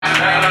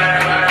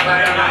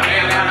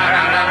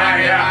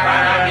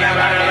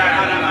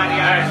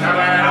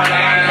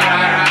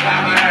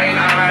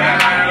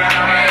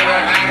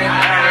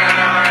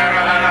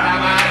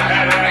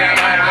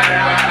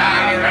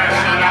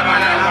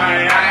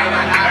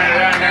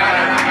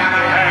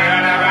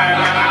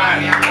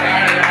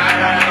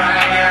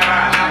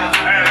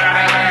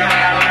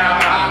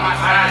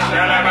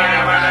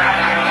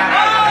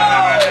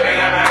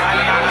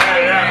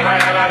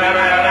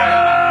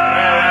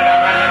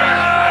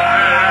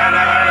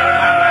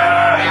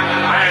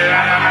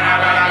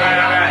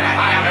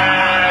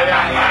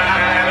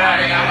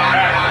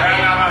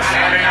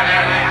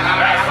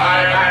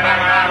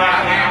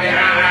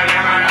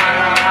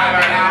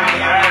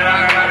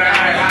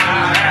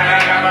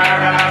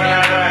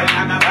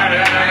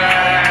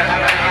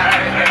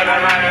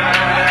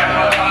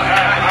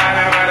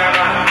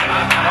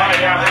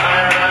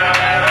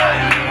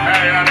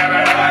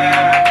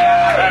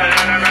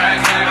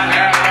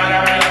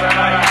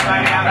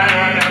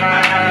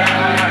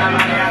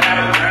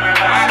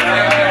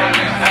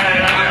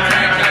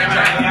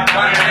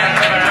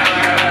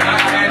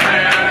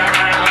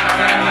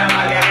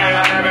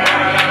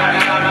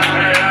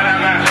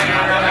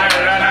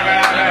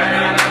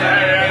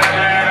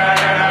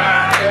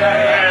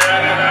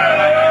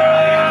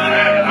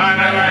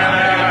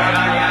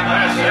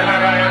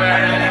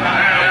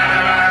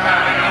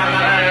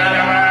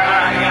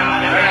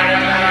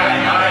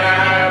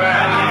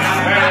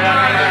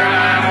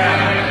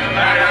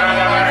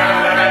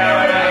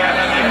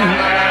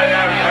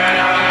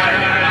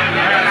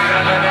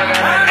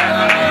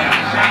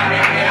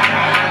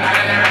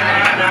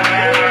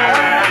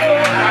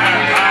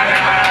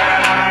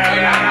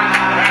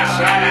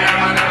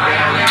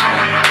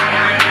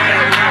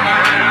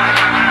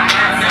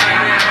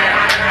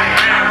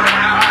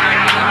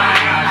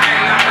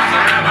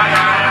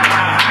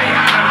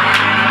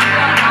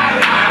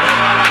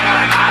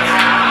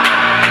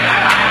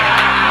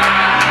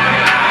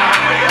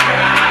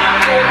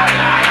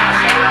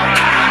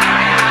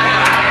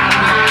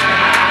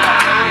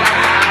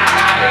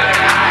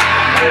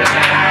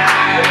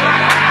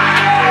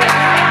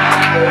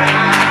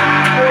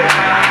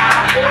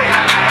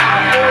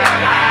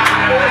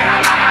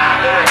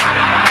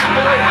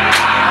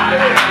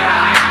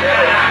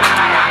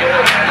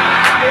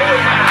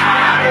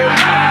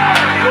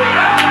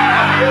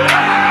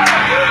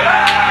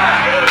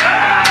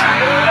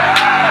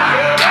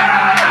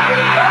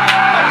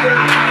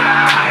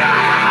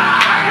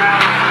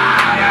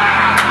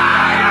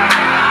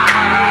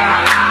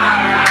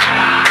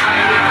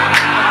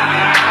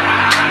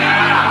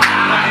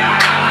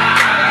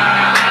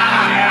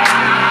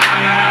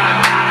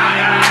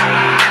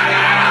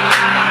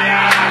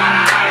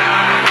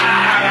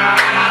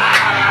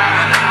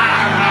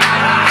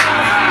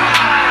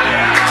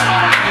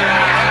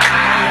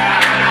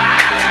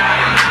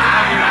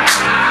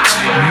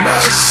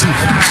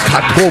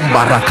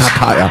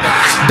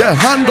The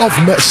hand of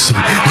mercy,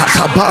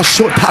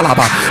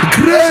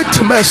 great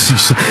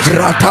mercies,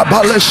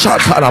 Ratabale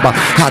Shataraba,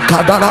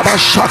 Akadaraba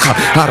Shaka,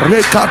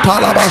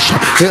 Arekatalabasha,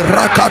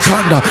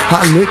 Rakatanda,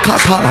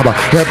 Alekatalaba,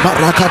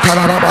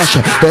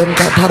 Marakatarabasha,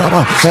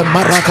 Enkataraba,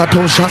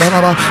 Marakato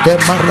Shadaraba,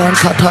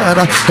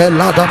 Marankatara,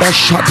 Eladaba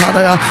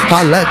Shatara,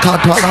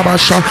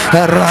 Alekatalabasha,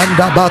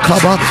 Randa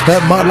Bakaba,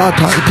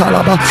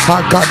 Malatantalaba,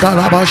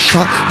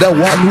 Akadarabasha, the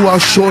one who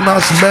has shown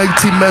us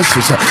mighty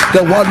mercies,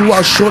 the one who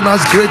has shown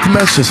us great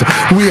mercies.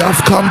 We have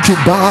come to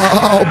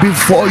bow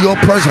before your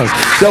presence,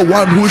 the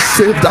one who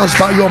saved us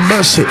by your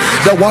mercy,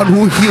 the one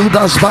who healed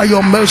us by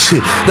your mercy,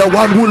 the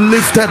one who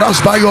lifted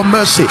us by your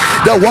mercy,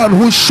 the one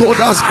who showed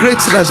us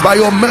greatness by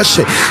your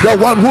mercy, the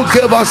one who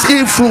gave us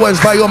influence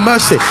by your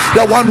mercy,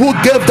 the one who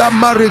gave that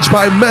marriage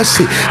by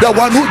mercy, the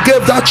one who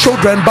gave that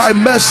children by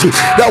mercy,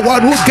 the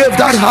one who gave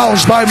that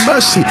house by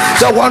mercy,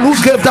 the one who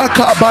gave that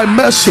car by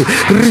mercy.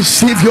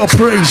 Receive your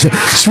praise,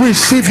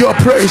 receive your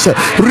praise,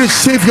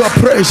 receive your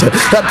praise.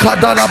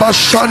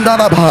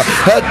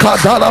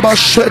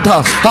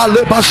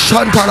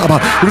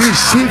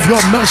 Receive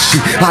your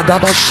mercy.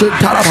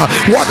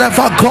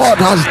 Whatever God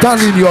has done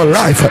in your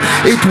life,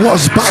 it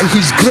was by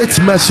his great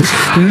mercy.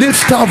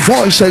 Lift our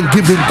voice and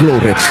give him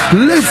glory.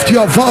 Lift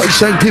your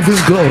voice and give him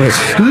glory.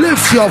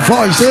 Lift your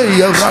voice.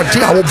 Hey,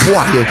 Radia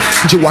Obuaye,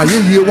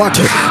 Jiwaye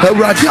Yewate,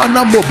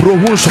 Radiana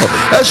Mobrohuso,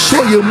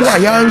 Esoye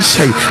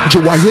Moyanse,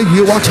 Jiwaye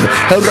Yewate,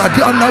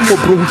 Radiana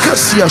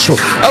Mobrohukasiaso,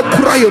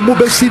 Akuraye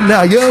Mubesi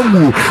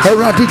Nayamu,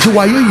 Radi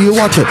Jiwaye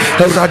Yewate,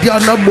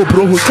 Radiana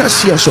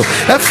Mobrohukasiaso,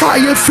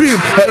 Efaye Free,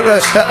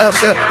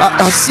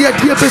 Asia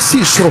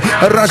Diabesiso,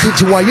 Radi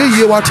Jiwaye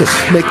Yewate,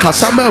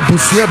 Mekasama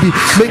Busuebi,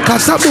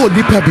 Mekasamo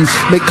Nipabi,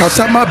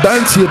 Mekasama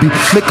Bantibi,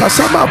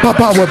 Mekasama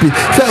Papa Wabi,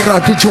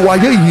 Radi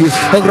Jiwaye,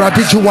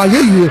 Radi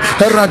Jiwaye,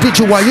 Radi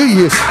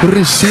Jiwaye.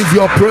 Receive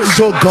your praise,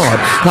 oh God.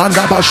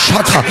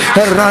 Andabashata,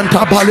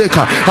 Ranta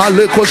Baleka,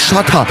 Aleko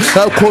Shata,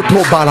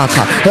 Koto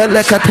Balaka,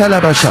 Eleka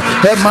Telebasha,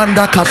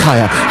 Emanda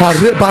Kataya,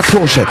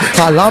 Arebatoshe,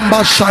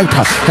 Alamba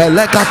Shaita,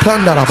 Eleka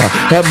Tandaraba,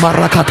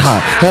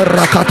 Emarakata,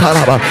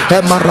 Erakataraba,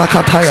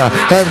 Emarakataya,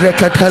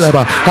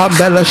 Erekateleba,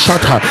 Ambele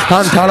Shata,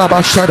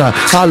 Antalaba Shada,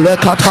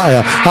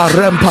 Alekataya,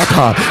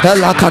 Arempata,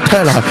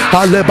 Elakatela,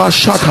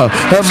 Alebashata,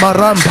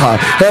 Emarampa,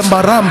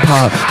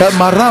 Emarampa,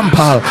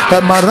 Emarampa,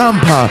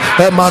 Emarampa,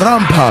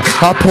 Emarampa,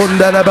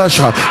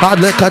 Apondelebasha,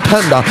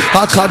 Alekatenda,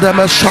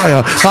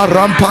 Akademeshaya,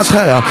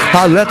 Arampatea,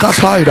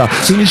 Alekapaida,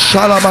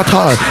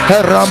 Nishalamata,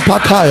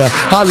 Erampataya,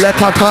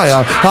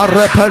 Alekataya,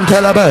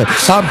 Arepentelebe,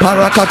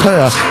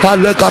 Amparakataya,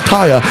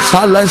 Alekataya,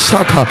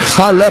 Alesata,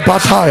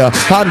 Alebataya,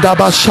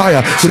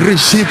 Andabashaya.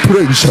 Receive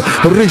praise,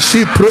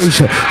 receive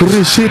praise,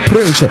 receive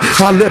praise.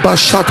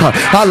 Alebashata,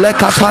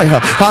 Alekataya,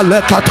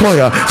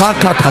 Alekatoya,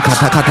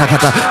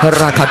 Akatakatakata,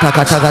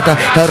 Rakatakata,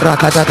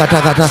 Rakatakata,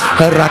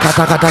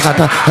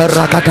 Rakatakata,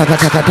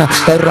 Rakatakata,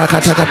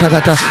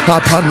 Rakatakata,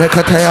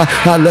 Apanekataya,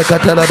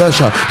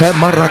 Alekatelebesha,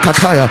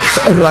 Emarakataya,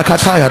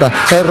 Rakataya,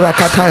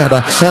 Rakataya,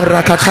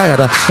 Rakataya,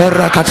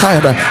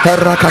 Rakataya,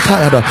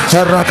 Rakataya,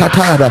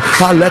 Rakataya,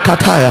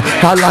 Alekataya,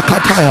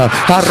 Alakataya,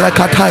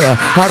 Arekataya,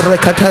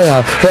 Arekataya,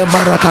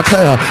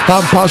 Emarakataya,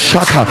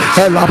 Ampashata,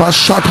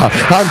 Elabashata,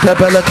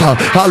 Antebeleka,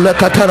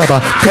 Alekataraba.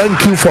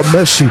 Thank you for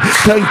mercy,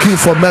 thank you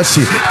for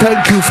mercy,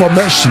 thank you for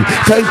mercy,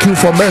 thank you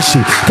for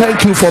mercy,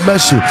 thank you for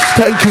mercy,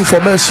 thank you for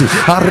mercy.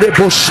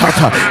 Arebo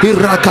Shata,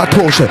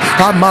 Irakatoshe,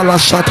 Amala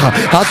Shata,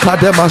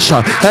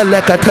 Akademasha,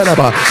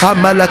 Elekateraba,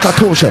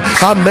 Amalekatoshe,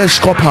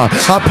 Ameskopa,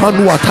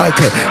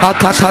 Apanuatake,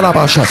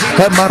 Akatarabasha,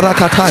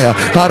 Emarakataya,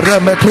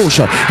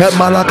 Aremetosha,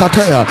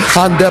 Emalakataya,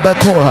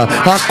 Andebekora,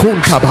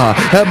 Akuntaba,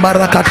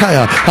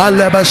 Emarakataya,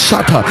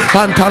 Alebashata,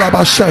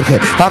 Antarabasheke,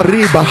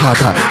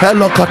 Aribahata,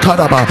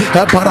 Elokataraba,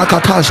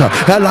 Eparakatasha,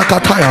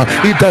 Elakataya,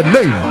 in the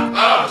name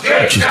of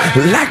Jesus.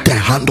 Let the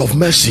hand of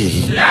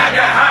mercy,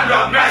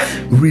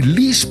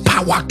 release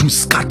power to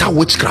scatter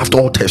witchcraft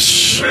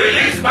altars.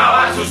 Release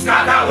power to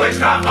scatter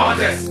witchcraft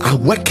altars.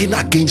 I'm working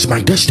against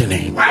my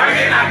destiny.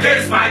 Working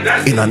against my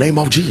destiny. In the name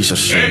of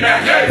Jesus. In the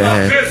name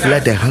of Jesus.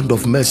 Let the hand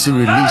of mercy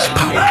release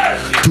power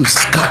to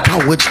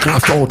scatter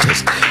witchcraft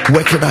altars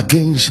working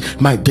against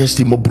my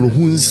destiny.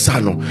 Mobrohun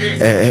sano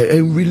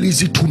and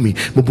release it to me.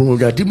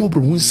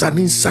 Mobrohun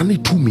sani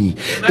to me.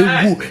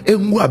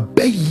 Engu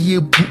abeye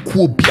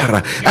buku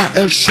biara.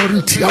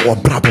 Surety our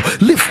bravo.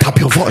 Lift up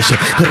your voice.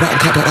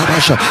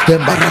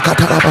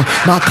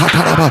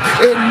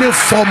 Any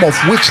form of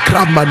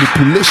witchcraft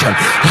manipulation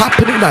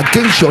happening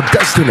against your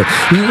destiny,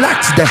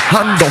 let the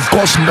hand of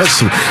God's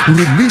mercy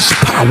release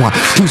power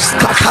to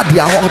scatter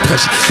their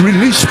altars.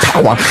 Release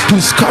power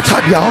to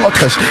scatter their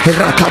altars.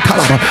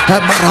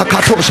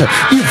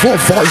 Evil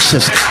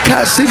voices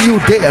cursing you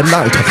day and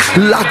night.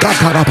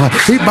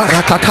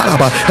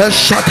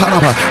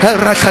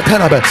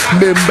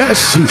 May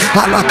mercy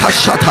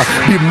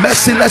be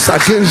merciless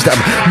against them.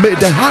 May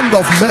the hand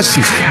of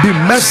mercy be be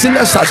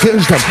merciless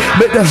against them.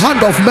 May the hand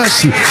of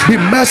mercy be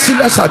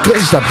merciless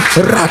against them.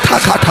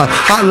 Ratakata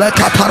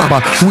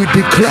alekataraba. We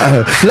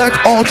declare, let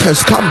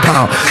altars come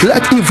down,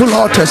 let evil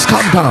altars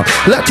come down,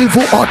 let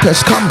evil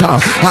altars come down.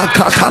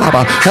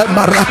 Akataraba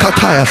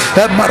emarakataya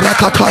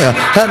emarakataya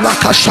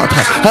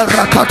elakashata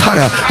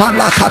erakataya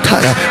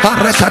alakataya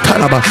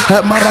arekataraba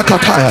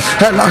emarakataya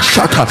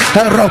elashata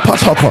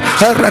eropatoko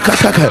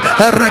erekateke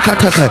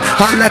erekateke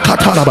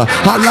alekataraba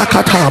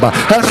alakataraba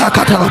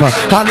erakataraba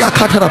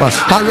alakataraba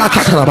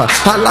alakataraba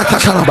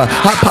alakataraba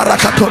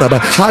aparakatoraba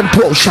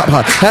antoshaba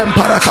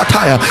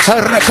emparakataya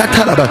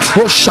erekataraba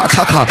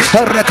oshataka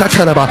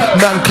erekataraba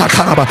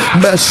mankataraba.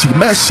 Mercy,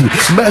 mercy,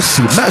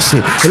 mercy, mercy.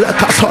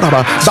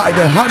 Lekataraba. By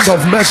the hand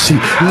of mercy,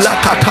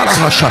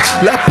 lekatarabasha.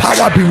 Let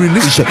power be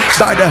released.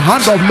 By the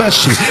hand of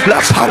mercy,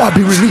 let power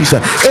be released.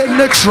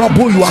 Any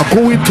trouble you are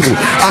going through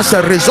as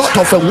a result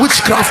of a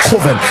witchcraft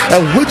coven, a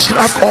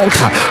witchcraft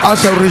altar,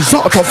 as a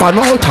result of an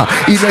altar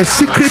in a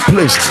secret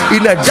place,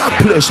 in a dark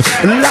place,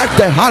 let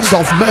the hand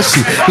of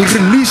mercy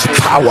release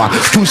power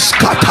to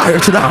scatter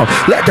it now.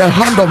 Let the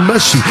hand of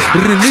mercy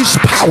release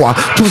power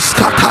to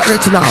scatter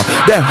it now.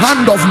 The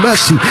hand of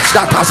mercy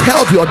that has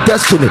held your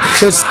destiny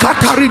is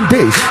scattering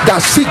day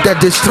that seek the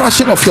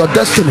destruction of your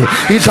destiny.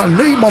 In the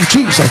name of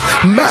Jesus,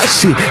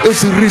 mercy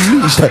is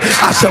released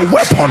as a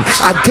weapon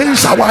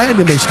against our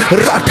enemies.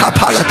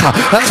 Ratapalaka,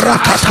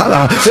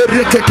 Rakatala,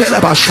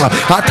 Reketelabasha,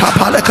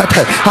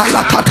 Atapalakate,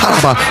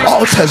 Alakatalaba.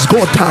 Altars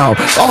go down,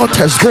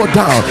 altars go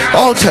down,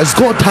 altars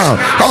go down,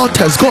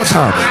 altars go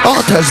down,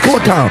 altars go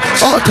down,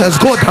 altars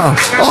go down,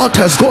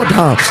 altars go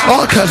down,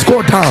 altars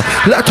go down.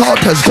 Let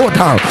altars go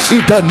down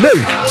in the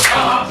name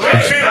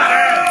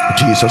of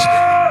Jesus.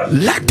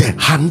 Let the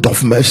hand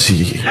of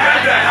mercy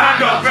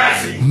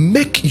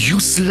make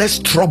useless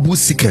trouble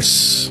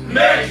seekers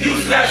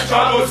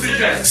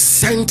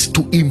sent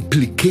to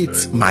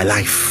implicate my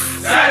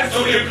life.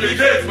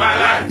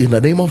 In the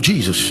name of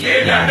Jesus.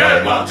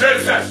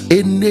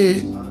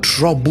 Any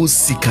trouble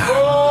seeker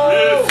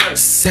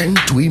sent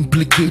to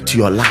implicate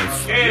your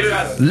life,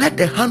 let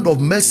the hand of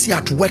mercy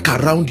at work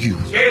around you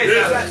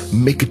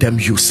make them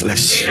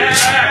useless.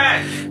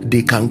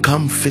 They can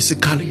come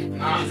physically,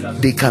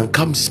 they can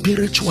come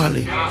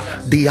spiritually.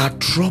 They are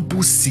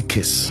trouble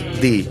seekers.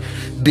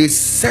 They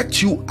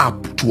set you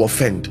up to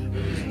offend.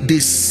 They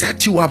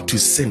set you up to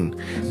sin.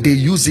 They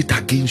use it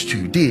against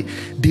you.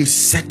 They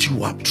set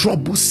you up.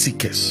 Trouble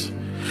seekers.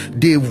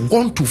 They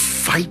want to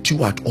fight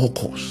you at all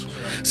costs.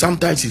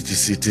 Sometimes it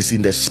is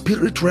in the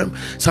spirit realm,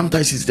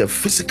 sometimes it's the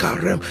physical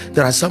realm.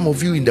 There are some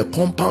of you in the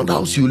compound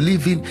house you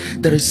live in.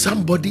 There is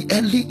somebody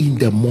early in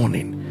the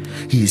morning,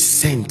 he is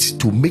sent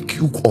to make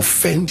you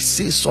offend,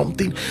 say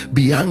something,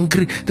 be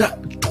angry. There are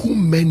too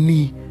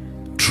many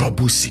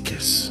trouble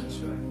seekers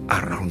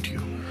around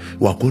you.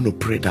 We are going to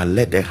pray that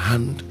let the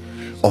hand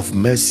of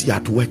mercy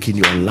at work in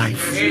your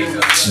life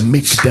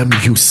make them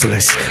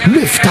useless.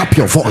 Lift up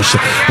your voice. They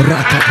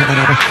are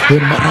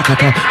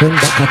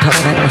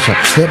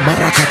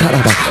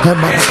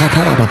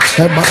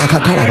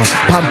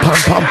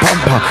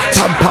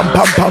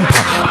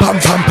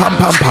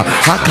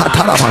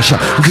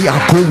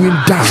going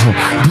down.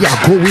 They are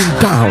going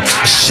down.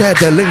 Share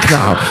the link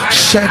now.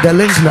 Share the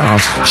link now.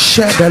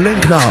 Share the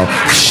link now.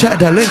 Share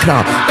the link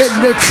now.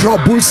 Any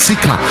trouble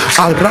seeker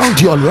around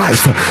your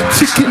life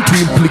seeking to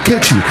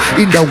implicate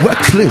in the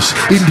workplace,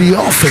 in the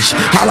office,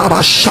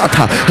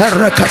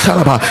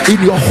 in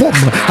your home,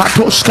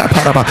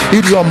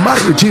 in your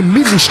marriage, in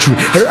ministry,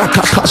 they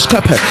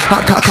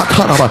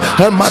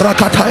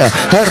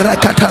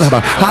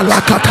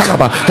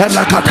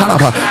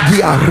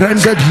are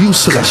rendered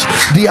useless.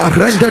 They are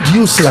rendered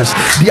useless.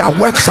 Their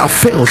works are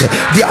failed.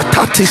 Their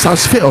tactics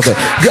has failed.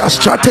 Their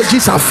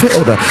strategies have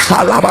failed.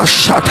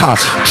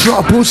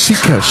 Trouble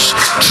seekers,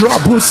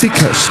 trouble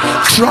seekers,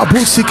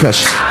 trouble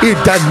seekers in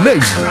the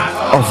name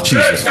of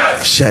Jesus.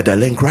 Share the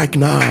link right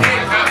now.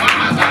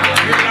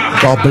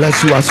 God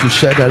bless you as you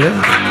share the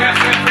link.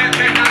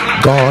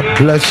 God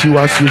bless you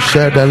as you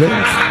share the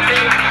link.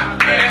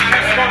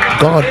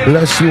 God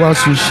bless you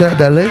as you share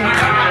the link.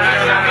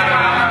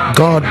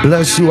 God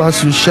bless you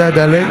as you share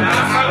the link.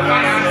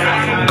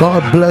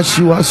 God bless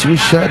you as you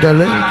share the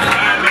link.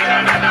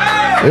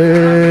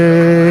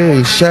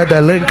 Hey, share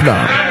the link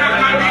now.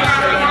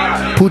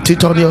 Put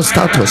it on your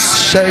status.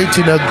 Share it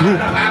in a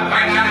group.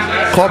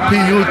 Copy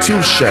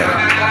YouTube, share.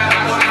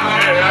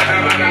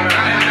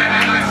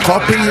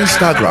 Copy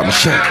Instagram,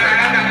 share.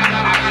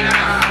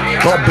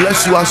 God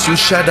bless you as you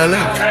share the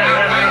link.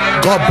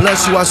 God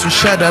bless you as you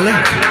share the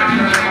link.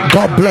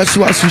 God bless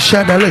you as you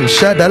share the link.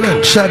 Share the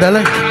link. Share the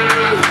link.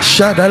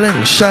 Share the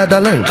link. Share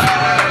the link.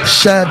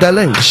 Share the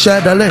link.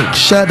 Share the link.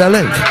 Share the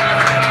link.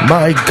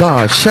 My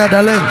God, share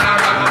the link.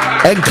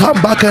 And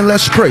come back and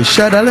let's pray.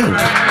 Share the link.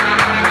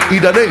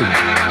 In the name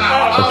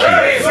of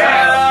Jesus.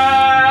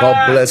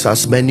 God bless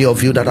as many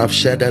of you that have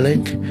shared the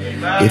link.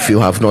 If you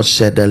have not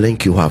shared the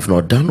link, you have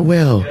not done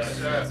well.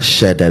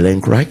 Share the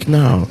link right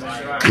now.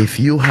 If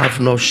you have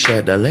not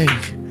shared the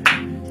link,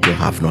 you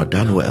have not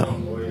done well.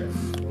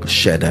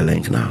 Share the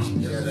link now.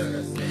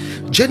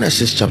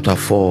 Genesis chapter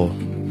 4,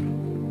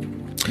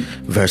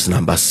 verse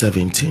number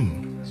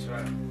 17.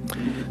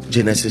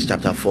 Genesis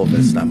chapter 4,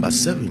 verse number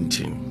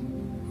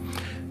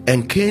 17.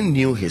 And Cain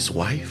knew his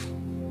wife,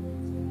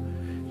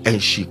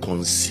 and she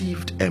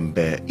conceived and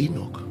bare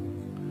Enoch.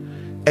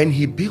 And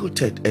he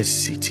built it a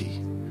city,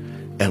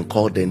 and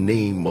called the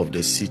name of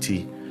the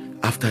city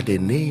after the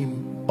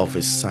name of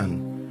his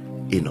son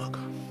Enoch.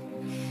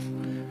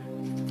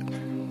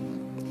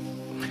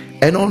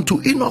 And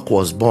unto Enoch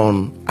was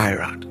born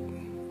Irad,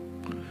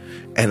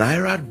 and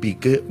Irad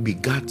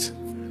begat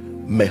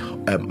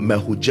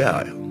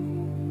Mehujael,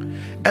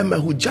 and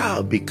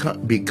Mehujael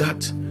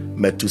begat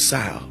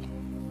Methuselah,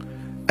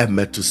 and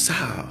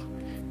Methuselah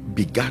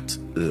begat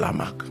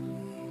Lamech.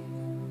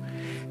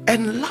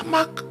 And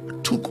Lamech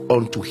took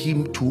unto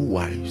him 2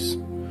 wives.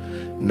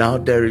 Now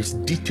there is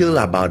detail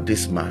about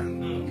this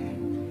man.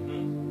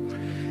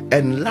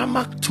 And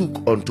Lamech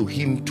took unto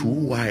him 2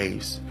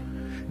 wives.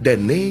 The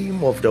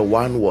name of the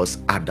one was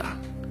Ada,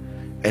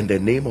 and the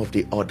name of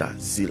the other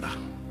Zillah.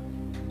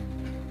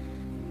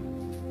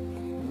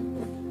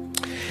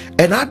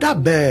 And Ada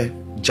bare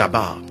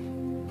Jabal.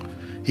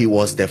 He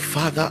was the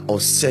father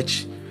of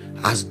such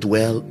as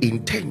dwell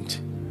in tent,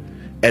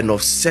 and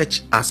of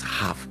such as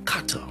have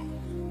cattle.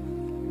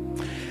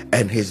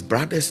 And his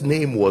brother's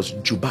name was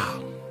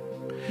Jubal.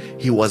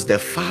 He was the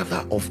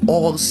father of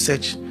all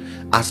such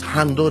as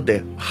handle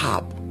the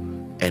harp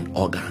and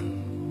organ.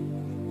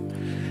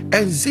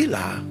 And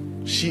Zillah,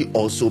 she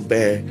also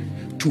bare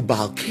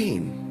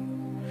Tubal-Cain,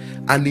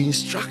 an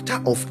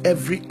instructor of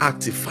every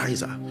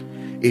artificer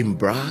in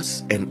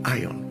brass and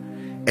iron.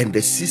 And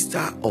the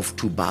sister of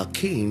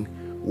Tubal-Cain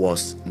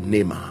was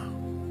Naamah.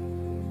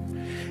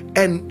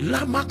 And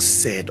Lamech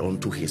said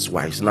unto his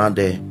wives, now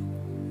the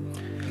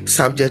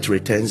subject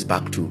returns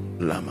back to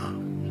Lamech.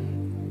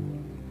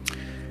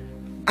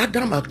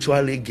 Adam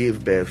actually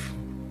gave birth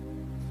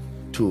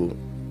to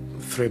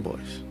 3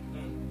 boys.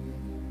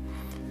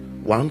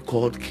 One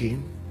called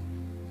Cain,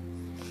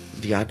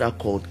 the other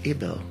called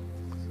Abel,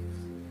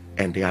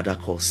 and the other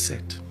called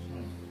Seth.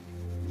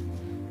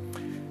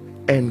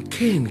 And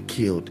Cain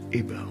killed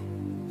Abel.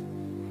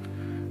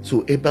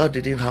 So Abel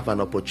didn't have an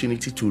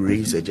opportunity to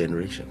raise a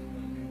generation.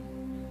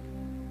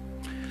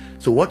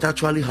 So what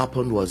actually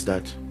happened was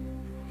that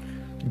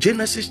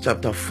Genesis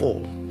chapter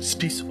 4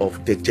 speaks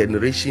of the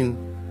generation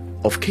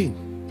of Cain.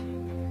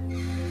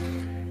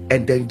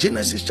 And then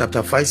Genesis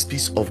chapter 5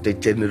 speaks of the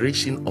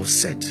generation of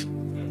Seth,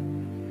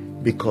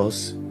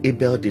 because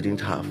Abel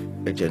didn't have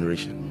a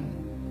generation.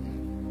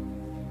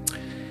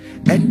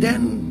 And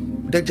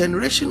then the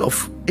generation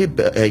of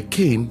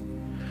Cain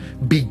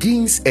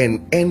begins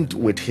and ends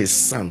with his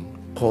son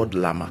called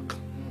Lamech.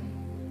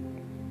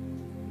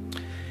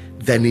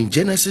 Then in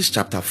Genesis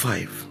chapter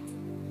 5,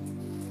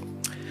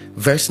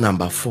 verse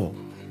number 4,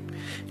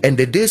 and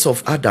the days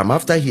of Adam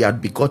after he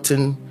had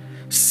begotten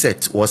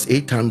Seth was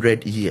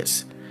 800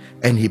 years,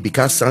 and he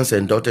begat sons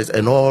and daughters,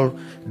 and all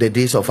the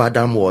days of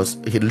Adam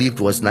he lived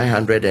was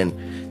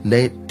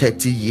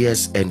 930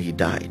 years, and he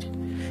died.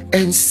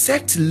 And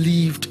Seth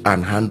lived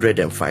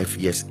 105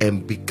 years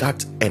and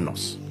begat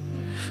Enos.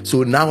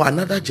 So now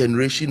another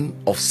generation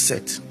of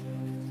Seth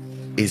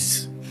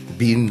is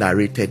being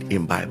narrated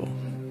in Bible.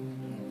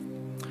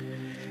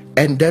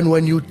 And then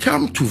when you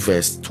come to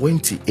verse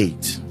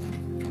 28,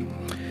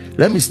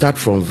 let me start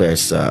from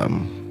verse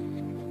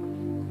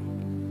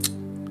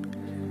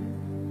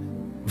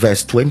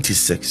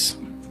 26.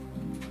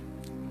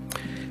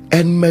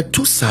 And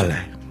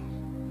Methuselah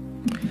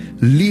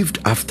lived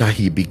after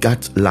he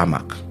begat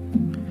Lamech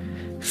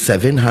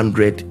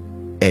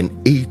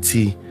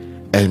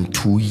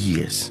 782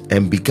 years,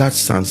 and begat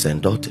sons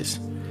and daughters.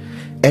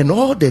 And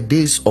all the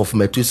days of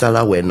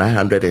Methuselah were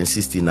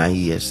 969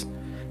 years,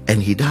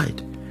 and he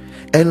died.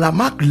 And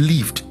Lamech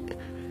lived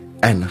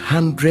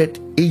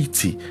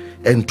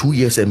 182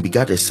 years, and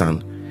begat a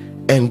son,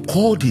 and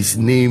called his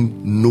name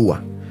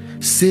Noah,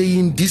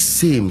 saying, this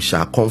same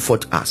shall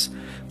comfort us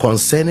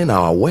concerning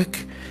our work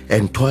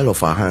and toil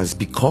of our hands,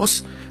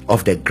 because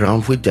of the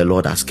ground which the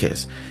Lord has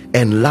cursed.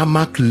 And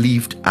Lamech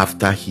lived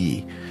after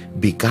he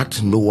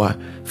begat Noah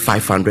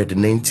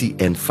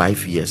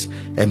 595 years,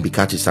 and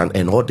begat his son.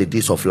 And all the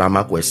days of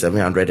Lamech were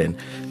 700 and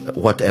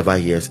whatever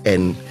years,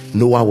 and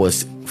Noah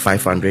was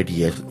 500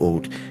 years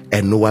old.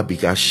 And Noah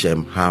begat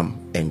Shem, Ham,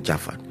 and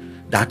Japheth.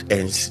 That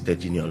ends the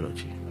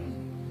genealogy.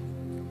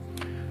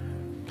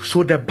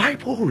 So the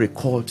Bible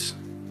records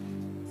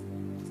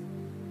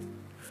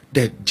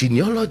the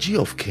genealogy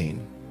of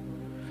Cain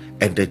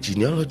and the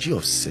genealogy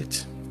of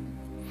Seth,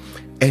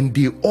 and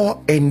they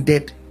all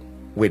ended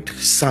with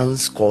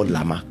sons called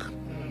Lamech.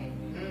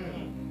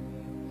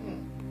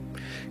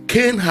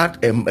 Cain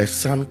had a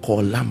son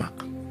called Lamech.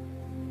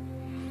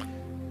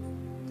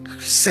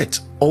 Seth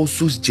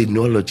also's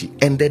genealogy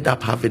ended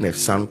up having a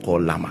son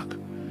called Lamech.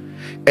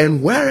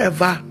 And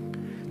wherever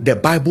the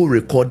Bible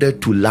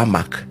recorded to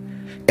Lamech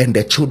and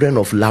the children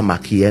of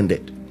Lamech, he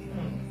ended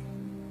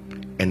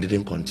and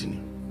didn't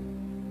continue.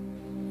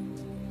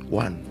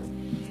 1.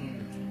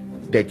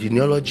 The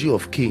genealogy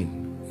of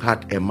Cain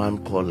had a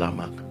man called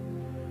Lamech,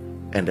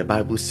 and the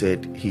Bible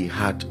said he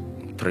had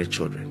 3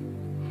 children.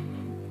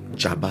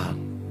 Jabal,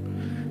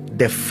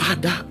 the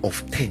father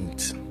of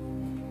tents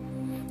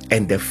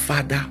and the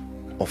father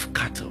of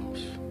cattle.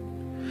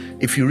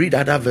 If you read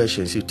other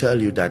versions, it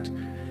tell you that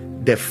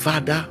the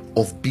father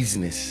of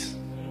business.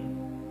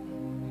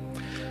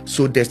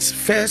 So the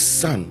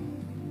first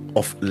son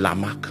of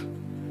Lamech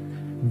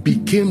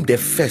became the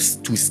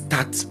first to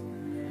start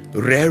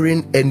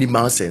rearing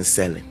animals and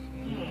selling.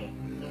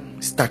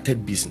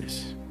 Started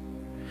business.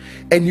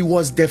 And he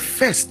was the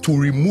first to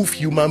remove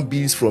human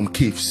beings from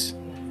caves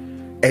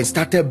and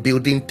started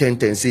building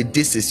tents and say,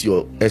 this is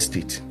your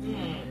estate.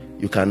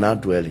 You can now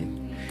dwell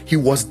in. He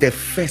was the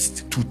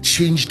first to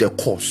change the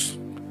course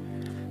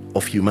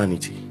of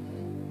humanity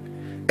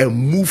and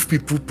move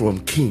people from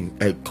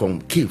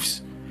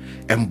caves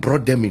and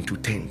brought them into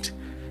tent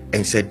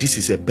and said, this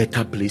is a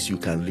better place you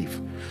can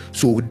live.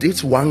 So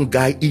this one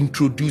guy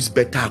introduced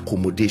better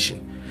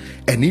accommodation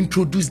and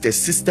introduced the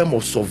system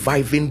of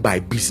surviving by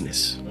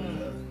business.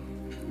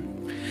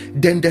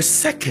 Then the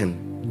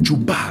second,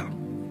 Jubal,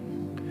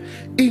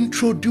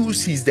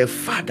 introduces the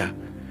father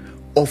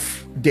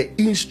of the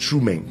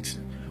instrument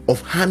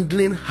of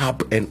handling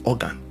harp and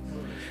organ.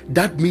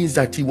 That means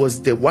that he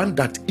was the one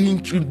that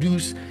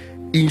introduced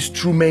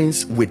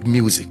instruments with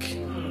music.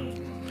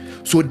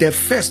 So the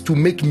first to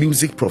make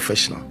music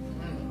professional.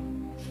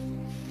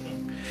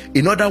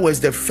 In other words,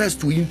 the first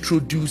to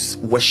introduce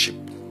worship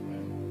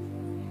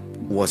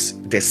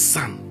was the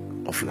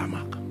son of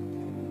Lamech.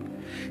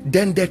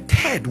 Then the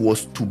third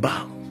was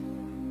Tubal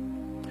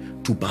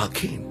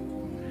Cain.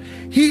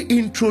 He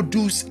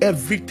introduced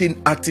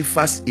everything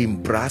artifice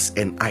in brass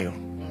and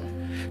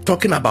iron,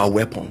 talking about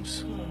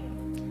weapons.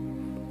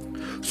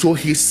 So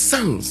his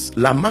sons,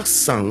 Lamech's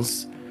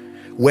sons,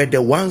 were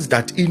the ones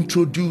that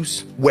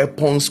introduced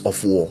weapons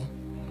of war,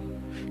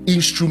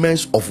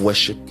 instruments of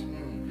worship,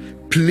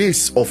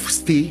 place of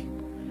stay,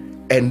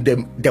 and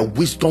the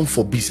wisdom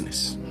for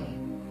business.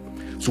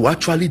 So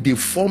actually they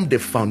formed the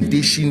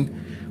foundation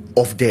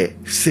of the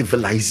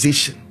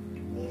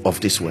civilization of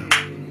this world.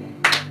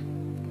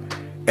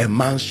 A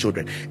man's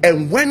children.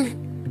 And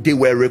when they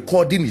were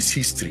recording his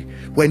history,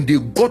 when they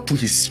got to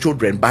his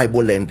children,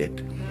 Bible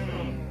ended.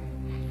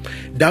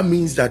 That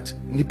means that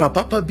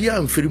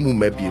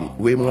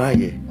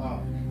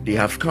they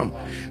have come.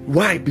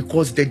 Why?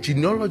 Because the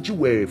genealogy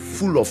were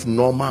full of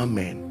normal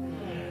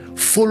men,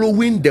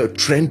 following the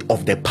trend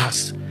of the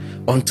past,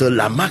 until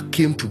Lamech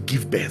came to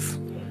give birth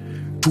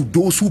to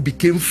those who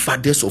became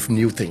fathers of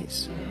new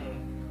things.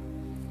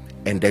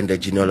 And then the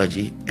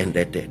genealogy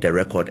ended there, the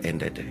record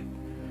ended there.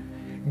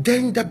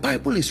 Then the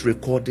Bible is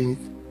recording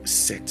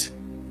Seth.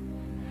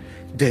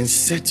 Then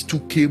Seth too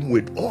came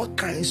with all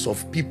kinds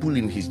of people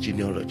in his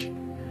genealogy.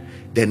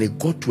 Then it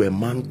got to a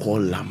man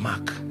called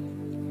Lamech.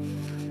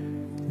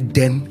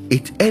 Then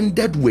it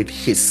ended with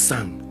his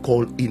son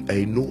called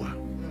Noah.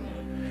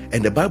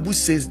 And the Bible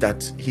says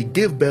that he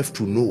gave birth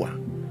to Noah,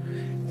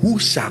 who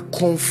shall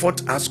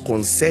comfort us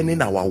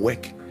concerning our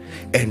work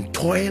and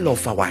toil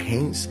of our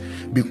hands,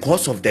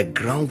 because of the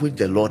ground which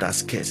the Lord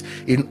has cursed.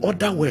 In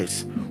other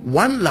words,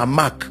 one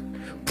Lamech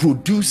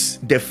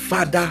produced the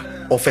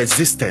father of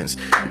existence,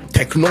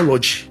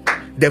 technology.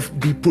 They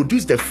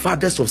produced the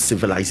fathers of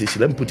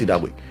civilization. Let me put it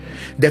that way.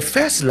 The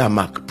first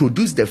Lamech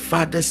produced the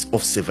fathers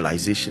of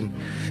civilization.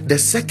 The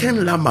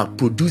second Lamech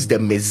produced the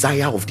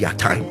Messiah of their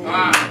time.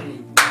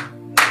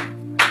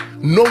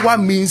 Noah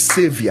means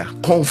savior,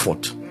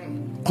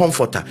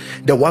 comforter,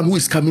 the one who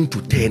is coming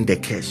to turn the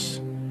curse.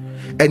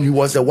 And he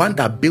was the one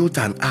that built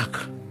an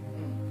ark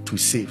to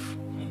save.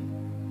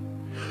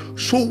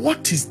 So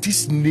what is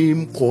this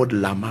name called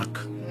Lamech?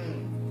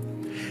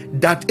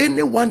 That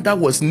anyone that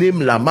was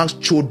named Lamech's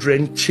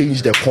children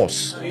changed the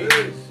course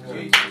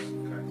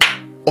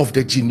of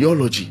the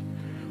genealogy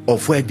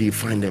of where they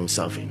find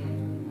themselves in.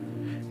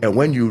 And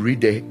when you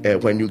read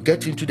when you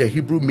get into the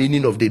Hebrew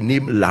meaning of the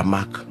name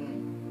Lamech,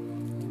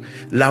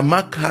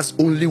 Lamech has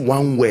only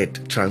one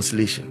word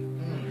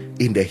translation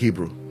in the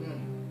Hebrew.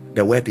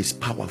 The word is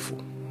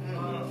powerful.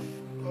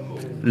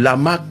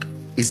 Lamech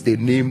is the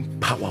name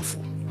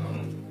powerful.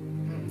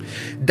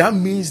 That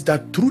means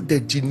that through the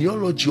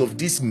genealogy of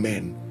these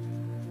men,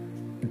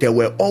 there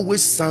were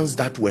always sons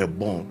that were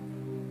born,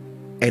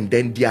 and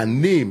then their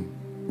name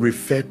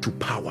referred to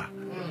power,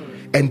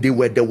 and they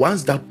were the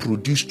ones that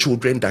produced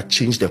children that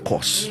changed the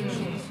course.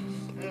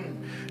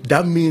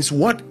 That means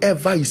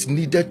whatever is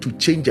needed to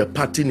change a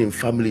pattern in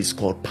family is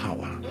called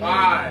power.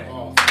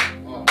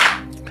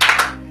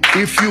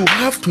 If you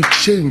have to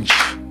change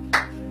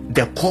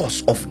the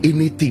course of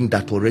anything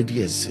that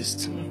already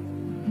exists,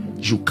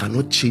 you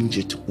cannot change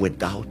it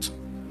without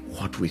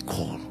what we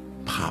call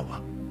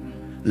power.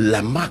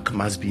 Lamech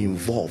must be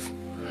involved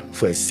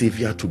for a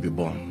savior to be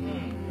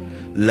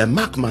born.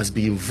 Lamech must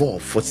be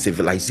involved for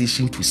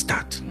civilization to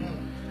start.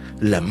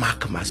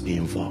 Lamech must be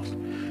involved.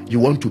 You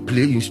want to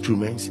play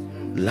instruments?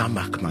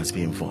 Lamech must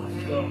be involved.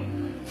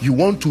 You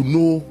want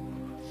to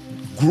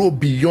grow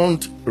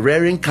beyond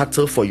rearing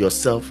cattle for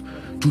yourself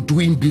to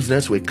doing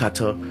business with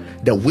cattle?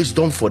 The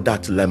wisdom for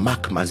that,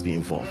 Lamech must be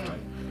involved.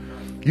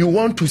 You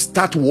want to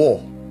start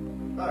war?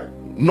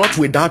 not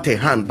without a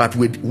hand, but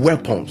with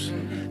weapons.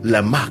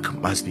 Lamech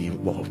must be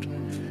involved.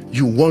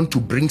 You want to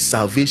bring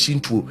salvation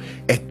to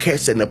a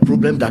curse and a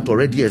problem that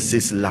already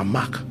exists,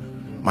 Lamech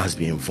must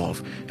be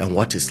involved. And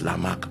what is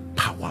Lamech?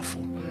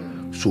 Powerful.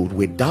 So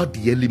without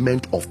the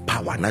element of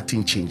power,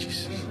 nothing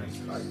changes.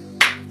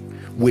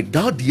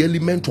 Without the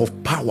element of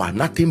power,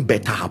 nothing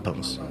better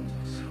happens.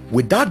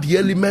 Without the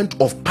element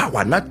of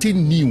power,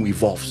 nothing new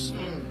evolves.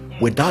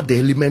 Without the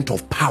element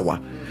of power,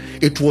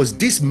 it was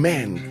this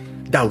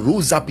man that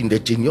rose up in the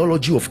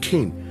genealogy of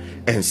Cain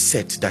and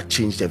Seth that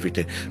changed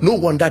everything. No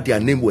wonder their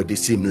name were the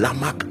same,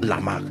 Lamech,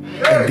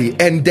 and they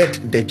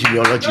ended the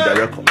genealogy, the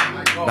record.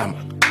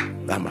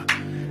 Lamech.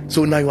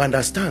 So now you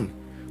understand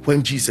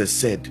when Jesus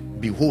said,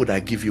 behold, I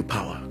give you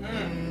power.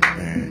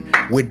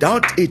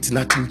 Without it,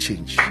 nothing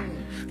changed.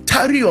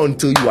 Tarry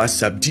until you are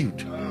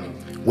subdued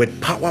with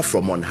power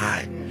from on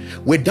high.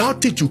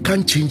 Without it, you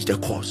can't change the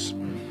course.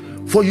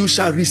 For you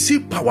shall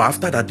receive power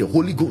after that the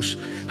Holy Ghost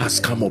has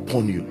come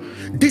upon you.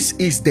 This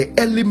is the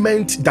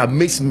element that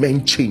makes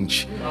men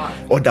change.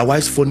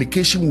 Otherwise,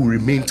 fornication will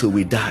remain till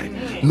we die.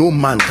 No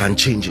man can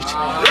change it.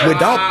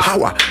 Without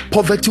power,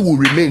 poverty will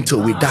remain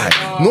till we die.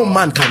 No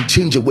man can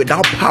change it.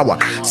 Without power,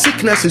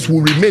 sicknesses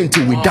will remain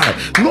till we die.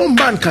 No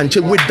man can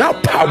change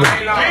without power.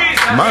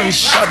 Man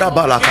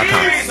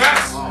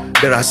shadabalakata.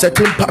 There are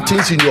certain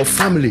patterns in your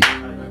family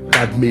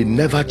that may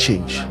never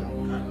change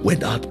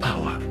without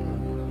power.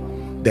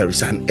 There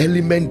is an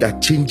element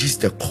that changes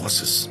the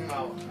causes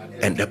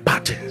and the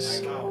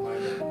patterns.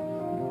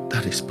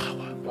 That is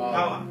power.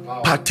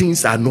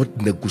 Patterns are not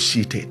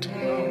negotiated.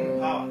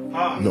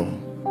 No.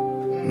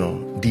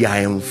 They are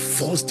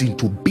enforced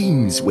into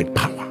beings with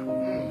power.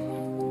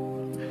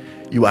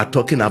 You are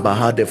talking about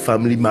how the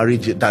family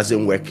marriage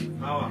doesn't work.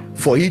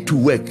 For it to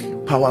work,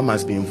 power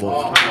must be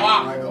involved.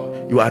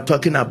 You are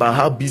talking about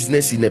how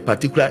business in a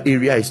particular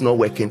area is not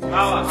working.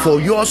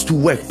 For yours to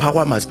work,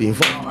 power must be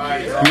involved.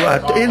 You are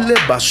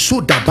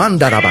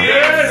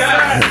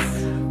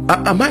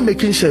am I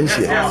making sense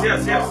here?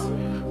 Yes.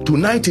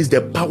 Tonight is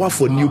the power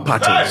for new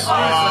patterns.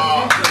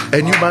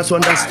 And you must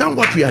understand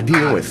what we are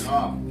dealing with.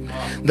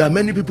 There are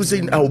many people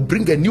saying, I'll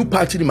bring a new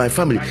pattern in my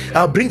family.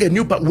 I'll bring a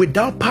new pattern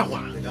without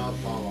power.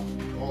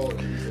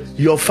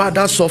 Your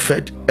father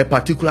suffered a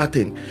particular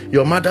thing.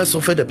 Your mother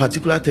suffered a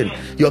particular thing.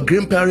 Your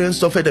grandparents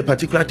suffered a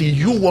particular thing.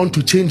 You want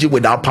to change it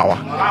without power.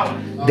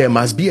 There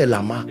must be a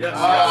Lamech.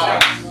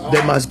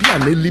 There must be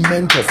an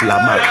element of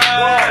Lamech.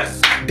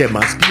 There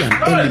must be an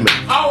element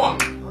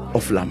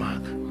of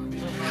Lamech.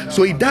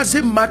 So it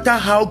doesn't matter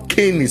how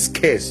Cain is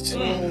cursed.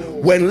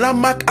 When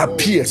Lamech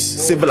appears,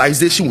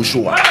 civilization will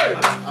show up.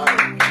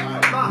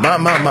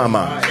 Mama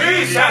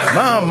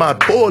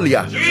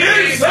Tolia.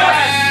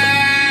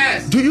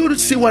 Do you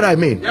see what I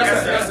mean?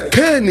 Yes.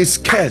 Cain is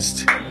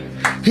cursed.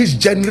 His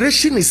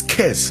generation is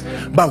cursed.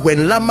 But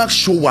when Lamech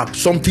show up,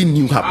 something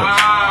new happens.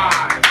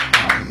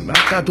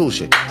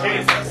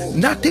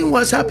 Nothing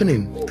was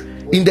happening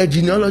in the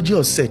genealogy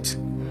of Seth.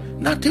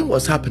 Nothing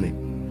was happening.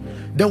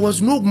 There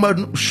was no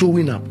man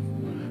showing up.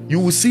 You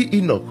will see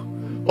Enoch.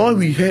 All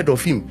we heard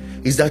of him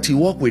is that he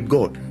walked with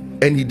God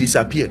and he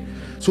disappeared.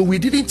 So we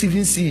didn't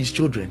even see his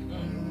children.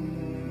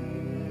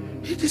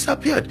 He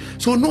disappeared.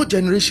 So no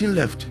generation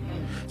left.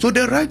 So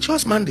the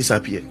righteous man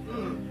disappeared.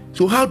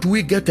 So how do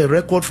we get a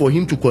record for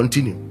him to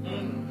continue?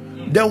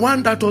 The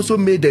one that also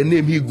made the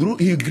name, he grew,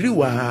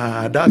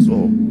 that's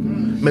all.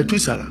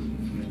 Methuselah.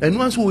 And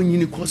once we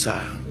knew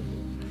Kosa,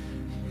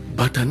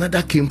 but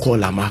another came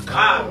called Lamech,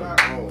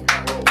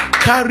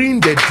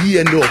 carrying the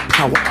DNA of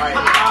power.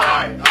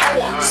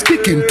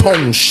 Speaking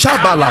tongues,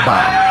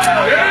 Shabalaba,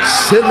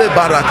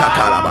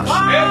 Selebarakatalaba.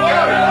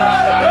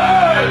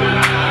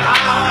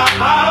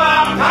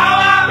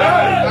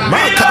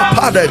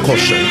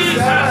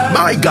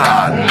 My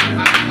God.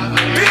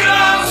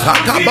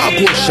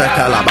 Satabako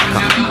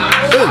Shakalabaka.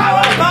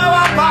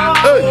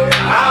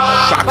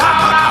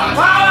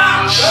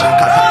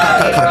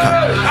 Shakatakata.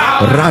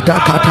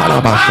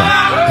 Radakatalabasha.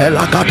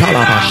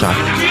 Helakatalabasha.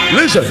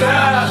 Listen.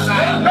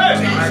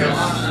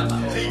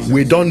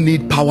 We don't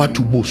need power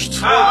to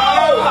boast.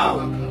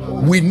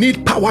 We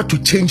need power to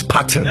change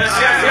patterns.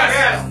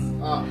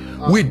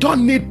 We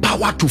don't need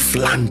power to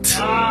flaunt.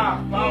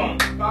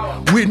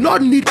 We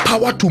don't need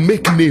power to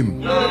make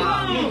name.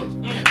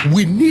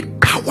 We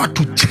need power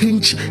to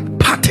change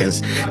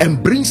patterns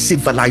and bring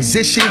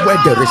civilization where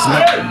there is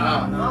no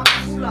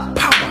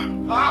power.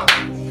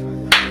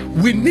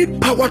 We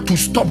need power to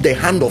stop the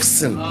hand of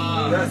sin.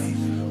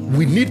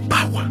 We need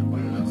power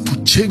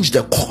to change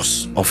the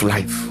course of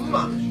life.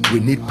 We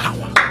need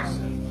power.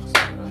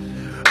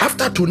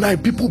 After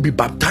tonight, people will be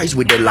baptized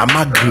with the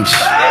Lamech grace.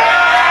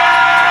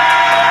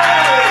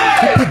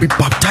 People will be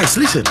baptized.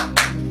 Listen.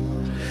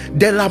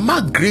 The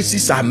Lamech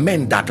graces are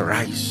men that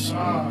rise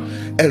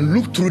and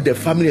look through the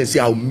family and say,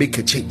 I'll make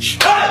a change.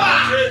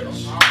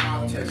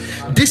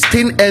 This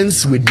thing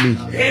ends with me.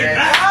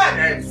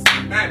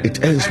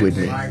 It ends with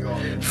me.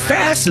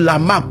 First,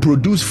 Lamech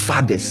produced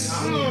fathers.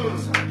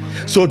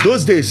 So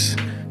those days,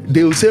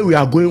 they will say we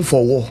are going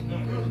for war,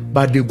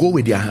 but they go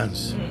with their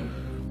hands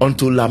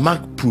until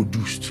Lamech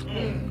produced.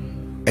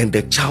 and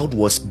the child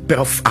was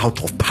birthed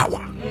out of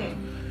power.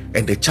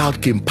 And the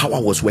child came,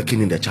 power was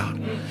working in the child.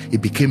 He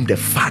became the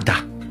father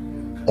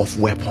of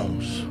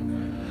weapons.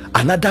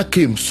 Another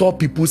came, saw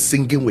people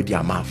singing with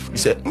their mouth. He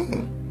said,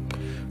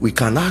 we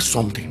can add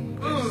something.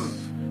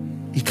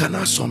 He can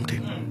add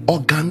something.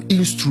 Organ,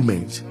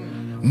 instruments,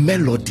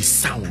 melody,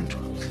 sound.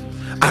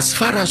 As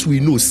far as we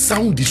know,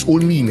 sound is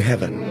only in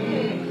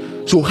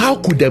heaven. So how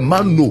could a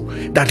man know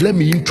that let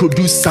me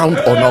introduce sound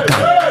on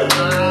organ?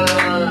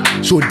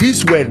 So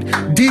these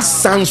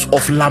sons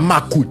of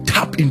Lamech could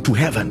tap into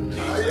heaven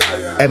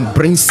and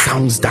bring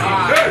sounds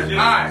down.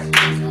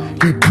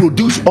 He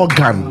produced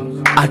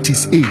organ at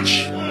his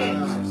age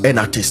and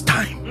at his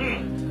time.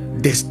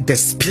 The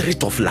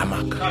spirit of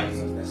Lamech.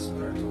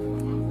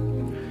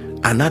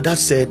 Another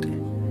said,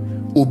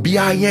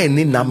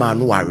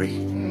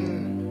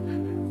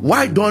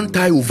 why don't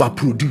I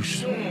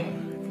overproduce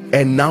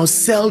and now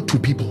sell to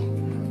people?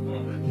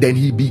 Then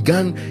he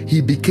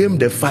became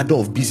the father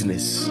of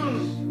business.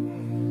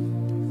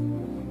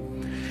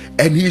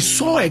 And he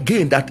saw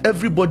again that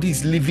everybody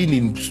is living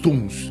in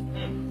stones,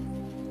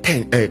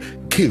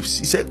 caves.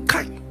 He said,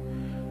 Kai,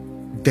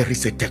 there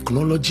is a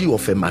technology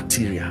of a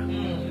material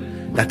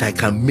that I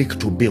can make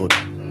to build.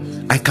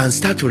 I can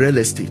start real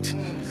estate.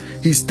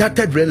 He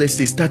started real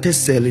estate, started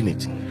selling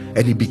it,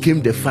 and he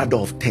became the father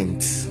of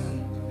tents.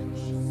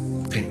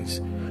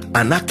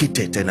 An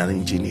architect and an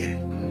engineer,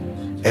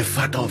 a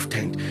father of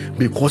tents,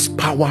 because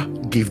power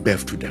gave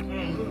birth to them.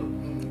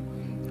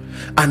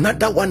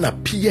 Another one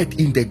appeared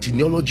in the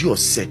genealogy of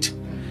Seth.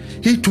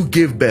 He too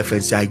gave birth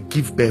and said, I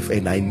give birth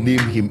and I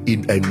name him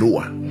in a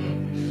Noah.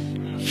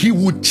 He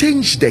would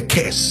change the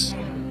curse,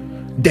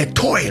 the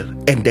toil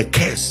and the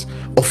curse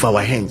of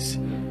our hands.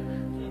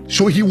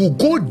 So he will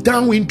go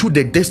down into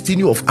the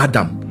destiny of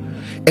Adam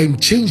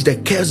and change the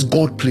curse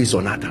God placed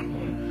on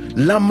Adam.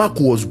 Lamech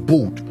was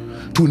bold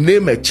to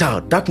name a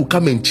child that will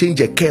come and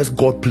change a curse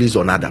God placed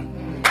on Adam.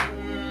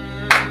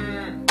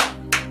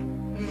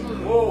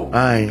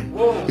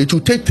 It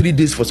will take 3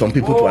 days for some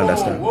people to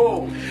understand.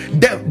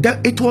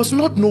 It was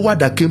not Noah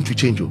that came to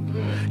change you.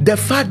 The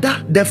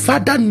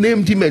father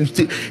named him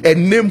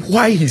and named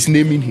why he's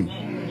naming him.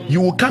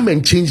 You will come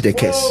and change the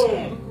curse.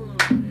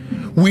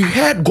 We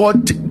heard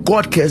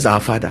God cares our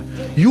father.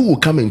 You will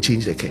come and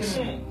change the curse.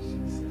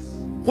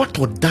 What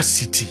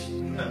audacity!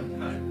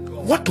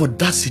 What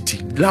audacity!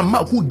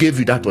 Lamech, who gave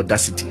you that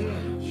audacity?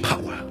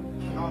 Power.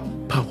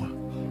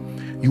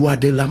 You are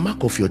the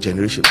Lamech of your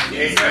generation.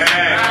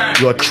 Amen.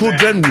 Your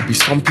children will be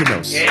something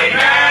else.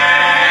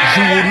 Amen.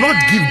 You will not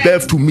give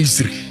birth to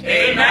misery.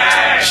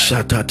 Amen.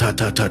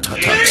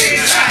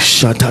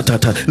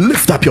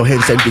 Lift up your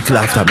hands and declare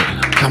after me.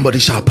 Somebody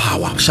shout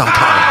power, shout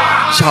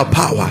power, shout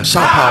power,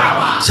 shout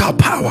power, shout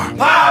power.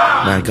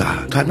 My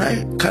God,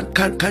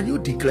 can you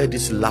declare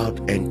this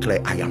loud and clear?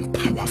 I am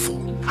powerful.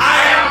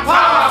 I am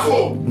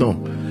powerful. No.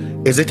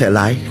 Is it a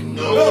lie?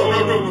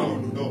 No.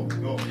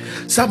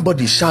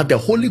 Somebody shout, the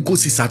Holy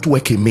Ghost is at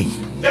work in me.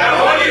 The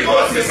Holy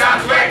Ghost is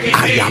at work in me.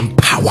 I am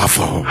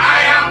powerful.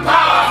 I am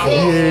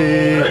powerful.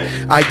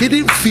 Yeah. I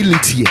didn't feel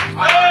it yet.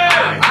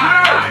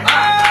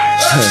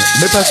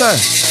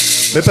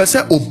 Me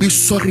person obi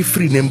sorry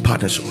free name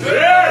partners.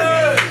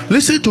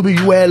 Listen to me,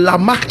 you are a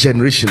Lamech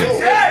generation.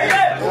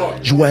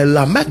 You are a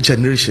Lamech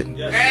generation.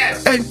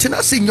 And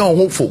tenacity in your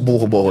home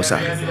football.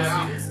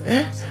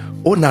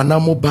 Oh nana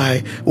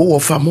mobile, oh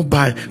ofa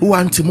mobile, oh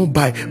anti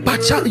mobile,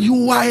 but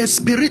you are a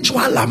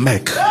spiritual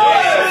Lamech.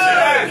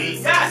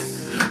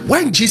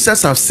 When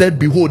Jesus has said,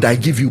 behold, I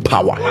give you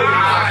power.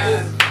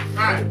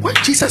 When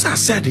Jesus has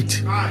said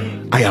it,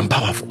 I am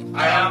powerful.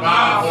 I am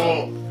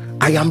powerful.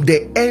 I am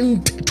the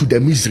end to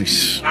the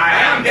miseries. I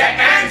am the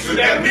end to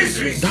the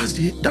miseries. That's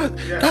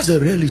the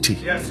reality.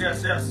 Yes.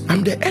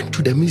 I'm the end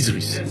to the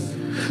miseries.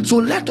 So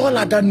let all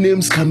other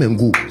names come and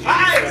go.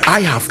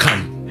 I have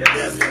come.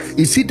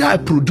 It's either I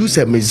produce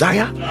a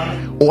Messiah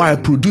or I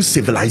produce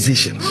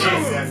civilizations.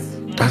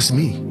 That's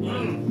me.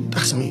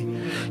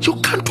 You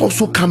can't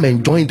also come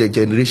and join the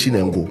generation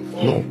and go.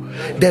 No.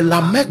 The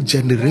Lamech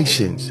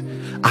generations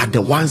are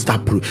the ones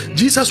that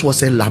Jesus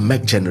was a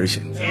Lamech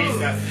generation.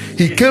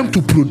 He came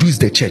to produce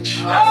the church.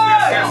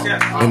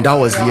 And that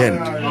was the end.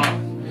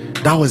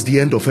 That was the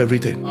end of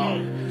everything.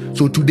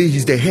 So today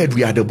he's the head,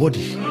 we are the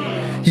body.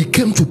 He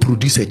came to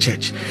produce a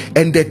church.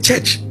 And the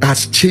church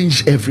has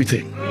changed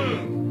everything.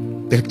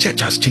 The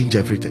church has changed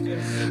everything.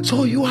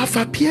 So you have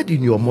appeared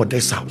in your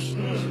mother's house.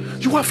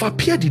 You have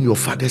appeared in your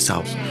father's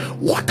house.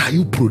 What are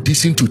you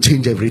producing to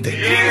change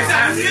everything?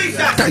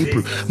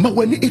 But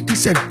when it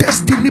is a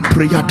destiny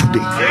prayer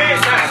today,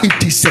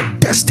 it is a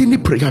destiny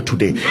prayer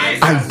today.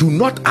 I do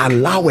not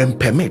allow and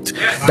permit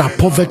that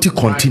poverty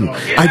continue.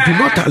 I do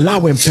not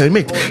allow and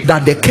permit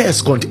that the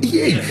curse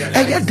continue.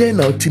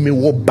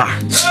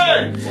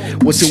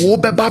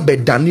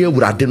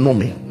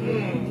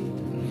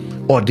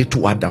 Or the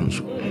two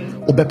Adams.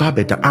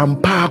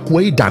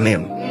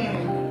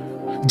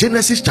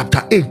 Genesis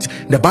chapter 8,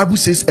 the Bible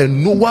says,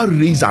 and Noah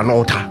raised an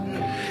altar,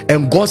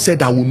 and God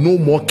said, I will no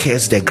more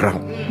curse the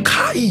ground.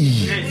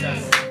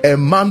 a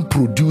man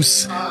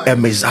produce a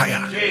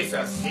Messiah.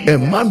 Jesus. A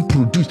man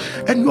produce,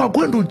 and you are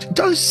going to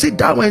just sit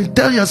down and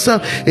tell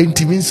yourself,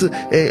 "It means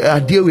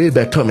a dear way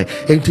better me.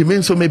 It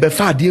means so maybe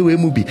far dear way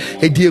movie,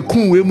 a dear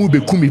cool way movie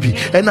kumibi,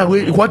 and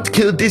what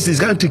killed this is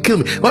going to kill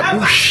me."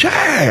 But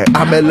share,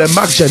 I'm a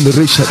Lamarck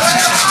generation.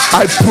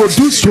 I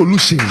produce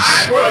solutions.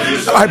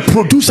 I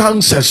produce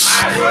answers.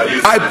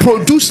 I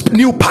produce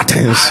new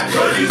patterns.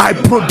 I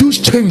produce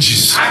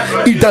changes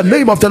in the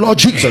name of the Lord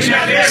Jesus.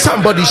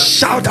 Somebody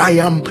shout, "I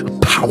am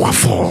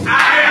powerful."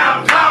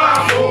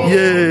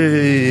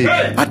 Yay!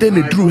 I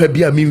didn't drew her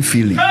be a mean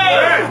feeling.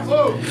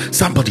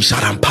 Somebody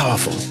shout, "I'm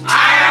powerful."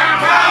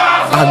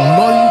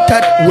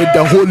 Anointed with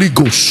the Holy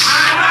Ghost.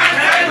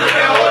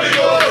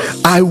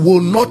 I will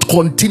not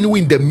continue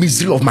in the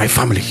misery of my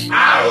family.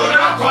 I will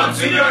not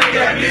continue in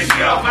the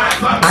misery of my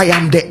family. I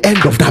am the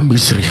end of that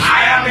misery.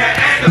 I am the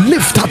end.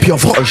 Lift up your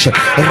voice. I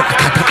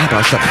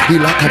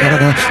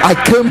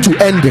came to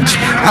end it.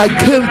 I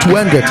came to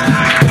end it.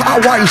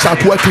 Power is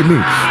at work in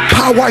me.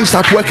 Power is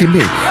at work in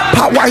me.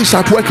 Power is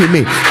at work in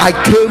me. I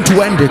came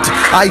to end it.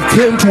 I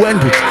came to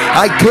end it.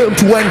 I came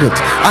to end it.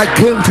 I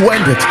came to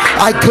end it.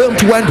 I came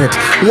to end it.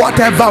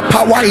 Whatever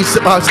power is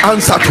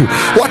answer to,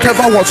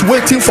 whatever was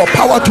waiting for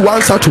power to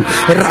answer to,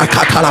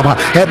 Rakatalaba,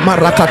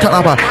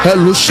 Marakatalaba,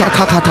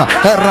 Elushakata,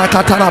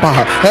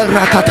 Rakatalaba,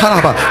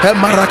 Rakatalaba,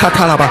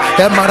 Marakatalaba,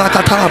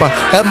 Marakatalaba,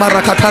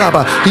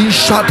 Marakatalaba,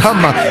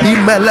 Ishatama,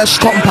 Imeles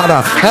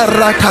Compara,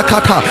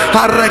 Ratakata,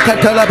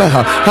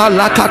 Harakatalaba,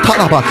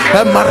 Alakatalaba,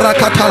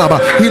 Marakatalaba,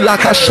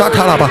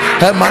 Ilakashatalaba,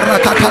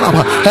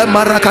 Marakatalaba,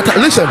 Marakata.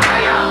 Listen,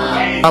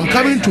 I'm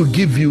coming to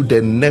give you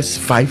the next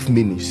 5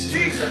 minutes.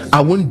 I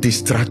won't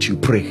distract you.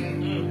 Pray.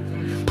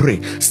 Pray.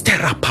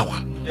 Stir up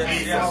power.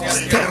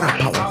 Stir up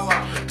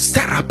power.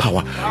 Stir up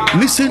power.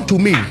 Listen to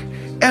me.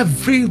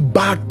 Every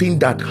bad thing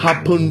that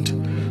happened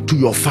to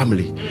your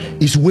family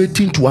is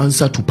waiting to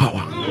answer to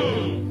power.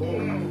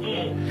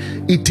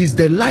 It is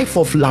the life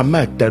of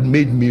Lamech that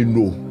made me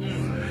know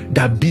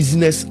that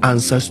business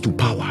answers to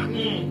power.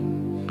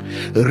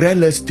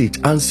 Real estate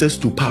answers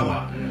to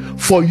power.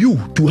 For you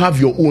to have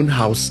your own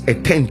house, a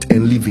tent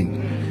and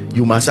living,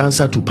 you must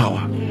answer to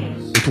power.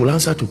 It will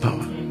answer to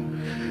power.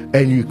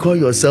 And you call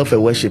yourself a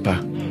worshipper.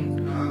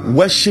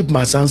 Worship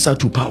must answer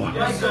to power.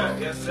 Yes, sir.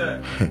 Yes,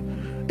 sir.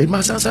 It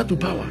must answer to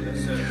power.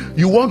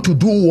 You want to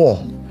do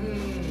war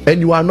and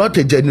you are not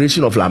a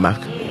generation of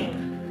Lamech.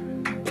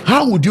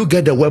 How would you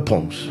get the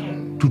weapons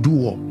to do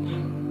war?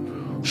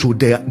 So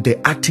the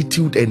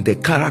attitude and the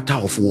character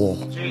of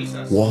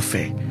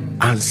warfare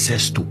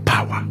answers to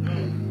power.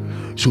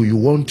 So you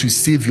want to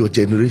save your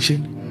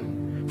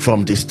generation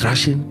from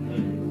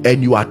distraction,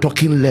 and you are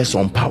talking less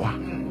on power.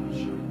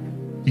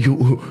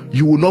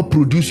 You will not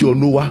produce your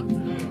Noah.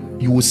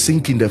 You will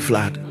sink in the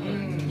flood.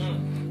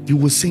 You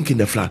will sink in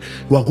the flood.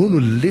 You are going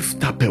to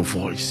lift up a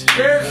voice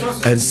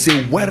and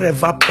say,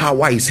 wherever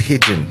power is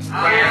hidden,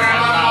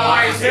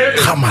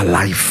 come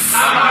alive.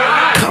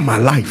 Come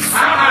alive.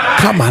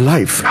 Come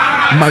alive.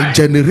 My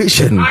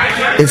generation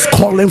is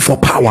calling for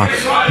power.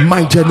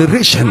 My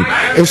generation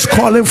is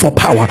calling for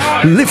power.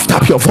 Lift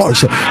up your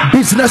voice.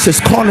 Business is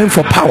calling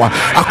for power.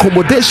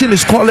 Accommodation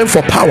is calling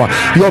for power.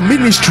 Your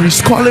ministry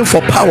is calling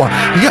for power.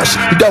 Yes,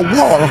 the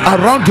war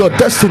around your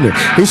destiny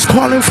is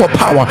calling for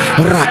power.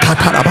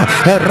 Rakataraba,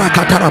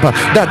 rakataraba,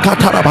 the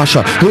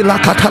katarabasha,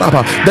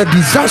 ilakataraba. The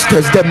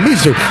disasters, the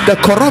misery, the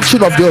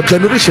corruption of your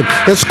generation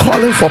is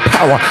calling for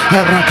power.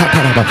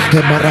 Rakataraba,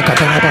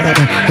 marakataraba,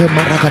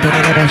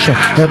 marakatarabasha,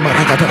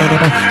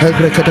 marakataraba,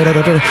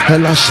 rekataraba,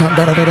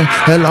 elashandaraba,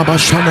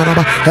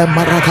 elabashandaraba,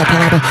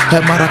 marakataraba,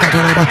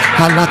 marakataraba,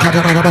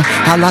 alakataraba,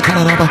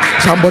 alakataraba.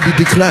 Somebody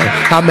declare,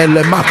 I'm a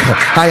Lamech.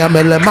 I am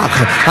a Lamech.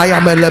 I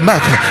am a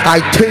Lamech. I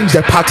change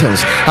the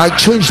patterns. I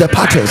change the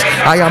patterns.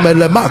 I am a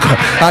Lamech.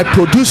 I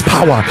produce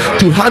power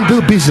to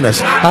handle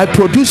business. I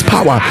produce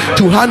power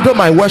to handle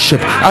my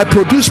worship. I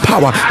produce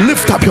power.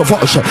 Lift up your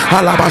voice.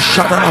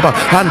 Alabashadaraba,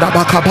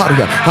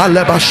 andabakabaria,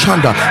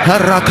 alabashanda,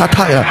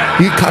 harakataya,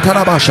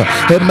 ikatarabasha,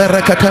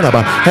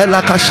 emerekataraba,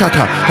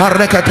 elakashata,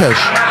 harekatesh.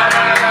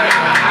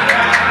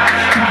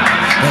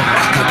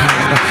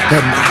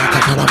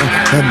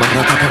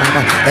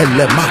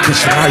 Lamech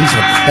is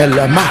rising.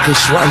 Lamech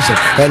is rising.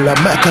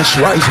 Lamech is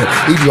rising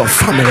in your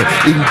family,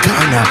 in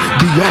Ghana,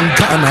 beyond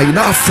Ghana, in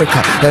Africa.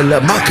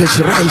 Lamech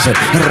is rising.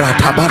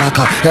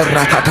 Ratabaraka,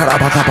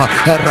 Rakatarabaka,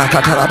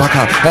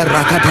 Rakatarabaka,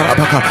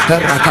 Rakatarabaka,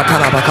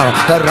 Rakatarabaka,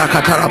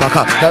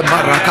 Rakatarabaka,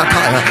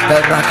 Marakataya,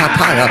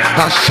 Rakataya,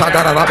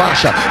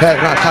 Ashadarabasha,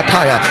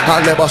 Rakataya,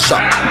 Alebasa,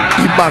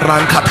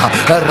 Ibarankata,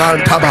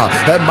 Rantaba,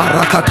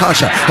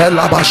 Marakatasha,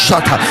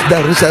 Elabashata.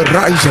 There is a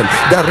rising.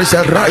 There is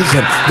a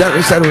rising. There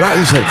is a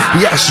rising.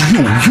 Yes,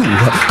 you.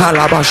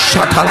 Alaba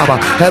shatalaba.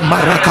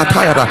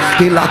 Marakatayada.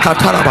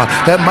 Ilakatalaba.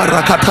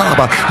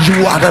 Marakatalaba.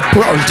 You are the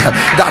point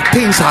that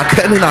things are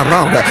turning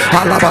around.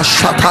 Alaba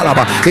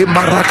shatalaba.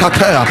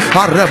 Marakataya.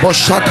 Arebo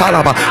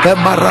shatalaba.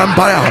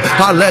 Marambaya.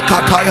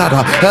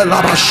 Alekatayada.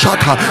 Elaba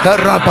shata.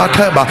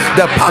 Rabateba.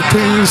 The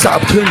patterns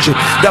are changing.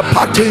 The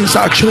patterns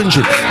are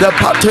changing. The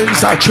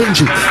patterns are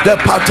changing. The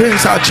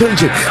patterns are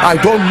changing. I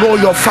don't know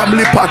your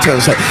family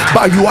patterns,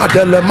 but you are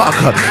the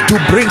Lemak to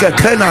bring a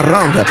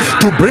turnaround,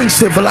 to bring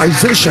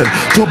civilization,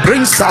 to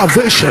bring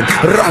salvation.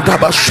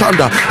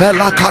 Radabashanda,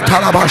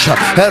 Elakatalabasha,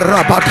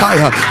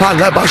 Rabataya,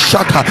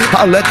 Alebashata,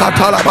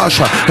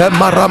 Alekatalabasha,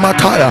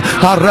 Maramataya,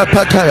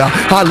 Arepetaya,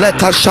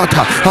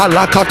 Alekashata,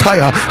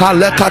 Alakataya,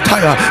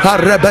 Alekataya,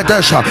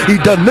 Arebedesha.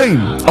 In the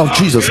name of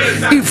Jesus,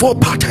 evil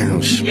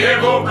patterns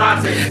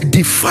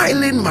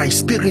defiling my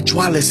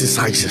spiritual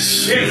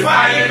exercises. You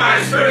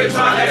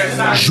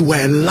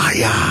are a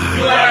liar.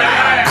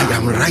 I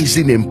am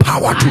rising in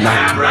power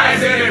tonight.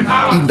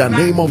 In the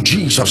name of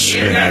Jesus.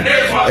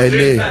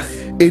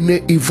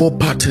 Any evil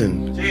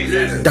pattern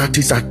that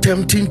is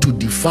attempting to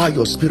defy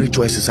your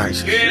spiritual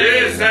exercise,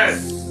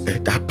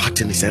 that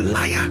pattern is a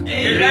liar.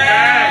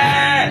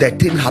 The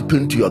thing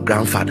happened to your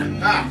grandfather,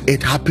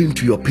 it happened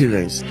to your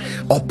parents.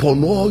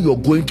 Upon all you're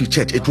going to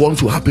church, it wants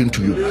to happen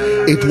to you.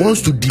 It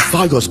wants to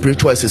defy your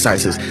spiritual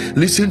exercises.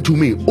 Listen to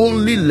me,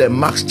 only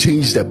Lemax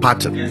changed the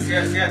pattern.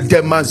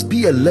 There must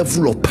be a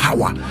level of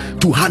power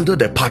to handle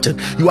the pattern.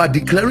 You are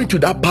declaring to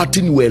that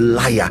pattern you are a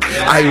liar.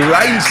 I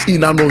rise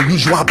in an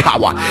unusual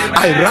power.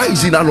 I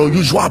rise in an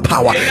unusual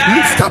power.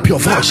 Lift up your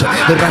voice.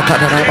 I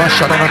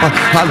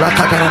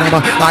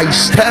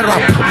stir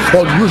up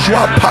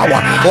unusual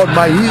power on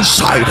my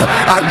inside.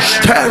 I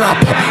stir up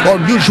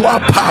unusual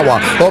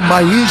power on my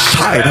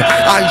inside.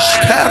 I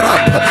stir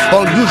up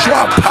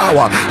unusual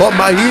power on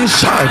my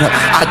inside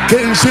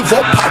against evil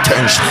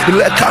patterns.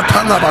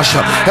 Lekatanabasha,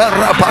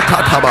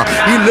 Rabatataba,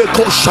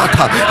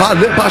 Ilekoshata,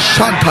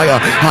 Alebashantaya,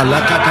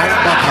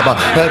 Alakatarabakaba,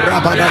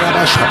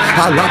 Rabadarabasha,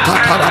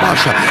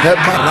 Alakatarabasha,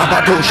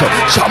 Marabadosha.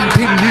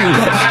 Something new,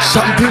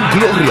 something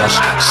glorious,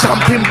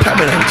 something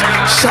permanent,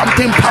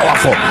 something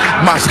powerful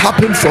must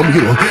happen from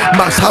you,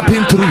 must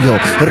happen through you.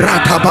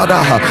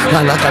 Ratabadaha, you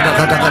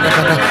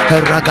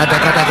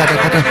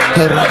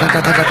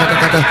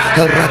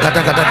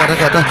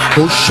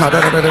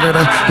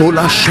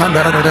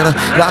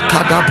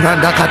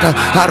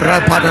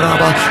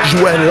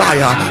a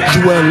liar,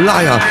 you a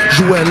liar,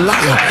 you a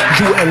liar,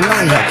 you a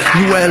liar,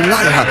 you a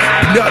liar.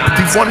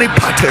 Demonic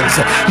patterns,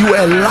 you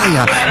a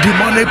liar.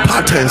 Demonic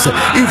patterns,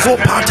 evil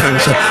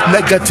patterns,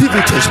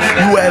 negativities,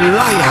 you a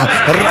liar.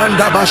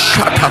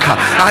 Randabashataka.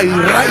 I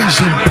rise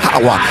in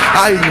power.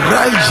 I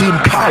rise in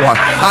power.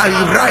 I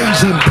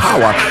rise in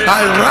power.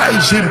 I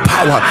rise in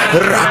power.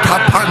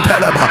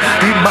 Ratapanteleba,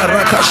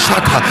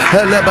 Imarakashata,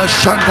 Eleba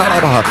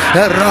Shantaraba,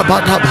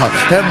 Erabataba,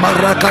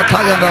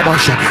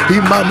 Emarakatayabasha,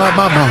 Imama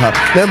Mama,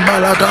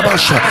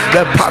 Emaladabasha.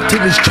 The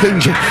pattern is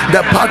changing.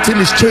 The pattern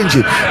is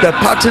changing. The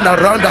pattern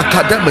around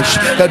academics,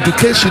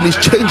 education is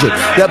changing.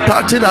 The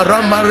pattern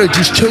around marriage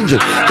is changing.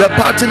 The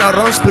pattern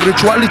around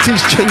spirituality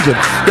is changing.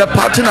 The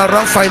pattern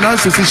around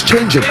finances is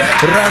changing.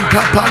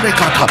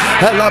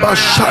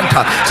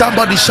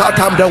 Somebody shout,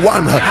 I'm the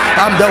one.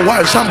 I'm the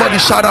one. Somebody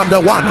shout, I'm the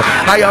one.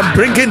 I am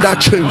bringing that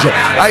change.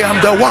 I am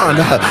the one.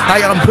 I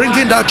am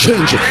bringing that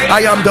change.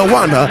 I am the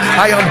one.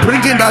 I am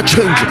bringing that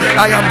change.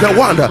 I am the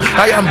one.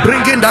 I am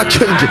bringing that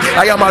change.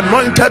 I am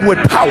anointed with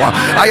power.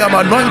 I am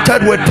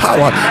anointed with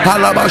power.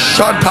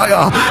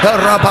 Alabashantaya,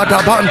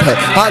 Rabadabante,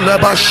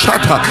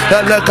 Alabashata,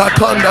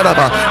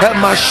 Elekatondaraba,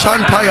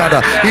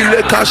 Emashantayada,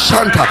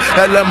 Ilekashanta,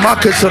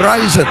 Elemak is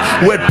rising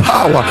with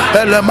power.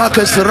 Elemak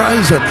is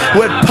rising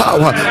with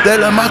power.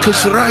 Elemak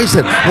is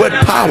rising with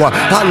power.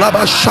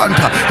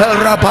 Alabashanta,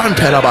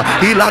 Rabantelaba,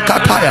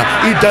 Ilakataya,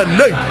 in the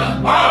name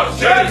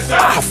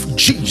of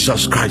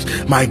Jesus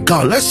Christ. My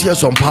God, let's hear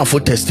some powerful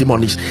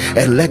testimonies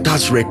and let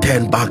us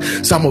return back.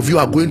 Some of you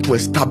are going to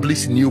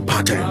establish new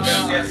patterns,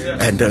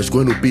 and there's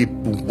going to be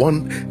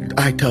one.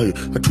 I tell you,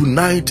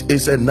 tonight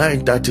is a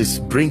night that is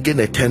bringing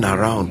a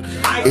turnaround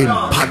in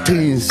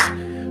patterns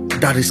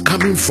that is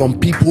coming from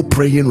people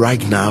praying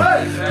right now.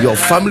 Your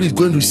family is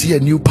going to see a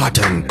new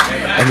pattern,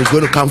 and it's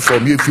going to come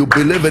from you. If you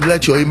believe it,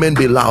 let your amen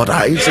be louder.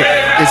 It's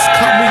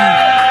coming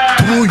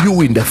through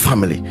you in the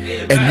family.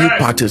 A new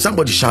pattern.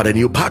 Somebody shout, a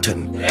new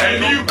pattern.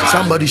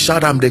 Somebody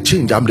shout, I'm the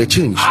change. I'm the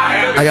change.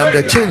 I am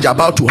the change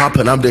about to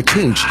happen. I'm the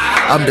change.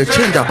 I'm the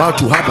change about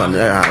to happen.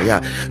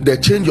 Yeah. The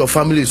change your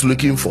family is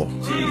looking for.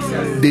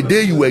 The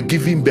day you were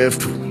giving birth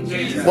to,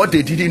 what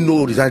they didn't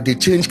know is that the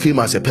change came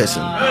as a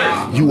person.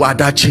 You are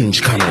that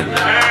change coming.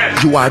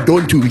 You are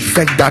going to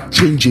effect that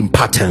change in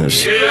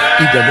patterns in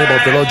the name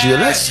of the Lord Jesus.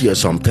 Let's hear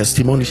some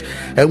testimonies,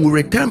 and we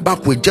return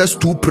back with just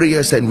 2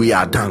 prayers and we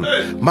are done.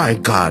 My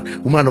God,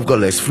 woman of God,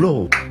 let's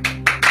flow.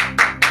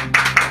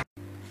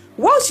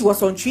 While she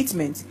was on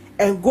treatment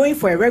and going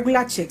for a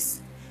regular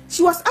checks,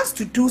 she was asked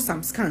to do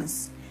some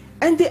scans,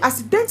 and they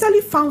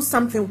accidentally found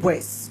something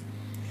worse: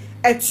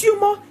 a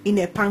tumor in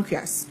her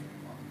pancreas.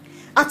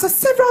 After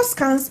several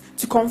scans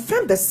to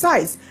confirm the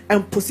size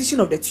and position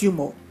of the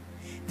tumor,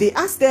 they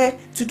asked her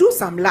to do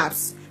some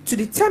labs to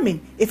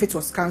determine if it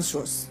was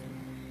cancerous.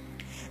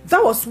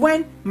 That was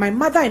when my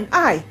mother and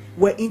I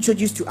were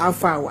introduced to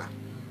Alpha Hour.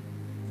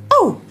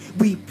 Oh,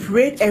 we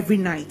prayed every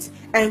night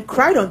and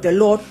cried on the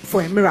Lord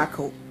for a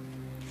miracle.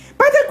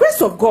 By the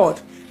grace of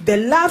God, the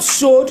lab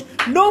showed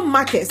no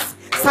markers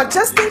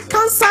suggesting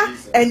cancer,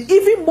 and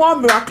even more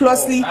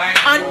miraculously,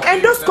 an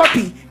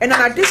endoscopy and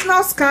an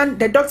additional scan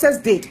the doctors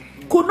did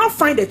could not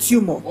find a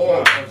tumor.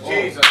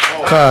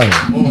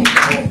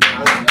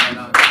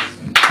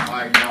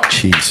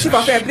 Jesus. Chief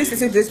of Air, please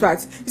listen to this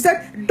part. He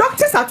said,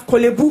 doctors at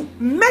Kolebu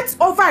met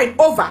over and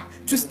over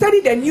to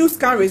study the new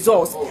scan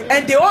results,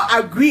 and they all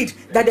agreed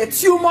that the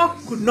tumor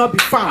could not be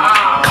found.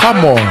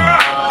 Come on.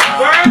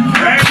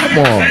 Come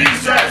on.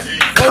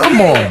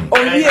 Come on.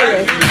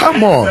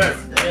 Come on.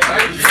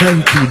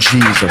 Thank you,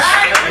 Jesus.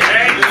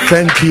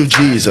 Thank you,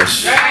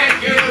 Jesus.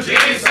 Thank you,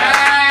 Jesus.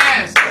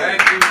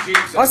 Thank you,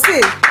 Jesus. Or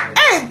say,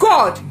 hey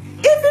God,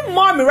 even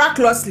more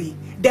miraculously,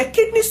 the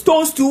kidney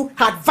stones too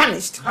had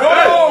vanished.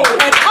 Oh.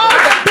 And all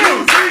the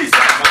pains.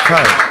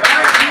 Hi.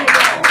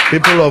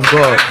 People of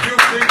God.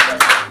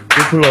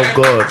 People of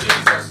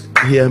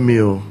God. Hear me.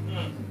 Oh.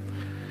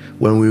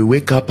 When we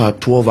wake up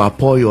at 12, I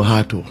pour your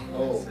heart.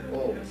 Oh.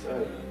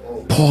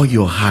 Pour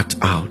your heart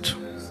out.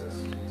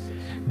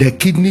 The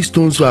kidney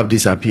stones have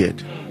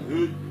disappeared.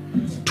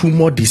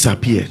 Tumor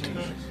disappeared.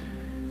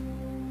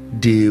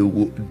 They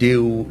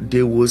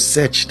will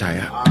search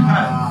tire.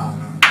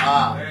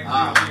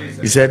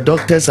 He said,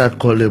 doctors at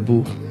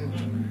Kolebu,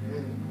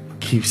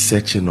 keep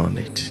searching on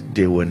it.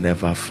 They will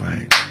never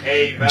find.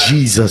 Amen.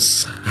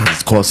 Jesus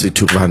has caused it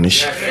to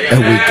vanish, and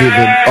we give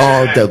him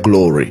all the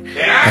glory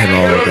and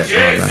all the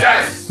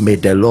honor. May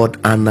the Lord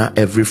honor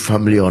every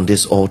family on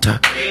this altar,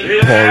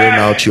 pouring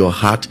out your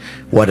heart.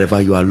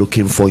 Whatever you are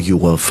looking for, you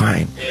will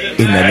find.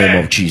 In the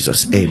name of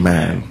Jesus.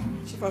 Amen.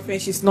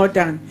 She's not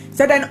done.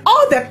 So then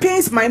all the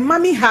pains my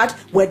mommy had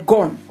were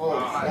gone.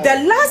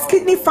 The last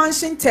kidney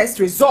function test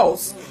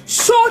results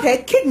showed her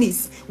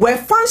kidneys were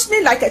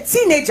functioning like a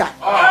teenager.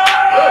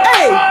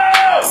 Hey,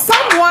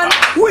 someone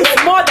who is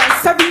more than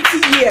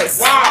 70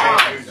 years.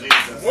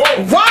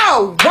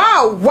 Wow.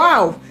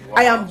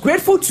 I am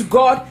grateful to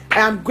God. I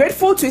am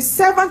grateful to his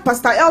servant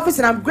Pastor Elvis,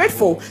 and I'm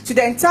grateful to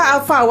the entire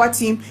Alpha Hour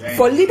team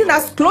for leading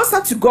us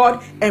closer to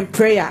God and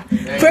prayer.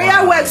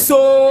 Prayer works,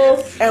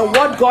 so, and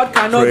what God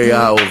cannot Prayer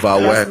do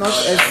overworks. does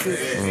not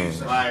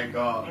exist. My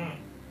God.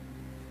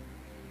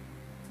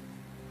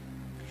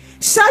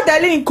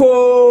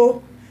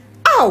 Shadalinko.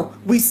 Oh,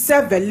 we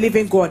serve the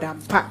living God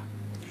and pa.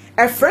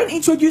 A friend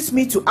introduced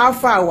me to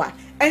Alpha Hour,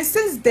 and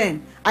since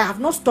then I have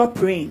not stopped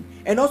praying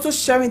and also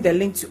sharing the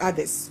link to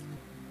others.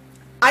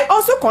 I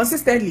also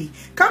consistently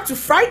come to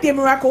Friday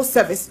miracle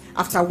service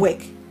after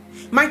work.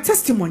 My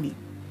testimony: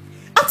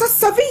 after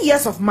 7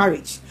 years of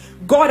marriage,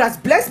 God has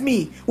blessed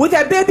me with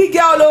a baby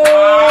girl. Oh,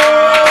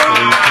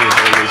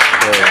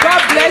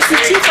 God bless you,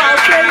 Chief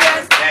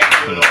Alfarian,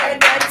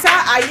 and the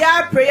entire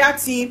Aya prayer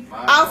team,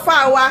 Alpha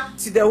Hour,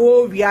 to the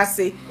whole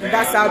Riase. And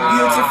that's our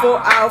beautiful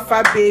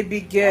Alpha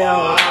baby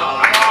girl.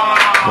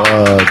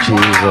 Oh,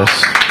 Jesus.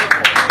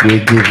 We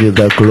give you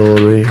the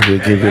glory. We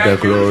give you the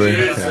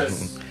glory.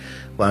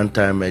 One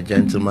time a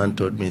gentleman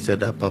told me, he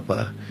said that,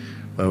 Papa,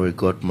 when we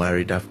got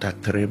married, after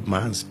 3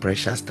 months,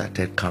 pressure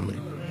started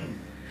coming.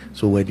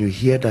 So when you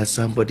hear that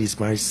somebody is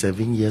married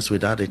 7 years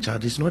without a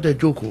child, it's not a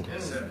joke.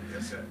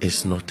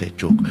 It's not a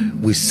joke.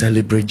 We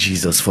celebrate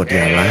Jesus for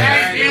their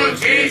life.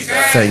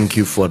 Thank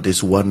you for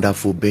this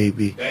wonderful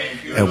baby.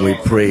 And we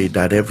pray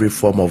that every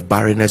form of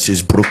barrenness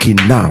is broken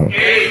now.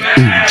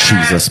 In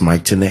Jesus'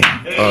 mighty name.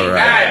 All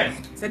right.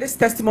 So this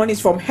testimony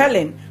is from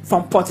Helen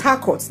from Port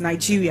Harcourt,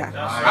 Nigeria.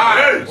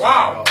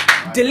 Wow.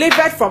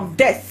 Delivered from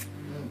death.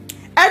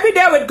 Every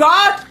day with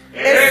God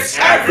is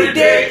every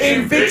day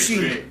in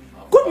victory.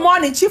 Good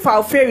morning, Chief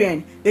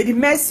Alfarian, Lady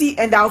Mercy,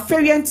 and the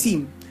Alfarian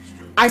team.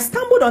 I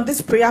stumbled on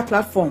this prayer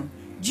platform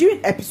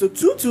during episode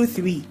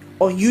 223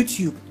 on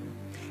YouTube.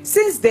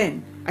 Since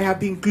then, I have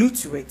been glued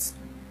to it.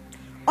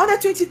 On the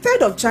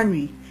 23rd of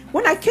January,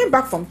 when I came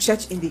back from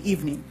church in the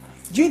evening,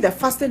 during the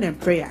fasting and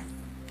prayer,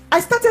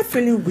 I started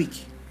feeling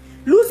weak,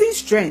 losing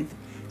strength,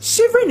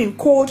 shivering in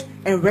cold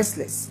and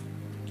restless.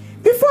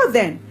 Before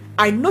then,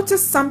 I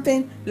noticed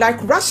something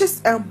like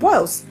rashes and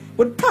boils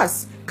with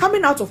pus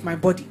coming out of my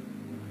body.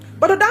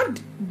 But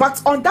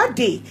on that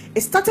day,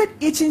 it started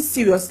itching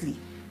seriously.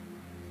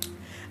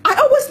 I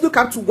always look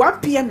up to 1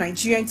 p.m.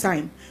 Nigerian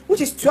time,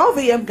 which is 12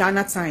 a.m.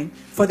 Ghana time,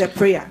 for the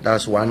prayer.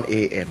 That's 1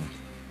 a.m.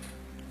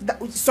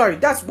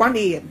 That's 1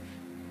 a.m.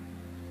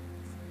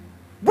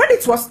 When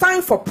it was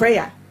time for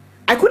prayer,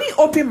 I couldn't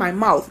open my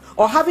mouth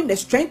or having the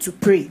strength to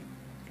pray.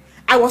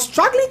 I was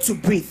struggling to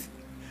breathe.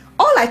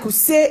 All I could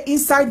say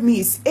inside me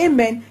is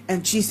Amen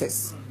and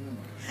Jesus.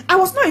 I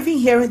was not even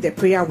hearing the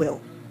prayer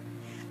well.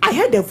 I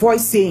heard a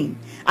voice saying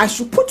I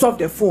should put off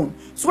the phone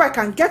so I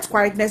can get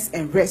quietness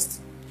and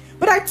rest.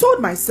 But I told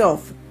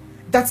myself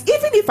that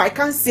even if I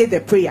can't say the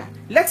prayer,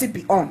 let it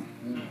be on.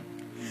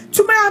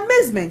 To my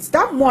amazement,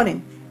 that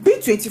morning, being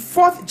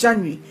 24th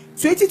January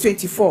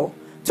 2024,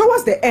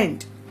 towards the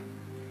end,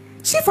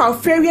 Chief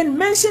Alfarian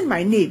mentioned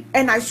my name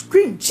and I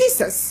screamed,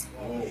 Jesus.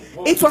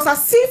 It was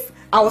as if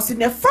I was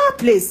in a far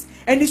place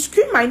and he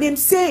screamed my name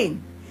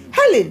saying,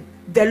 Helen,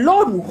 the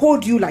Lord will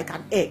hold you like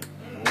an egg.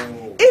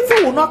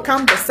 Evil will not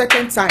come the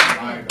second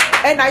time.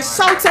 And I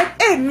shouted,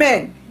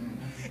 Amen.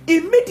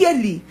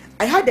 Immediately,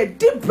 I had a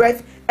deep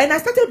breath and I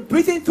started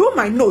breathing through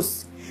my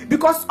nose,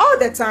 because all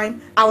the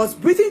time I was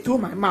breathing through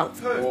my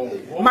mouth.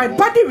 My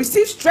body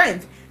received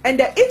strength and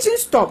the itching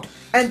stopped,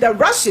 and the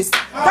rashes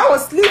that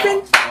was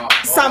leaving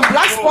some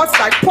black spots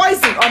like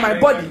poison on my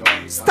body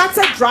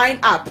started drying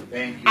up.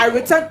 I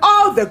returned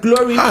all the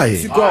glory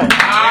to God.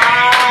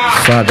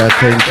 Father,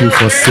 thank you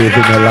for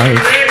saving a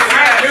life.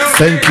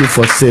 Thank you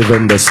for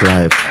saving this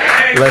life.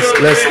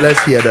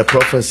 Let's hear the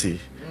prophecy.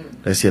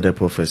 Let's hear the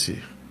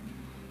prophecy.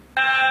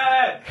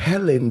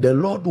 Helen, the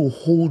Lord will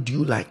hold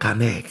you like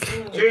an egg.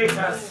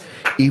 Jesus.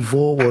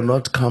 Evil will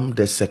not come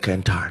the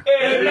second time.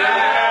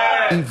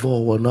 Amen.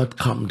 Evil will not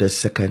come the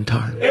second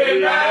time.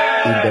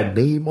 Amen. In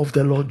the name of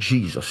the Lord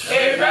Jesus.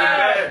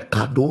 Amen.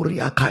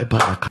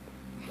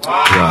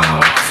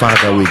 Wow.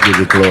 Father, we give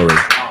you glory.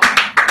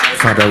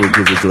 Father, we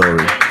give you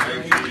glory.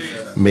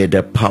 May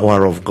the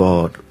power of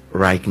God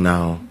right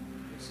now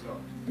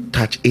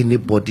touch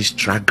anybody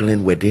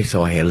struggling with this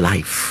or her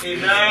life.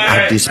 Amen.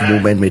 At this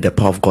moment, may the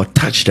power of God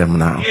touch them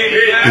now.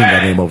 Amen. In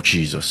the name of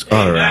Jesus.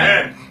 All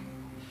right.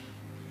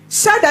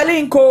 Share the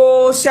link,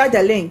 oh, share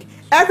the link.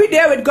 Every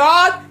day with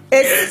God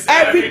is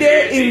every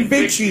day in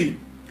victory.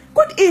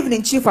 Good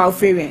evening, Chief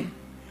Alfarian.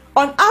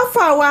 On Alpha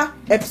Hour,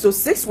 episode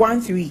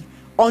 613,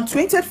 on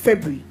 20th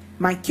February,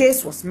 my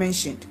case was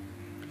mentioned.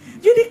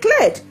 You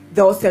declared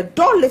there was a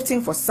door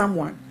lifting for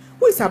someone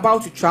who is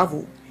about to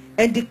travel,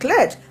 and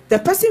declared the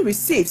person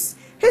receives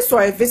his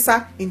or her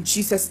visa in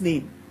Jesus'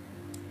 name.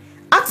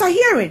 After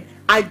hearing,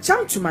 I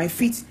jumped to my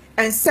feet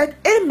and said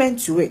amen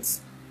to it.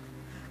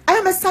 I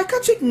am a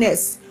psychiatric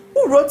nurse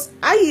who wrote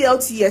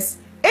IELTS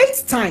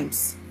 8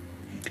 times.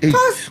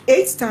 Passed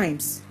 8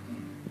 times.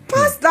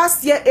 Passed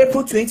last year,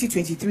 April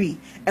 2023,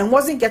 and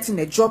wasn't getting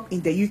a job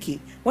in the UK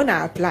when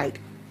I applied.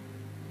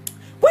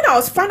 When I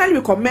was finally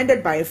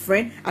recommended by a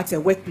friend at a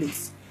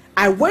workplace,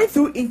 I went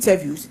through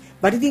interviews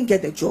but didn't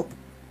get the job.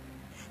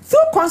 Through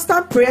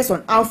constant prayers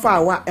on Alpha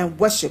Hour and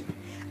worship,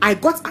 I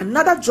got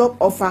another job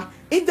offer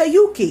in the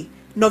UK,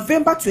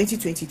 November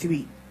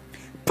 2023.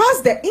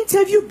 Passed the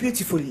interview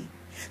beautifully.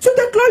 To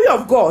the glory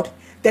of God,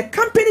 the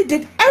company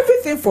did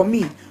everything for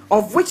me,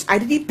 of which I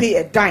didn't pay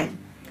a dime.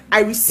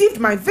 I received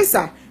my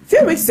visa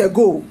 3 weeks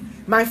ago.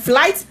 My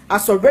flight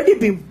has already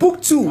been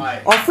booked too,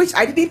 of which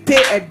I didn't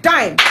pay a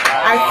dime.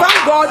 I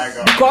thank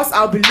God because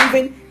I'll be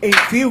leaving in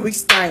 3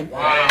 weeks' time.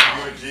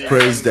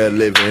 Praise the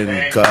living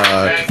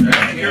God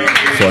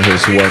for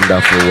his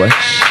wonderful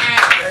works.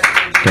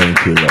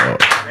 Thank you,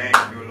 Lord.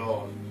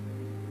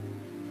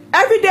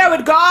 Every day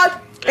with God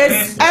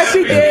is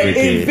every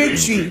day in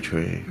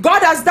victory.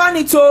 God has done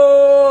it,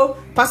 oh.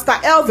 Pastor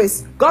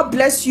Elvis, God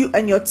bless you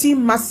and your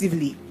team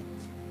massively.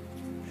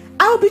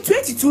 I will be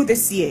 22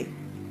 this year.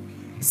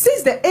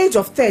 Since the age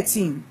of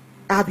 13,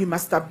 I have been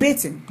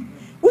masturbating,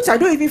 which I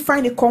don't even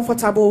find it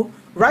comfortable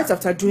right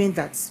after doing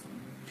that.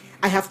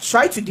 I have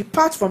tried to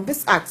depart from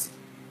this act,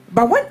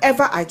 but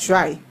whenever I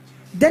try,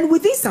 then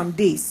within some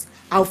days,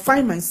 I'll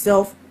find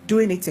myself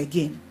doing it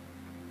again.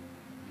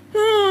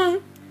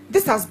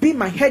 This has been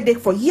my headache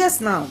for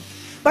years now,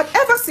 but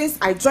ever since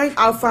I joined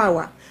Alpha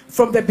Hour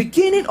from the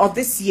beginning of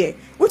this year,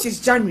 which is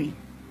January,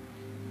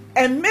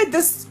 and made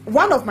this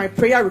one of my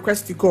prayer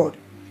requests to God,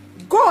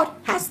 God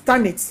has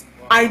done it.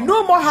 I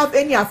no more have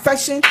any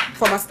affection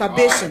for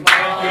masturbation.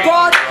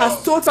 God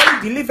has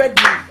totally delivered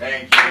me.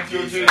 Thank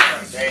you,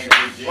 Jesus.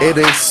 It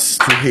is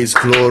to his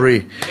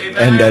glory,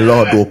 and the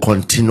Lord will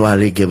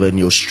continually give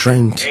you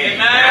strength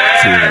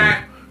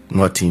to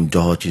not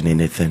indulge in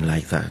anything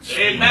like that.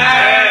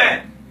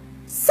 Amen.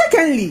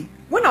 Secondly,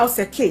 when I was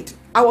a kid,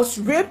 I was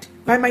raped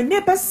by my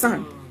neighbor's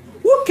son,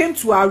 who came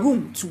to our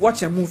room to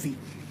watch a movie.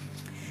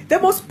 The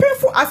most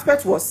painful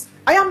aspect was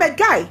I am a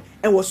guy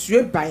and was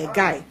raped by a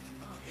guy,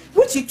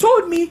 which he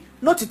told me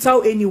not to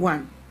tell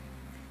anyone.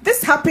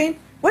 This happened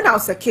when I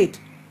was a kid.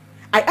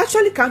 I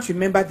actually can't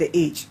remember the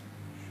age.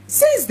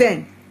 Since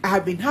then, I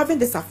have been having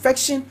this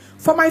affection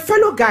for my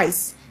fellow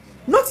guys,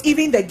 not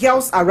even the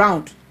girls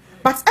around.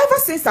 But ever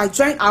since I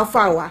joined Alpha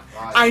Hour,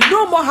 I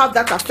no more have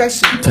that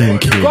affection.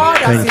 Thank you. God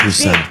has Thank you,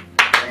 sir.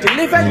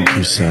 delivered Thank me.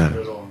 you,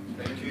 sir.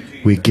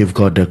 We give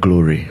God the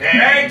glory.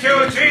 Thank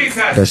you,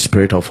 Jesus. The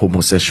spirit of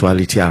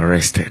homosexuality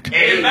arrested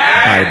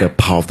by the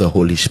power of the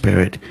Holy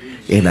Spirit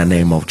in the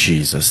name of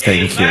Jesus.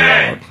 Thank you,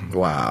 Lord.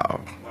 Wow.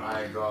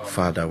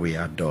 Father, we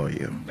adore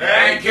you.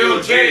 Thank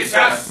you,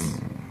 Jesus.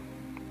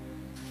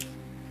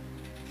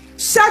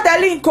 Share the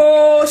link,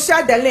 oh,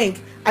 share the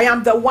link. I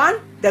am the one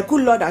the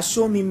good Lord has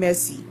shown me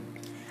mercy.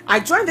 I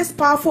joined this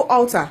powerful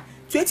altar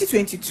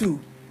 2022,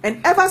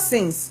 and ever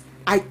since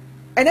I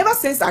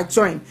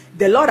joined,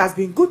 the Lord has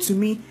been good to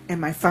me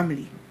and my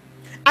family.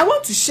 I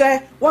want to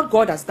share what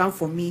God has done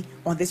for me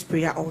on this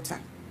prayer altar.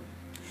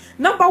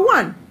 Number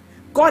one,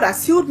 God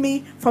has healed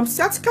me from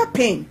sciatica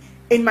pain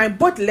in my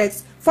both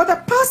legs for the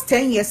past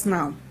 10 years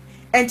now.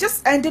 And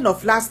just ending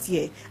of last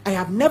year, I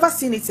have never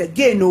seen it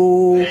again.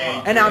 Oh,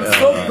 and I'm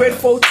so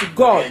grateful to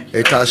God.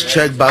 It has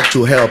checked back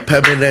to health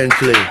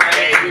permanently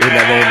in the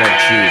name of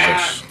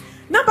Jesus.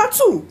 Number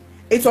 2,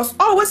 it was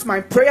always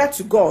my prayer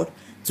to God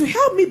to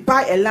help me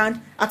buy a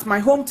land at my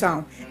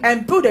hometown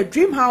and build a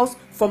dream house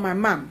for my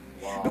mom.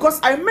 Because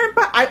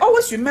I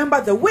always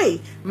remember the way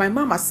my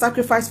mom has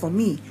sacrificed for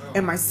me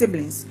and my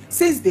siblings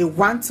since day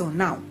one till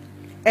now,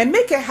 and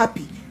make her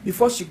happy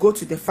before she go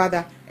to the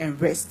Father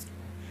and rest.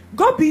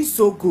 God being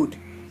so good,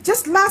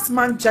 just last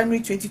month, January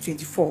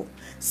 2024,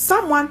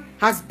 someone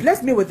has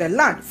blessed me with the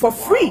land for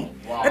free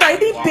that I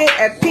didn't pay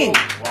a pin,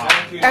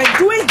 and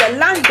doing the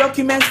land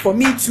documents for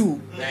me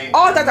too.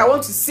 All that I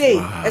want to say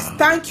is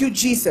thank you,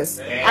 Jesus.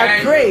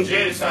 I pray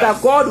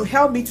that God will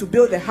help me to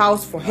build a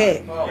house for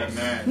her.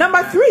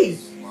 Number 3,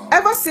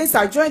 ever since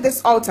I joined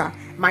this altar,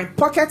 my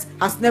pocket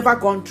has never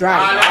gone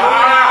dry.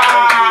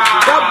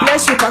 God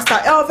bless you, Pastor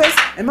Elvis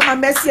and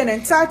Mama Mercy and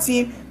entire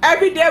team.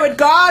 Every day with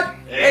God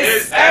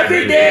is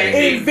every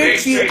day in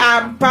victory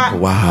and power.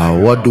 Wow,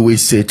 what do we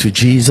say to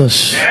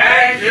Jesus?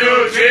 Thank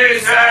you,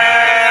 Jesus.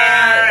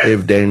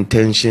 If the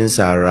intentions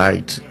are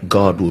right,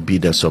 God will be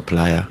the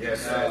supplier.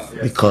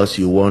 Because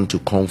you want to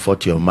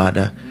comfort your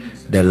mother,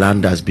 the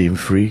land has been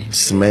free,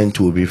 cement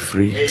will be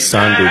free,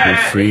 sand will be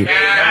free.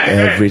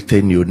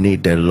 Everything you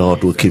need, the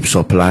Lord will keep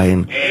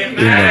supplying in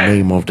the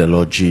name of the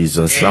Lord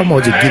Jesus.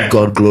 Somebody give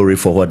God glory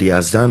for what He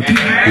has done.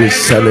 We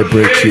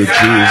celebrate you,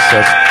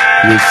 Jesus.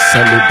 We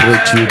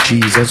celebrate you,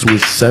 Jesus. We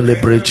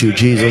celebrate you,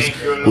 Jesus.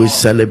 We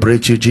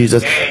celebrate you,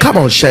 Jesus. Come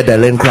on, share the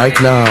link right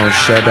now.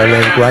 Share the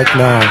link right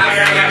now.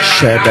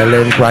 Share the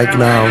link right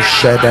now.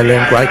 Share the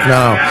link right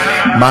now.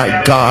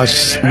 My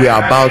gosh, we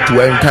are about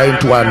to enter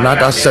into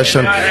another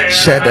session.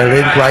 Share the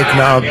link right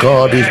now.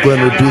 God is going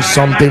to do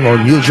something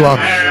unusual,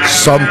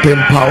 something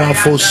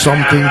powerful,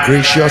 something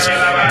gracious.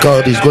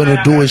 God is going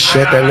to do it.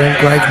 Share the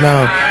link right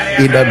now.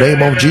 In the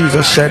name of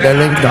Jesus, share the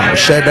link now.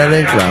 Share the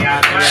link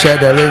now. Share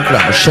the link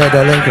now. Share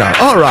the link now.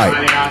 All right,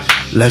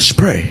 let's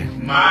pray.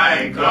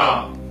 My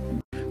God.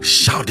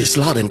 Shout this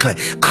loud and clear.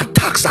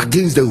 Attacks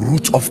against the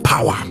root of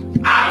power.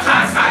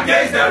 Attacks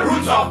against the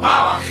roots of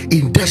power.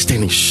 In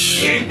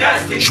destinies. In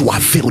destiny. You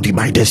have failed in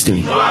my destiny.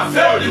 You have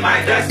failed in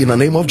my destiny. In the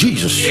name of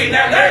Jesus. In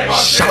the name of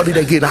Shout it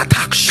again.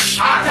 Attacks.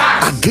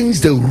 Attacks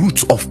Against the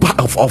root of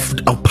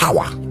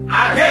power.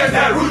 against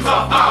the roots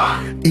of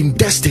power. In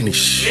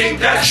destinies. In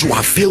destiny. You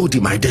have failed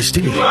in my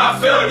destiny. You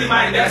have failed in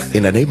my destiny.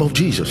 In the name of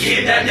Jesus.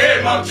 In the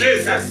name of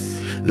Jesus.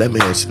 Let me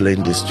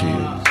explain this to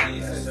you.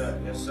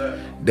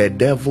 The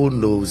devil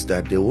knows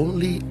that the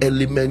only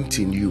element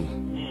in you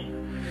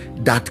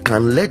that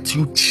can let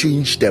you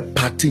change the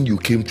pattern you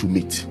came to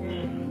meet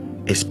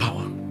is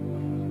power.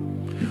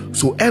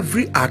 So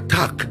every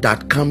attack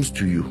that comes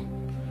to you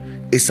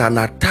is an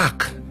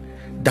attack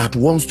that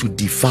wants to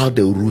defile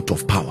the root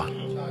of power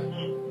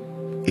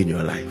in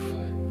your life.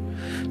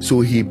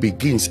 So he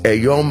begins, a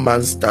young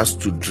man starts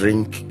to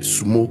drink,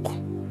 smoke.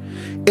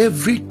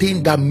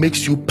 Everything that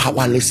makes you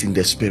powerless in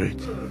the spirit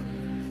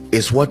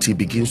is what he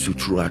begins to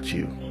throw at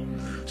you.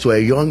 So a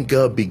young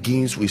girl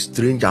begins with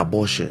strange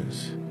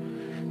abortions.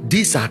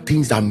 These are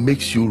things that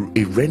makes you,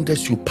 it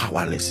renders you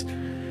powerless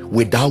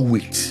without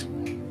weight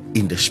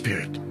in the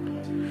spirit.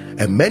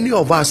 And many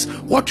of us,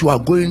 what you are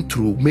going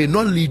through may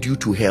not lead you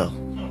to hell.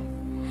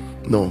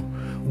 No,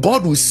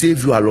 God will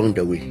save you along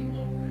the way,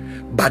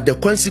 but the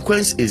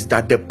consequence is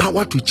that the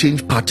power to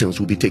change patterns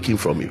will be taken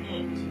from you.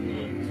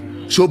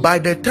 So by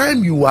the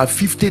time you are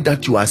 50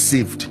 that you are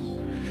saved,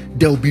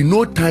 there will be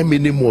no time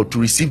anymore to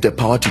receive the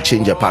power to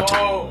change a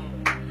pattern.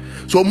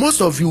 So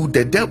most of you,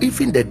 the devil,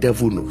 even the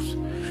devil knows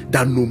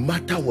that no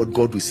matter what,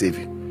 God will save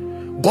you.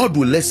 God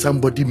will let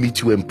somebody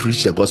meet you and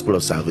preach the gospel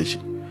of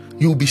salvation.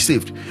 You will be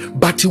saved,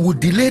 but he will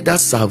delay that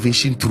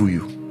salvation through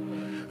you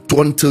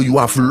until you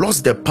have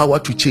lost the power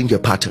to change a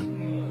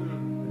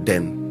pattern.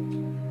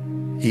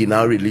 Then he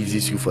now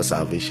releases you for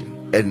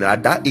salvation, and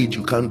at that age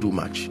you can't do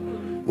much.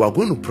 We are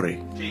going to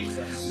pray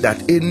that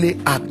any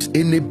act,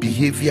 any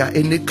behavior,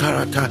 any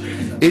character,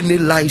 any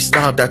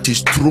lifestyle that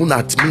is thrown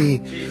at me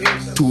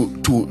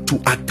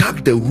to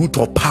attack the root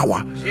of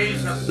power,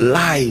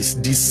 lies,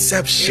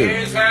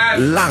 deception,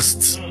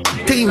 lust,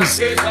 things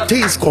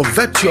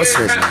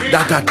covetousness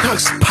that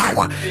attacks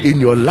power in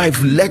your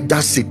life, let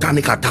that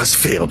satanic attacks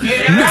fail.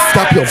 Lift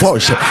up your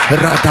voice. You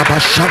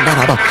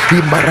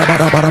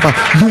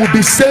will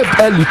be saved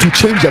early to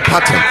change a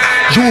pattern.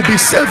 You will be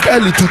saved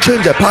early to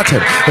change a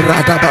pattern.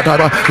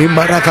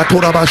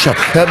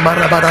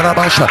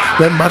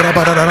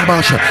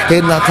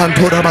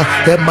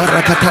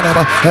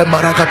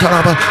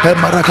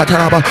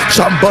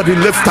 Somebody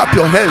lift up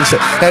your hands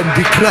and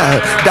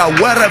declare that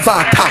wherever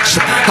attacks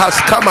has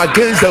come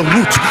against the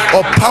root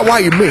of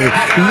power in me.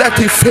 Let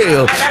it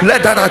fail.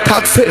 Let that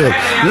attack fail.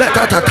 Let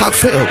that attack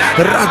fail.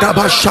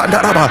 Radaba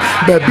Shandaraba,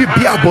 baby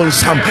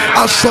Biabonsam,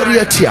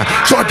 Asoriatia,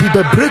 so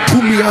the break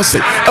to me as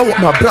it. I want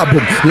my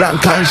brabum,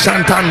 Lankan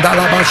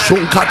Shantandalaba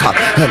Sunkata,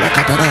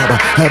 Elakataraba,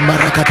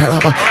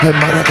 Marakataraba,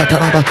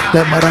 Marakataraba,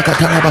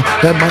 Marakataraba,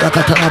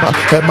 Marakataraba,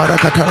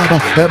 Marakataraba,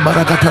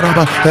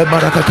 Marakataraba,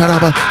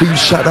 Marakataraba,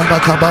 Ishadaba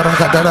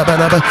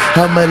Kabarakataraba,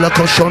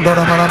 Amelako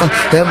Shondoraba,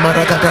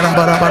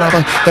 Marakataraba,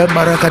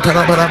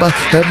 Marakataraba,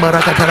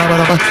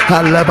 Marakataraba,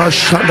 Alaba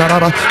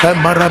Shandaraba,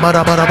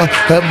 Marabarabaraba,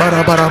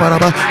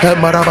 Marabarabaraba,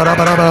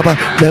 Marabarabaraba,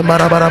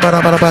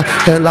 Marabarabaraba,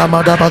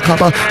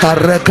 Lamadabakaba,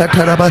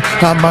 Arekataraba,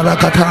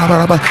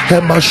 Amalakataraba,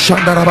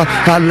 Mashandaraba,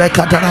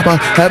 Alekataraba,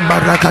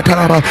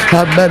 Marakataraba,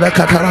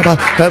 Amelakataraba,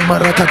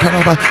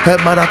 Marakataraba,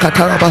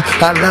 Marakataraba,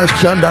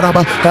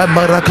 Alashandaraba,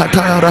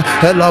 Marakatara,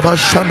 Elaba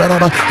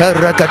Shandaraba,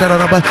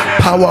 Rekataraba.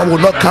 Power will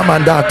not come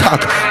under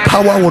attack.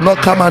 Power will not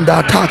come under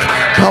attack.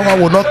 Power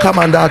will not come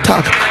under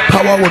attack.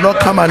 Power will not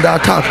come under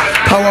attack.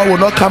 Power will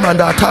not come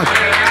under attack.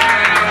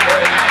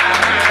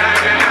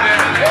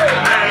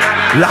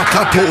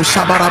 Lakato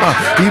Sabaraba,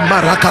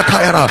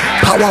 Imarakatayara.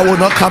 Power will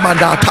not come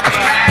under attack.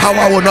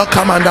 Power will not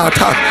come under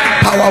attack.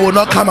 Power will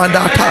not come under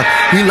attack.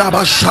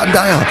 Ilaba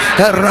Shandaya,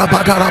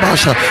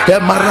 Erabadarabasha,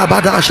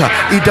 Emarabadasha.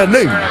 In the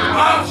name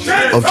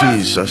of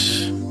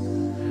Jesus.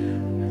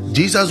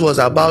 Jesus was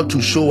about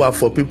to show up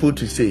for people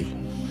to say,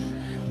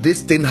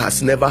 this thing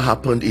has never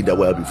happened in the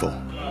world before.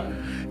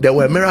 There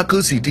were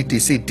miracles he did. They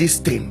say this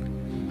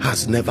thing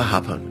has never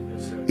happened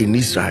in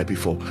Israel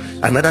before.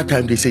 Another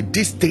time they say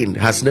this thing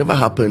has never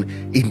happened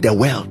in the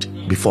world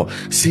before.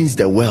 Since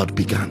the world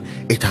began,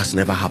 it has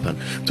never happened.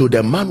 So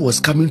the man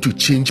was coming to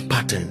change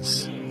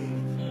patterns.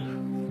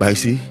 But you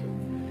see,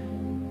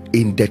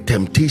 in the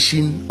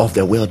temptation of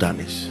the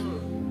wilderness,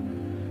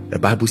 the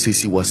Bible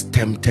says he was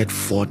tempted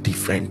 4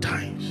 different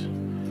times.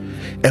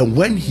 And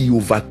when he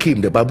overcame,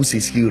 the Bible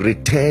says he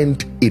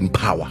returned in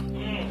power.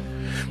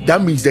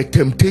 That means the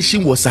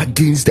temptation was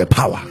against the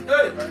power.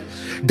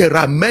 There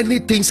are many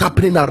things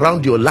happening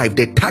around your life.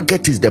 The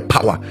target is the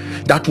power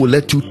that will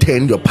let you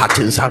turn your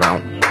patterns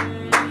around.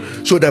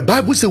 So the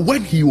Bible says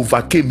when he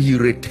overcame, he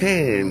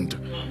returned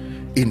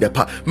in the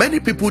power. Many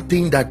people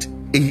think that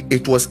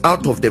it was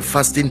out of the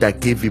fasting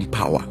that gave him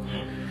power.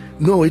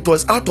 No, it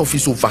was out of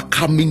his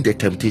overcoming the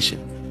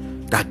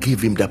temptation that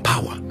gave him the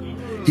power.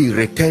 He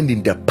returned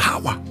in the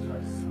power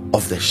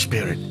of the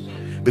Spirit.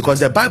 Because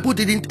the Bible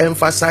didn't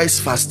emphasize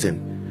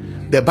fasting.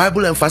 The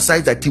Bible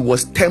emphasized that he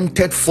was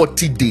tempted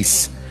 40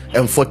 days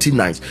and 40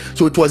 nights.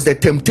 So it was the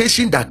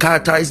temptation that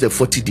characterized the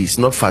 40 days,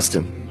 not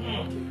fasting.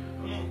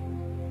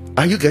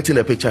 Are you getting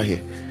a picture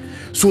here?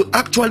 So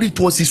actually it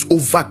was his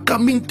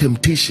overcoming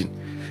temptation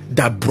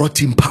that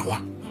brought him power.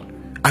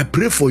 I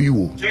pray for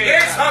you.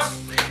 Jesus.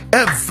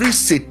 Every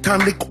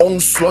satanic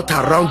onslaught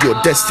around your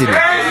destiny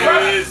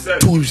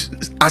to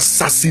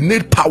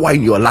assassinate power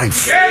in your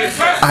life,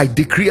 I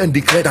decree and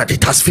declare that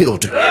it has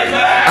failed.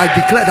 I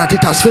declare that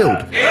it has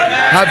failed.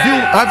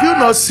 Have you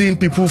not seen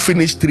people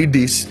finish 3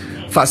 days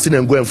fasting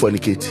and go and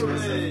fornicate?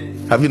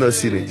 Have you not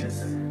seen it?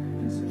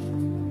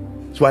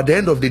 So at the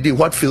end of the day,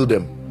 what failed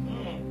them?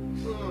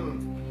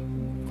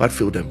 What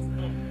failed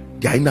them?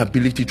 Their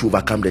inability to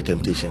overcome the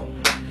temptation.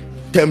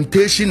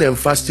 Temptation and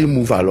fasting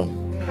move along.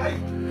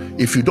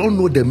 If you don't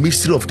know the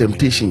mystery of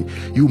temptation,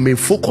 you may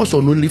focus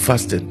on only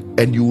fasting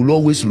and you will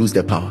always lose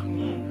the power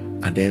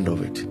at the end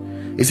of it.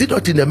 Is it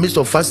not in the midst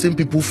of fasting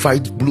people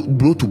fight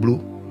blow to blow?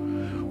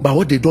 But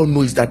what they don't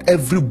know is that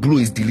every blow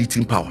is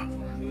deleting power.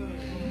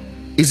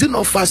 Is it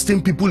not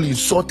fasting people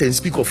insult and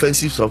speak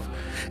offensive stuff,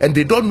 and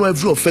they don't know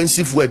every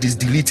offensive word is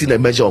deleting a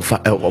measure of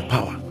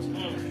power?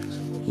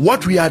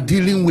 What we are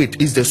dealing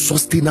with is the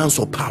sustenance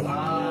of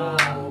power.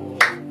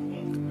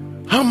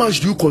 How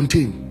much do you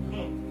contain?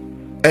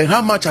 And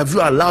how much have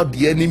you allowed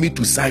the enemy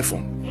to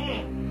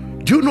siphon?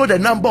 Do you know the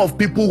number of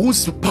people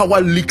whose power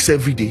leaks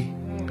every day?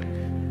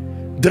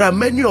 There are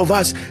many of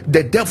us,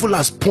 the devil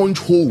has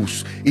punched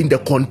holes in the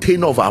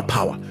container of our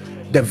power,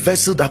 the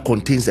vessel that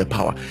contains the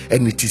power,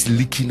 and it is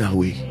leaking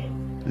away.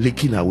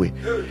 Leaking away.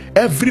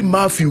 Every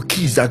mouth you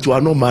kiss that you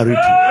are not married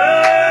to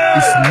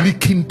is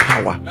leaking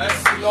power.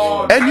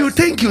 And you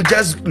think you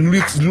just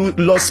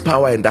lost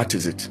power and that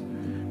is it.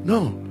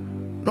 No,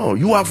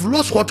 you have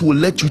lost what will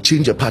let you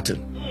change a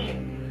pattern.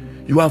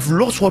 You have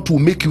lost what will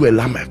make you a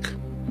Lamech.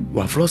 You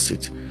have lost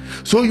it.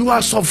 So you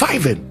are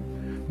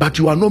surviving, but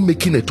you are not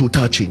making a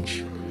total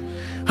change.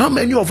 How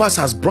many of us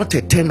has brought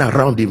a turn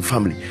around in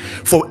family?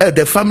 For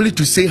the family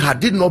to say,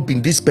 had it not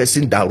been this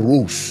person that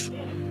rose,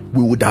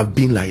 we would have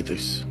been like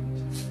this.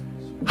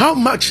 How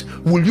much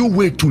will you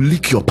wait to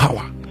leak your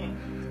power?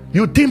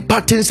 You think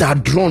patterns are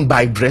drawn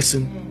by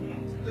dressing?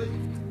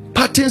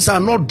 Patterns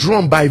are not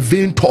drawn by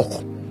vain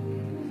talk.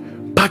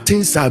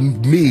 Patterns are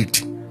made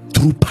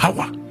through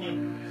power.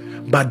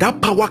 But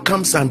that power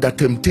comes under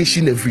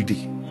temptation every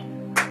day.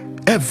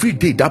 Every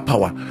day, that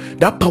power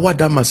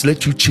that must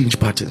let you change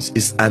patterns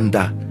is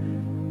under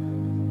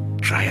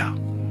trial.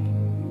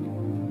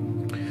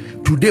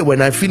 today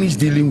when I finish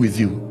dealing with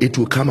you, it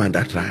will come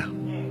under trial.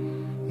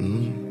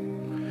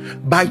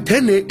 By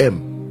 10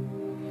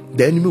 a.m.,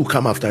 the enemy will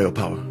come after your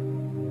power.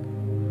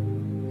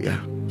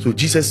 Yeah. So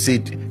Jesus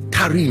said,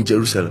 tarry in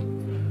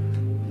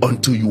Jerusalem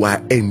until you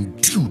are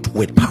endued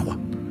with power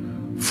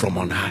from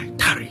on high.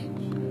 Tarry.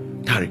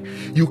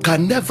 You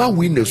can never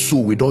win a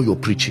soul with all your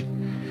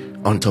preaching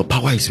until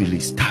power is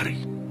released. Tarry.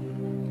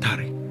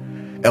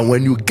 And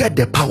when you get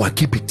the power,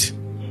 keep it.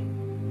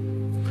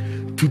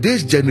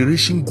 Today's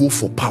generation go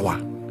for power.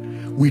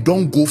 We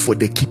don't go for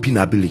the keeping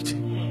ability.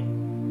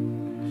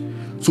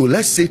 So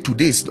let's say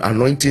today's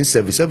anointing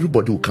service,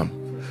 everybody will come.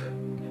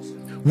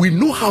 We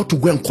know how to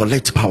go and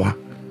collect power,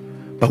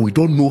 but we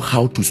don't know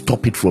how to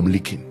stop it from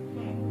leaking.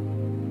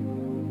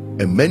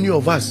 And many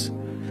of us,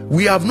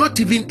 we have not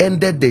even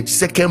ended the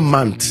second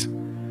month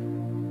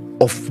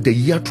of the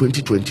year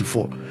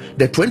 2024.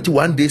 The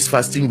 21 days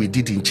fasting we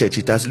did in church,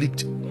 it has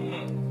leaked.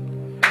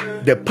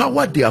 The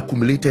power they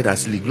accumulated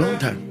has leaked. Long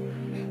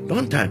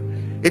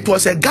time. It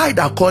was a guy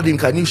that called him,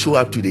 can you show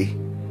up today?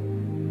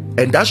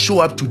 And that show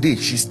up today,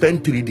 she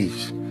spent 3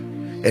 days.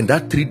 And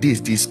that 3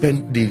 days they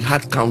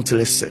had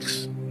countless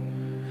sex.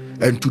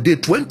 And today,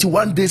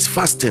 21 days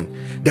fasting,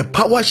 the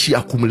power she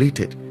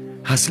accumulated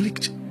has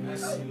leaked.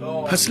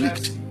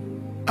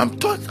 I'm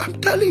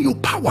telling you,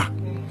 power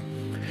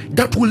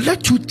that will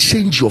let you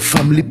change your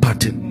family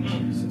pattern.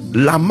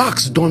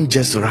 Lamarcks don't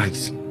just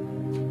rise.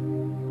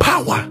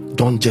 Power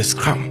don't just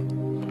come.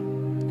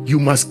 You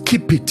must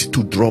keep it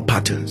to draw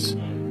patterns.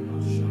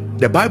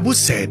 The Bible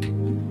said,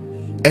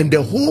 and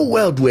the whole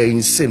world were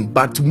in sin,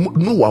 but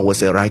Noah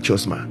was a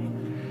righteous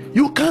man.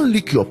 You can't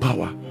leak your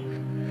power.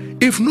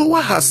 If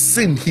Noah has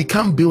sinned, he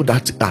can't build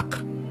that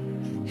ark.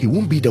 He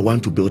won't be the one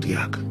to build the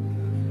ark.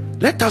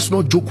 Let us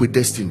not joke with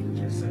destiny.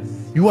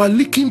 You are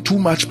leaking too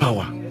much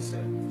power.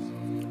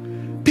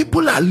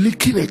 People are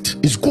leaking it.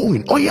 It's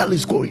going. Oil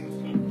is going.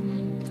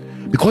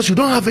 Because you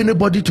don't have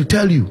anybody to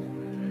tell you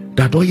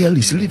that oil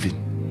is leaving.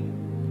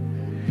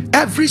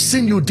 Every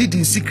sin you did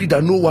in secret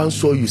that no one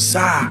saw you,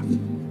 sir,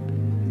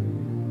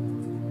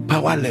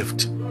 power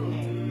left.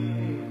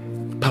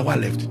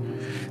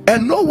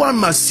 And no one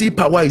must see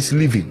power is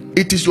leaving.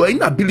 It is your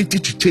inability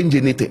to change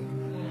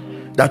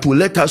anything that will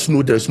let us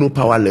know there's no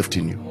power left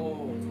in you.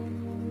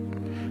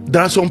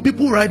 There are some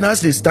people right now, as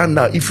they stand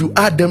now, if you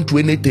add them to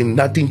anything,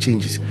 nothing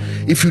changes.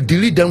 If you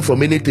delete them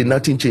from anything,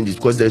 nothing changes,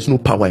 because there's no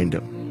power in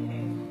them.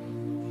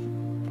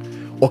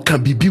 Or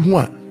can be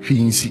one,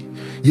 he see.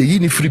 He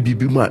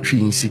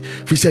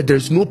said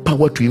there's no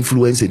power to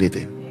influence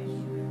anything.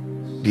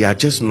 They are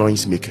just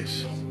noise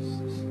makers.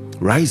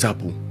 Rise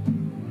up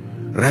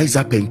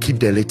and keep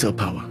the little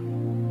power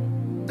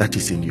that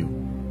is in you.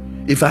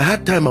 If I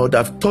had time, I would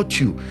have taught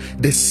you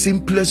the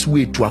simplest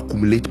way to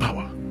accumulate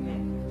power.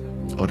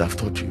 I would have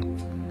taught you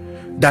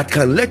that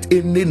can let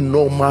any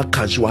normal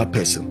casual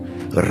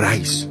person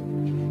rise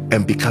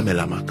and become a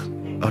Lamarck.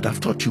 I would have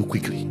taught you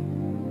quickly.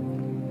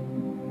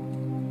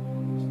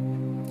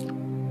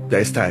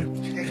 There's time.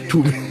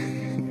 2 minutes.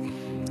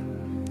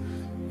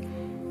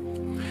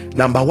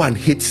 Number one,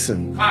 hate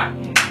sin.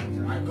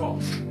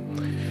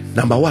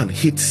 Number one,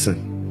 hate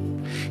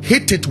sin.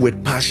 Hate it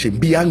with passion.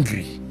 Be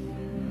angry.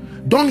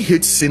 Don't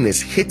hate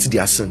sinners, hate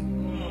their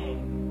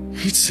sin.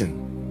 Hate sin.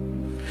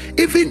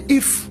 Even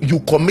if you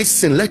commit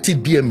sin, let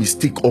it be a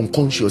mistake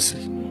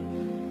unconsciously,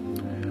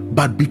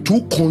 but be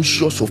too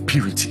conscious of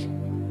purity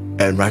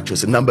and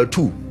righteousness. Number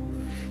two,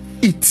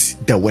 eat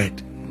the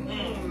word.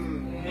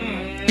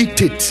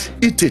 Eat it.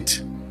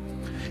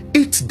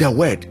 Eat the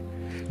word.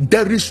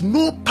 There is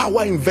no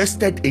power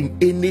invested in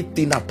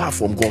anything apart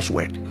from God's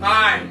word.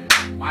 My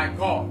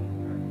God.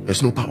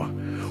 There's no power.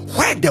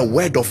 Where the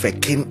word of a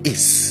king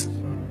is,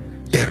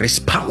 there is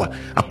power,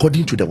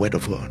 according to the word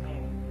of God.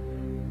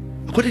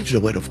 According to the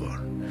word of God.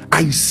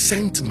 I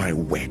sent my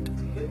word.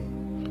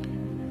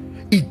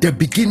 In the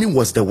beginning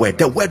was the word.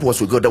 The word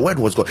was with God. The word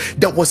was God.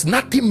 There was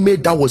nothing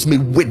made that was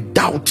made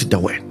without the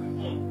word.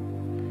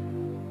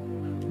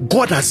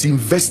 God has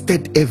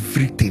invested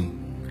everything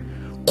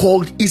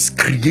called his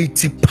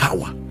creative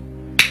power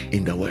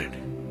in the word.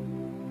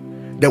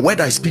 The word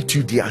I speak to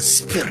you, they are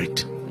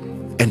spirit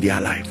and they are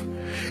life.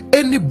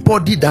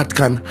 Anybody that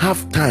can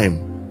have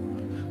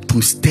time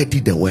to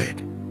study the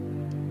word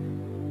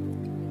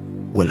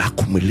will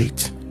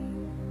accumulate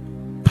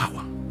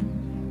power.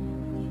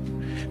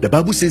 The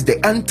Bible says the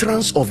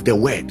entrance of the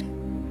word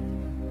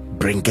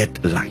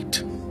bringeth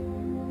light.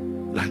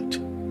 Light.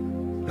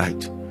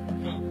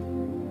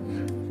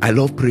 I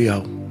love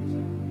prayer.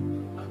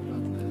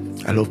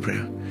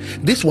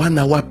 This 1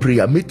 hour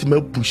prayer, make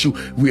me push you.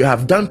 We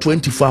have done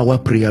 24-hour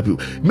prayer.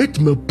 Make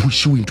me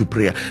push you into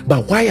prayer.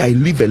 But why I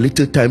leave a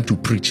little time to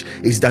preach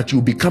is that you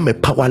become a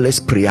powerless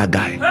prayer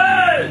guy.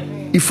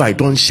 If I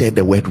don't share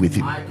the word with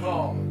you,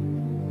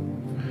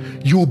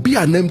 you'll be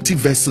an empty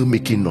vessel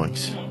making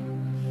noise.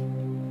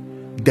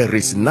 There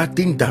is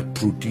nothing that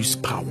produces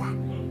power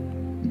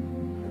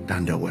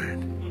than the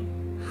word.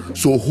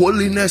 So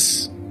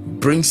holiness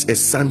brings a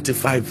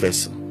sanctified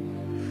vessel.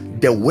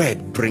 The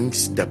word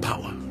brings the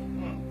power.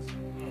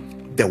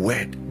 The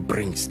word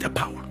brings the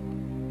power.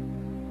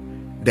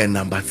 Then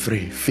number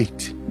 3,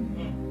 faith.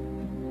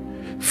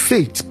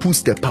 Faith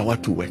puts the power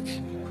to work.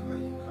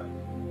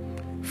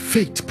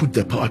 Faith puts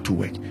the power to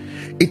work.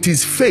 It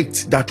is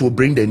faith that will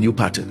bring the new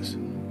patterns.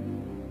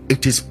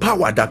 It is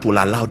power that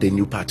will allow the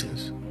new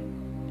patterns.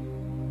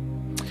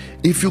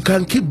 If you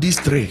can keep these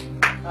 3,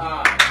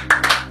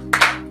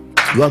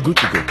 you are good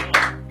to go.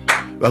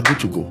 You are good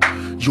to go.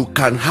 You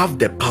can have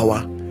the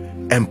power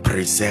and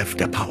preserve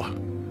the power.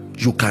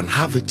 You can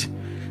have it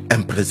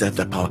and preserve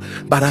the power.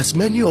 But as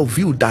many of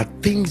you that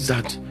thinks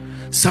that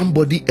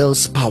somebody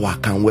else's power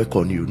can work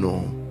on you,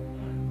 no,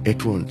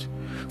 it won't.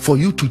 For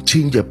you to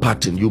change a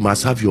pattern, you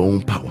must have your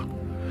own power.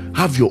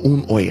 Have your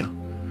own oil.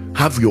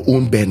 Have your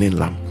own burning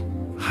lamp.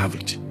 Have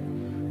it.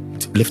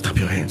 Lift up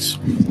your hands.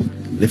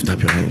 Lift up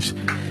your hands.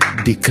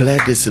 Declare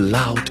this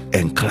loud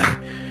and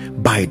clear.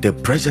 By the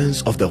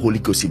presence of the Holy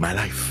Ghost in my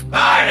life.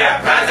 By the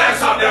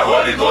presence of the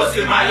Holy Ghost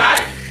in my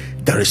life.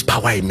 There is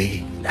power in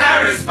me.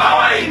 There is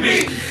power in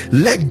me.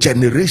 Let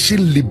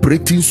generation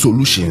liberating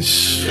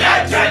solutions.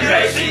 Let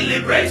generation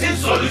liberating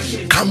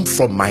solutions come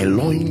from my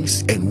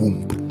loins and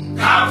womb.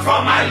 Come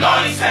from my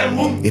loins and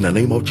womb. In the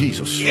name of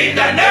Jesus. In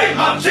the name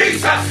of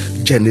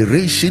Jesus.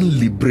 Generation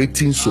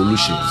liberating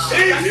solutions.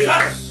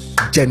 Jesus.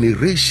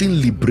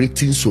 Generation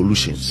liberating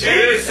solutions.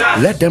 Jesus.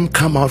 Let them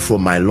come out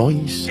from my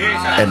loins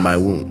and my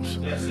wombs.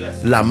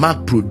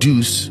 Lamech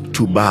produced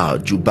Tubal,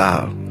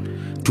 Jubal,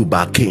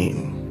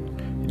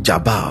 Tubal-Cain,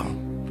 Jabal.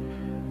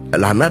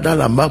 Another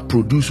Lamech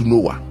produced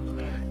Noah,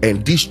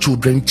 and these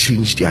children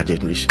changed their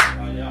generation.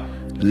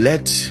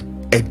 Let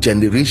a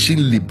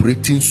generation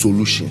liberating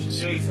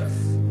solutions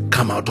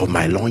come out of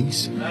my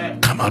loins,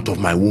 come out of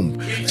my womb.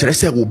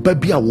 Lift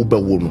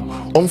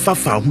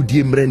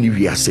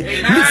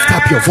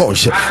up your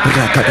voice.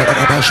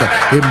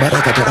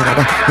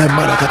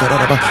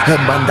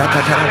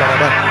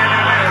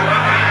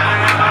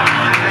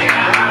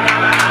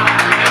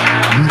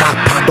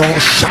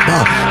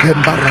 Shaba,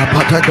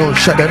 Embarapatado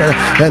Shadera,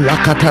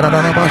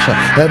 Elakatarabasha,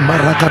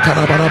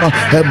 Emarakataraba,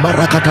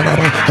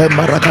 Emarakataraba,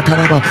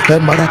 Emarakataraba,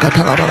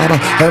 Emarakataraba,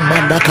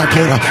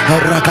 Emanakatera,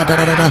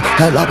 Erakataraba,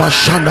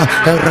 Elabashanda,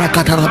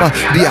 Erakataraba.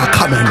 They are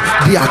coming,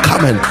 they are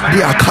coming,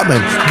 they are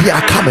coming, they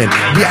are coming,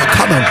 they are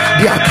coming,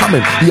 they are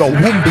coming. Your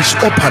womb is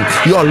open,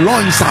 your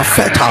loins are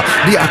fertile.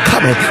 They are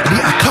coming,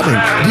 they are coming,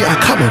 they are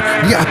coming,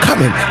 they are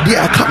coming, they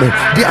are coming,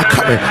 they are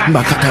coming.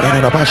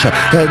 Makatarabasha,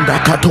 and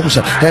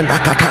Akatosha, and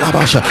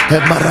Akatarabasha.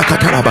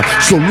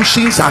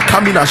 Solutions are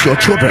coming as your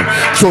children.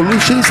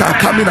 Solutions are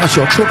coming as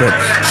your children.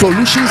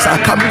 Solutions are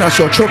coming as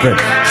your children.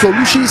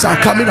 Solutions are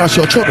coming as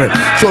your children.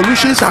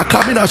 Solutions are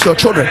coming as your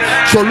children.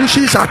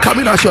 Solutions are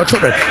coming as your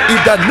children. In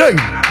the name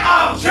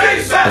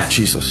of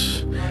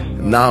Jesus.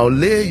 Now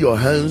lay your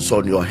hands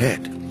on your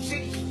head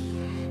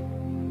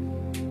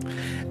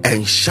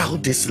and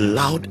shout this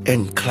loud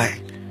and clear.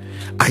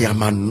 I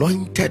am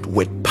anointed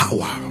with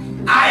power.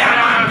 I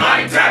am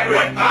anointed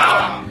with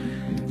power.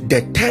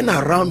 The turn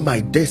around my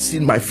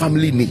destiny, my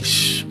family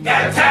niche.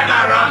 The turn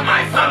around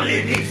my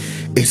family niche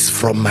is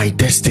from my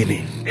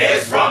destiny.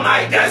 Is from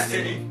my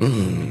destiny.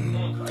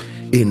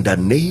 In the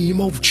name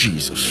of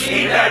Jesus.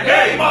 In the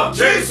name of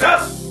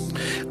Jesus.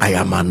 I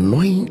am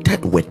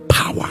anointed with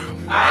power.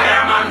 I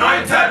am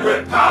anointed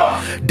with power.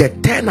 The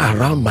turn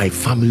around my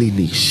family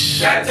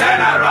niche. The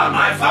turn around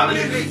my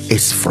family niche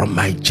is from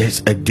my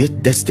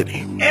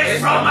destiny.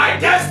 Is from my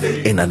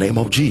destiny. In the name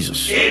of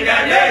Jesus. In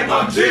the name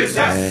of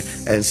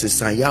Jesus. And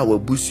Sisaya will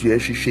boost you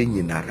every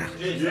nara.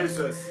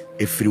 Jesus.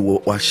 If you were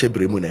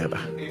shebremu neba,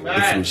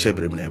 if you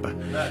shebremu neba,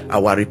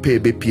 our repay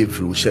be pay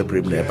through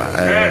shebremu neba,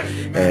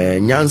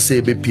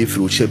 Nyanse be pay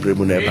through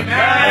shebremu neba,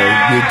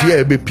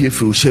 Media be pay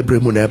through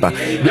shebremu neba.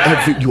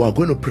 You are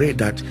going to pray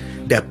that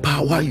the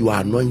power you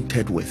are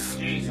anointed with.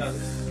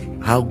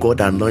 How God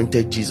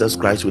anointed Jesus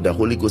Christ with the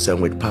Holy Ghost and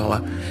with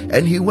power,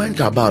 and he went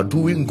about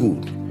doing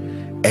good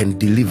and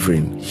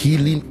delivering,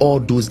 healing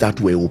all those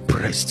that were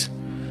oppressed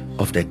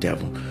of the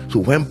devil. So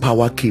when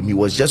power came, he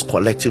was just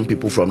collecting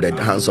people from the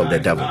hands of the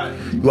devil.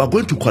 You are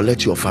going to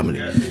collect your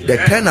family. The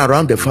turn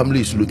around the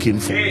family is looking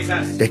for.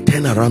 The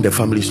turn around the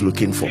family is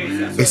looking for.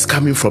 It's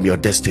coming from your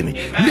destiny.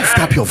 Lift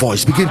up your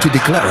voice. Begin to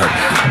declare it.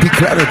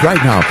 Declare it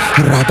right now.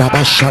 The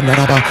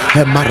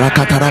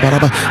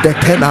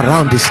turn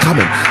around is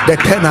coming. The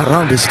turn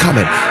around is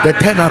coming. The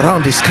turn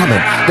around is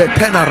coming. The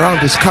turn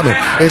around is coming.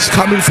 It's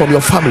coming from your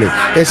family.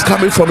 It's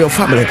coming from your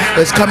family.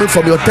 It's coming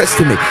from your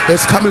destiny.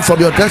 It's coming from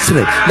your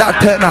destiny.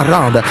 That turn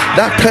around.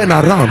 That turn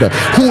around.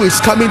 Who is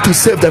coming to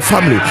save the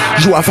family?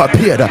 You have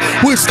appeared.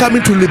 Who is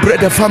coming to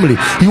liberate the family?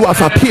 You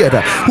have appeared.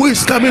 Who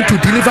is coming to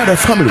deliver the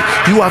family?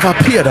 You have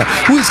appeared.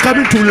 Who is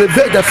coming to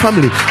liberate the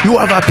family? You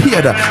have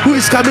appeared. Who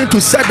is coming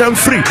to set them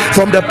free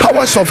from the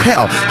powers of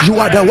hell? You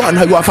are the one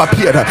who have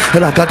appeared.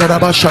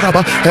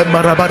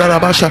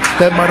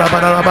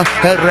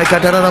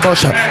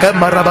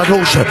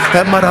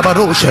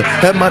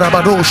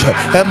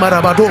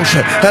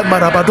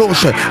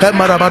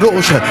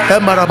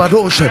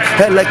 Elabarabadoshe,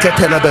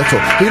 Eleketelabeto,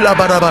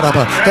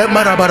 Ilabarabaraba,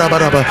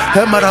 Emarabaraba,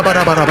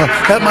 Emarabaraba,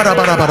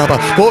 Emarabaraba,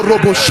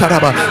 Orobo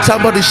Sharaba.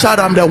 Somebody shout,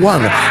 I'm the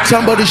one.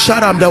 Somebody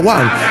shout, I'm the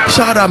one.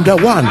 Shout, I'm the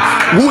one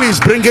who is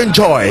bringing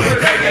joy.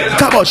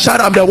 Come on,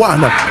 shout, I'm the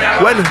one.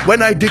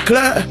 When I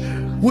declare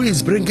who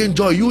is bringing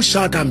joy, you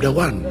shout, I'm the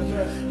one.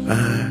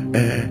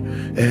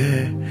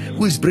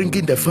 Who is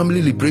bringing the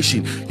family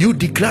liberation, you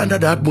declare under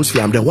the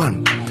atmosphere, I'm the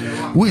one.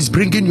 Who is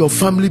bringing your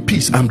family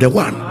peace, I'm the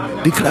one.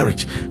 Declare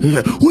it.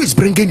 Who is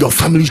bringing your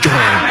family's joy?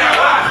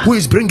 Who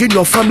is bringing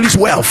your family's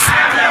wealth?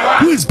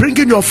 Who is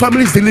bringing your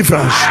family's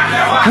deliverance?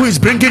 Who is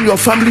bringing your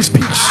family's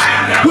peace?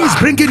 Who is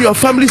bringing your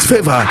family's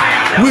favor?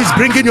 Who is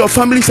bringing your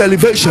family's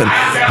elevation?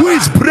 Who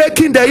is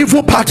breaking the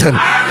evil pattern?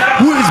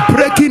 Who is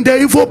breaking the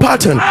evil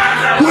pattern?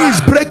 Who is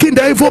breaking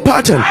the evil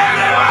pattern?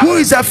 Who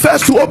is the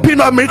first to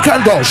open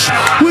American doors?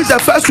 Who is the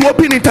first to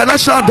open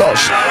international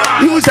doors?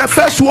 Who is the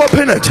first to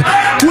open it?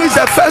 Who is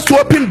the first to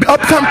open up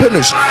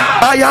companies?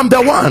 I am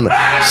the one.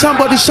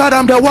 Somebody shout,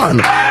 I'm the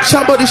one.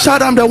 Somebody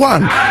shout, I'm the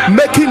one.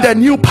 Making the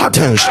new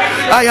patterns.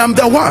 I am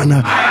the one.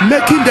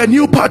 Making the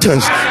new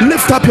patterns.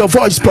 Lift up your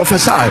voice,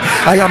 prophesy.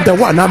 I am the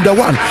one. I'm the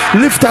one.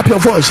 Lift up your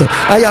voice.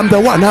 I am the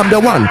one. I'm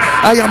the one.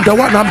 I am the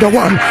one. I'm the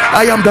one.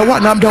 I am the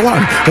one. I'm the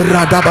one.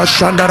 Radaba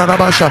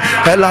Shandarabasha.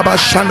 Elaba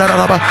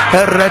Shandaraba.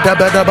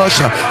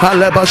 Eredabedabasha.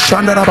 Aleba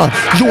Shandaraba.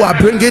 You are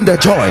bringing the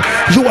joy.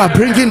 You are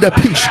bringing the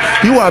peace.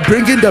 You are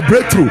bringing the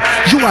breakthrough.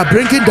 You are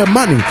bringing the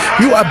money.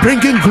 You are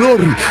bringing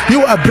glory.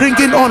 You are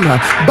bringing honor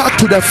back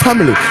to the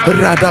family.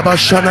 Radaba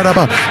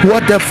Shandaraba.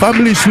 What the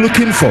family is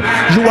looking for,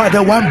 you are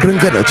the one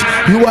bringing it.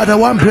 You are the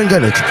one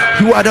bringing it.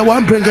 You are the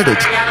one bringing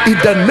it. In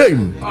the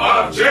name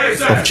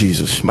of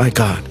Jesus, my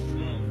God,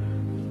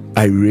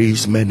 I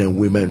raise men and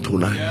women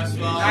tonight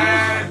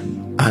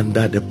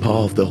under the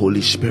power of the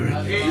Holy Spirit.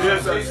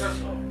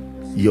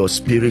 Your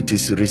spirit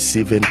is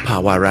receiving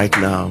power right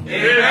now.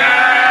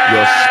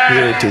 Your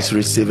spirit is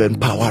receiving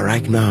power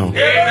right now.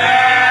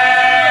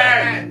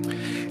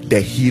 The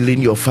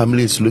healing your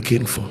family is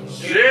looking for,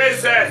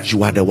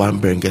 you are the one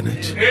bringing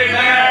it.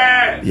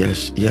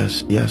 Yes,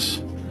 yes,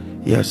 yes,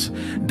 yes.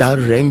 That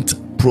rent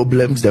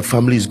problems the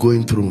family is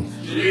going through,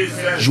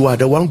 you are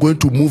the one going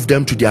to move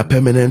them to their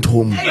permanent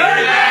home. In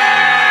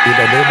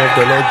the name of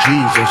the Lord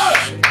Jesus.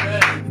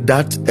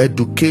 That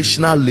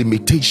educational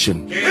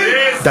limitation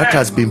that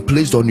has been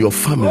placed on your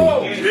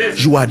family,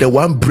 you are the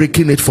one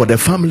breaking it for the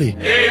family.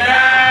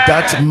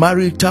 That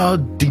marital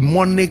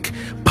demonic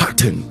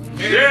pattern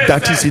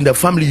that is in the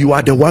family, you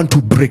are the one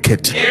to break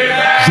it.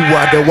 You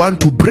are the one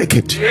to break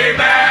it.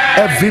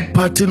 Every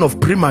pattern of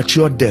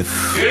premature death,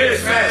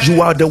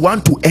 you are the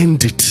one to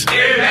end it.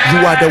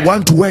 You are the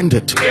one to end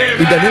it.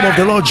 In the name of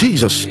the Lord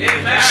Jesus.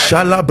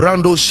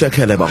 Shalabrando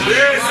Shekeleba.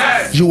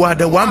 You are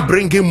the one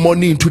bringing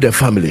money into the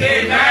family.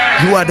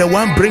 You are the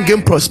one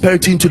bringing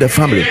prosperity into the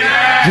family.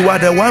 You are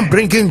the one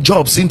bringing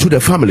jobs into the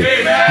family.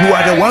 You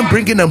are the one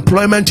bringing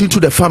employment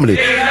into the family.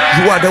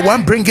 You are the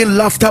one bringing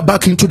laughter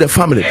back into the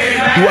family.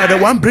 You are the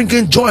one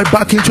bringing joy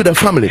back into the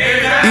family.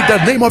 In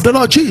the name of the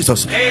Lord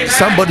Jesus.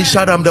 Somebody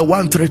shout, I'm the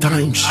one 3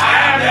 times.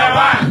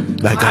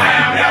 My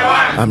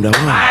God, I'm the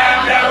one.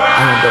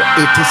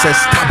 It is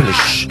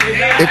established.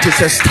 It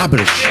is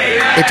established.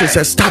 It is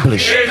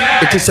established.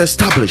 It is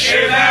established.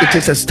 It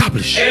is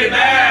established.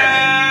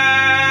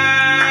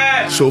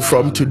 So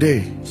from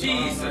today,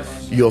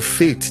 your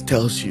faith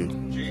tells you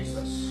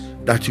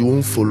that you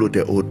won't follow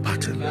the old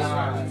pattern.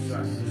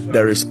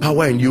 There is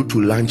power in you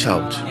to launch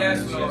out.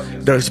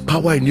 There is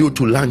power in you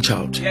to launch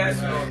out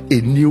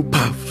in new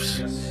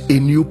paths,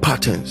 in new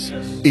patterns,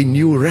 in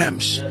new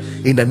realms.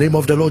 In the name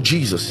of the Lord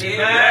Jesus.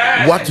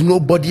 What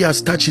nobody has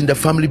touched in the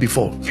family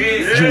before,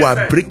 you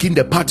are breaking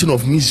the pattern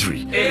of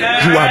misery.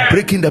 You are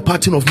breaking the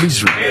pattern of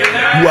misery.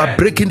 You are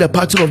breaking the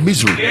pattern of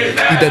misery.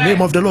 In the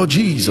name of the Lord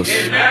Jesus.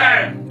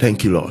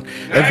 Thank you, Lord.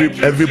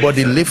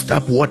 Everybody lift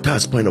up water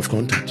as point of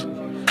contact.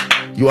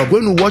 You are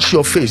going to wash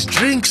your face.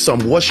 Drink some,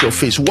 wash your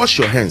face, wash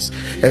your hands,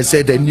 and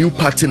say the new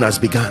pattern has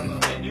begun.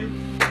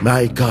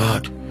 My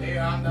God,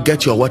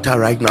 get your water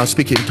right now.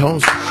 Speak in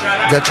tongues.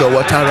 Get your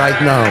water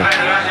right now.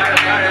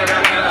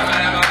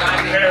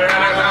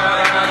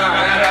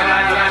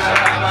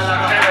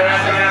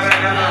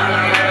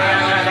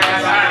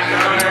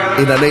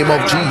 In the name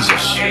of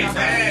Jesus,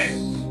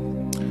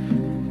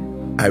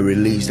 I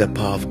release the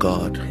power of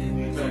God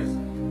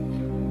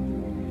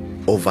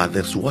over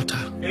this water.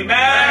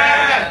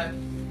 Amen.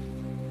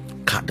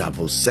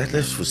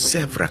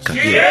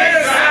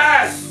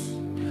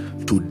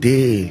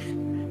 Today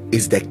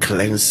is the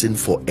cleansing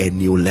for a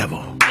new level.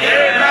 Amen.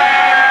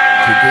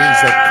 Today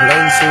is a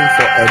cleansing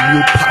for a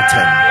new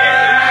pattern.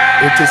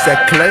 It is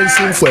a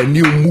cleansing for a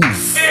new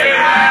move.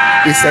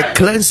 It's a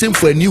cleansing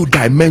for a new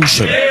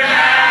dimension.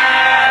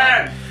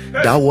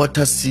 That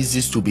water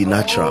ceases to be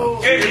natural.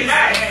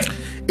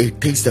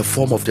 It takes the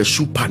form of the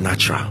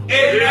supernatural.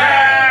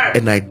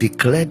 And I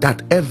declare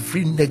that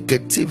every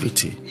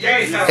negativity,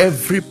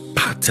 every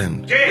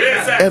pattern,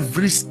 Jesus.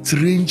 every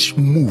strange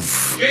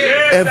move,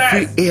 Jesus.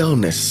 every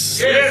illness,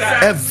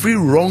 Jesus. every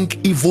wrong,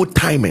 evil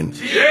timing,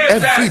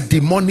 every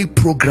demonic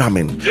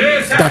programming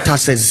Jesus. that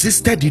has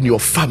existed in your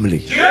family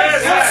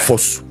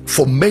Jesus.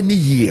 for many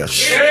years,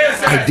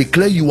 Jesus. I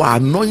declare you are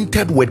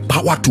anointed with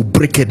power to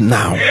break it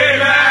now.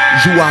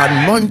 Amen. You are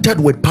anointed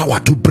with power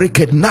to break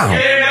it now.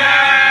 Amen.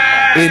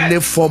 Any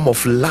form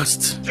of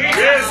lust,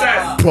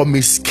 Jesus.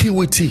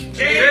 promiscuity,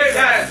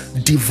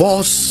 Jesus.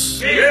 divorce,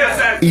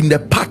 Jesus. in the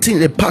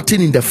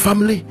pattern in the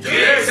family,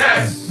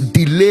 Jesus.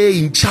 delay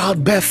in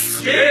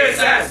childbirth,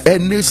 Jesus.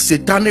 any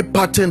satanic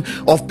pattern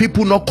of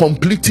people not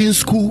completing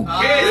school,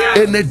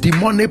 any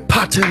demonic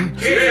pattern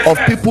of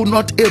people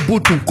not able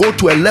to go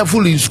to a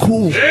level in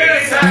school,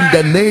 in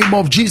the name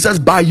of Jesus,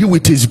 by you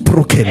it is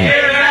broken.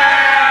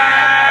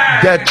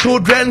 The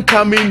children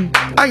coming,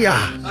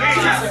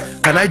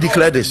 can I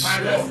declare this?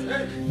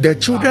 The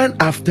children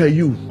after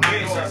you,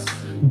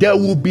 there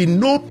will be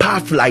no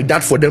path like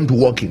that for them to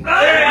walk in.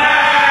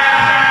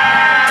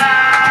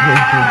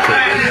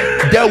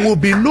 There will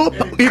be no,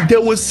 if they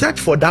will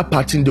search for that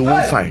pattern, they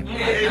won't find.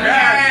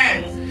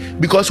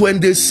 Because when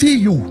they see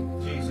you,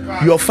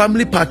 your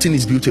family pattern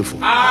is beautiful.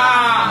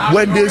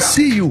 When they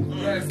see you,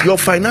 your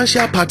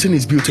financial pattern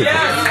is beautiful.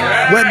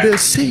 When they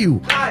see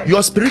you,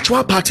 your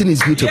spiritual pattern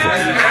is beautiful.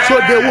 So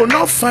they will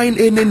not find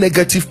any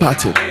negative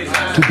pattern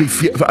to be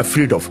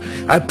afraid of.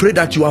 I pray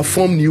that you have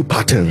formed new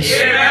patterns,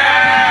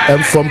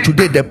 and from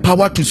today the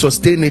power to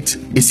sustain it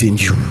is in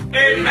you.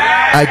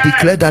 I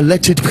declare that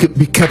let it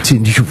be kept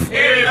in you.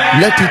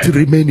 Let it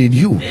remain in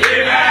you.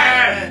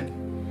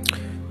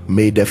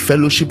 May the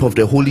fellowship of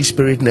the Holy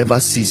Spirit never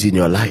cease in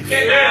your life.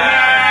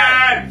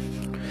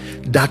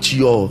 That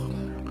your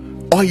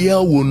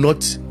oil will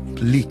not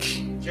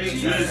leak.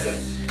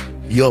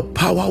 Your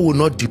power will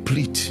not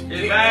deplete.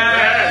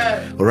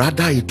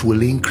 Rather, it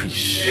will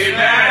increase.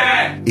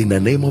 In the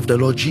name of the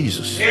Lord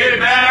Jesus.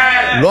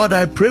 Lord,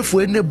 I pray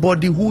for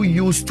anybody who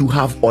used to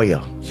have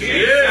oil,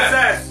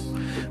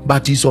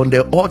 but is on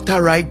the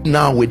altar right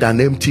now with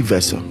an empty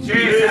vessel.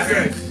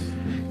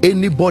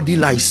 Anybody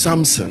like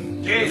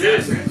Samson,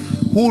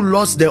 who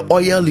lost the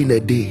oil in a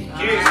day.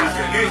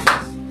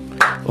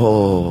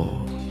 Oh,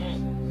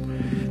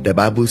 the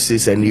Bible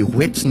says, and he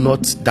waits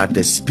not that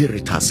the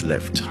spirit has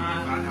left.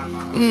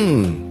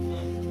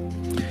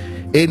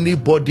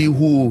 Anybody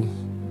who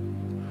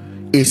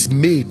is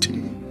made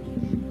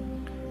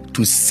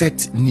to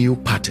set new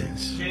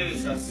patterns,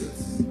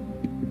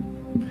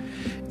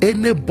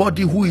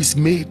 anybody who is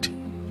made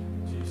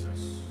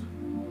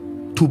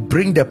to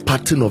bring the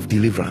pattern of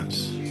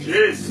deliverance,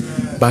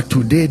 but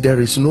today there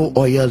is no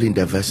oil in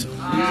the vessel.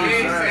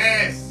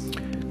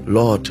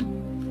 Lord,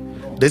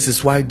 this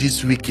is why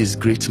this week is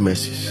great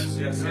mercies.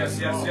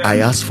 I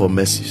ask for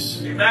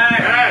mercies.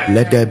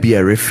 Let there be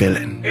a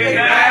refilling.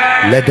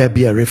 Let there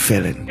be a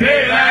refilling.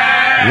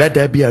 Let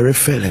there be a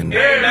refilling.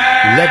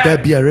 Let there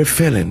be a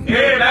refilling.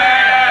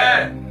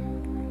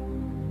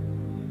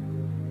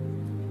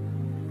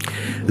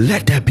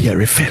 Let there be a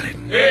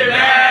refilling.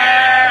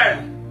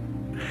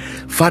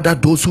 Father,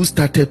 those who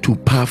started to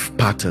path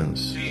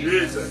patterns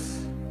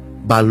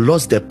but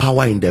lost the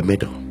power in the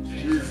middle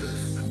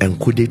and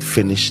couldn't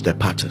finish the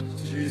pattern,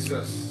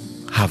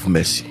 have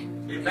mercy.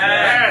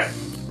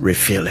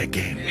 Refill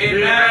again.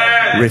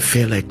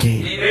 Refill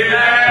again.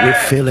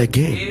 Refill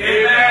again.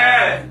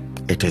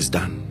 It is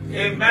done.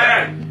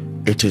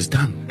 It is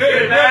done.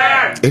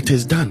 It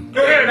is done.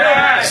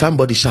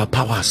 Somebody shout,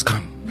 power has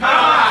come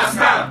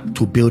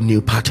to build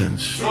new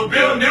patterns.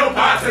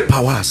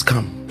 Power has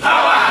come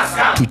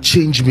to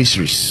change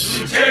mysteries.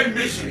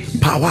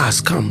 Power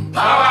has come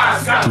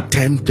to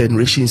turn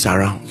generations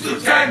around.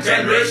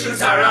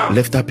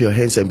 Lift up your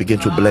hands and begin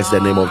to bless the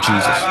name of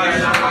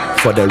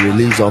Jesus for the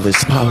release of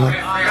his power.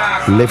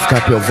 Lift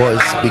up your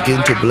voice,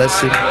 begin to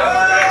bless him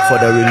for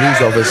the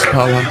release of his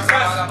power.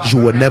 You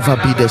will never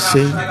be the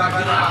same.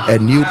 A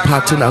new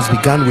pattern has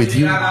begun with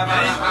you.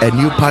 A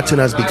new pattern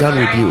has begun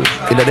with you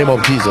in the name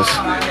of Jesus.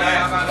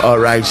 All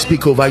right,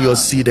 speak over your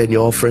seed and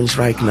your offerings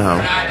right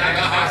now.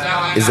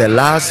 It's the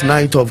last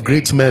night of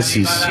great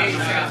mercies.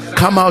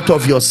 Come out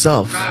of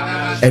yourself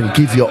and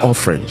give your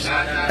offerings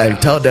and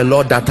tell the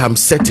Lord that I'm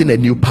setting a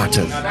new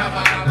pattern.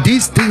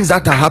 These things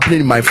that are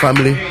happening in my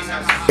family,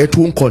 it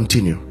won't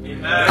continue.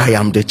 I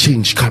am the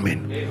change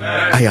coming.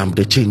 I am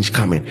the change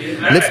coming.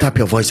 Lift up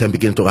your voice and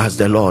begin to ask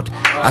the Lord,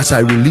 as I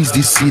release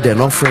this seed and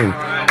offering,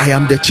 I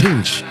am the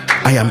change.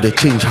 I am the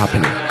change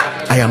happening.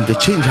 I am the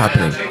change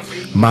happening.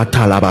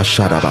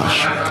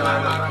 Matalabashadabash.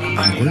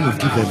 I'm going to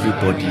give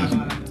everybody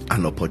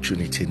an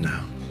opportunity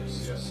now.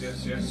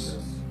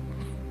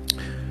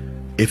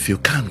 If you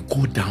can,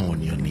 go down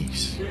on your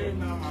knees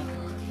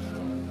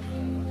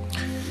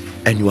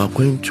and you are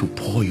going to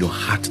pour your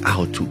heart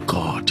out to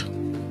God.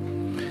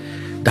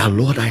 That,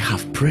 Lord, I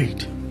have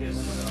prayed.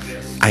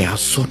 I have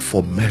sought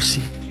for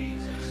mercy.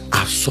 I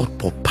have sought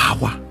for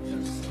power.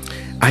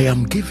 I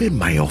am giving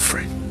my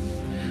offering.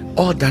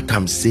 All that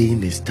I'm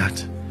saying is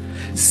that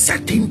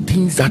certain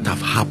things that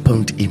have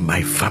happened in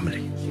my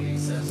family,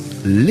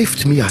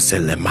 lift me as a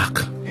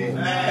lemak.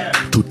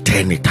 to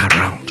turn it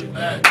around.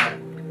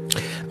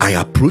 I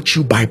approach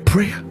you by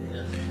prayer.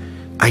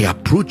 I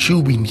approach you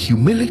in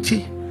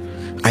humility.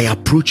 I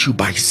approach you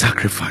by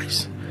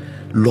sacrifice.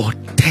 Lord,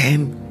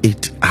 turn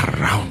it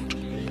around.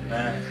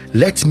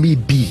 Let me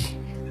be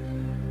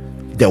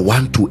the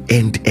one to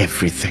end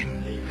everything.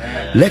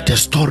 Let the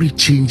story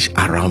change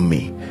around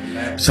me.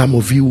 Some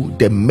of you,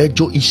 the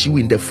major issue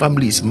in the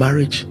family is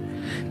marriage.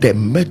 The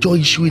major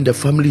issue in the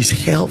family is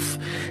health.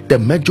 The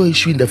major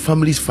issue in the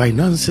family is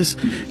finances.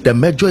 The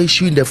major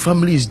issue in the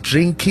family is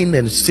drinking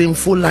and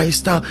sinful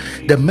lifestyle.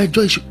 The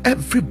major issue,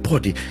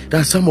 everybody,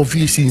 that some of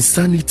you is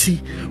insanity,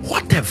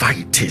 whatever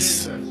it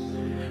is.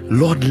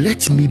 Lord,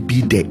 let me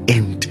be the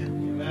end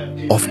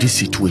of this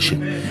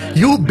situation.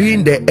 You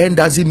being the end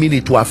doesn't mean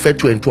it will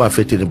affect you and to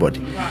affect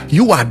anybody.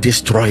 You are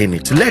destroying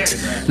it.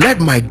 Let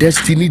my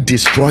destiny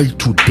destroy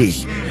today.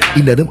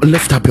 In the name,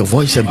 lift up your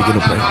voice and begin to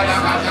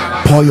pray.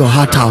 Pour your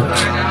heart out.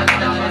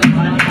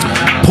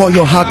 Pour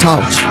your heart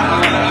out.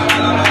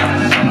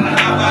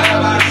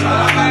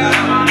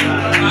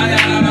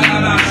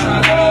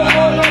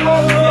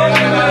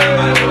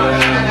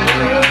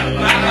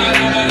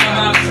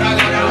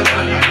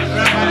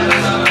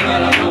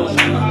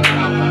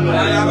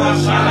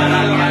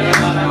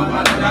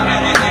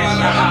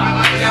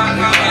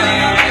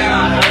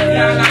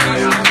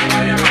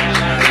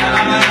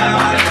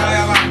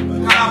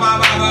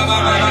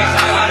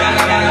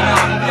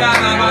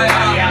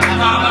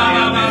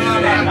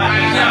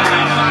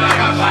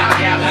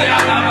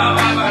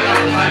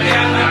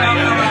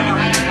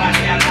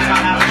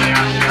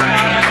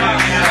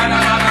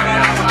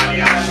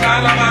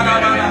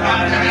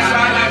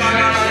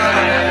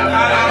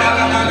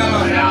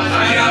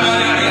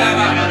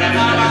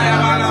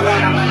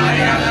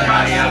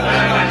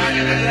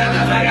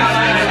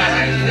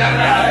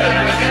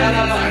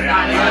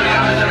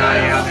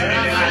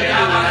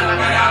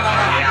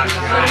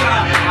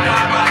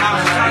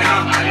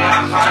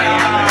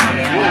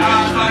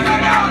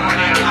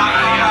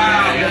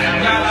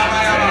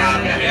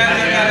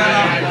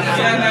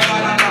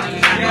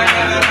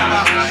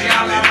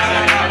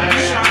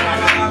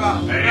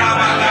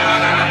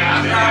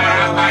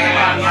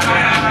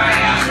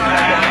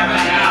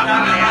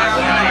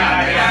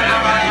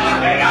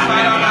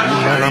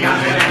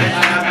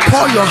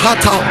 Pour your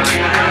heart out.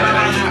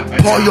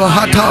 Pour your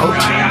heart out.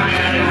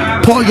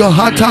 Pour your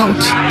heart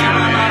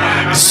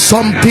out.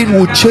 Something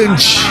will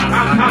change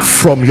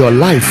from your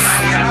life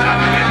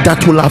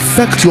that will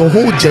affect your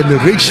whole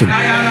generation.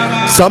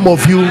 Some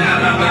of you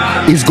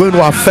is going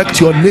to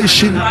affect your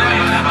nation.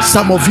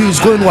 Some of you is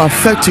going to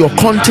affect your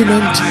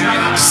continent.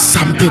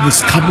 Something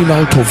is coming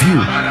out of you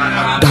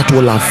that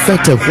will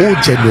affect a whole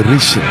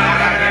generation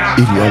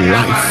in your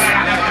life.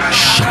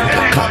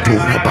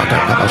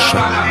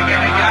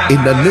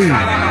 In the name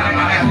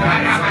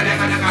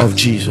of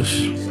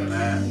Jesus.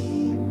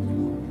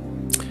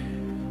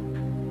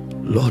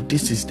 Lord,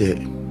 this is the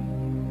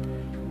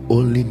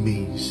only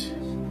means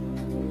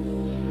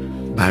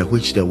by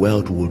which the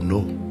world will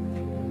know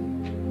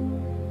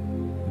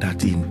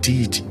that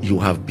indeed you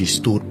have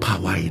bestowed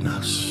power in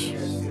us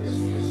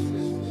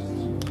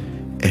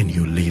and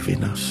you live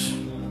in us.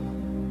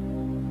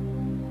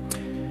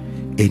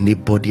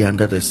 Anybody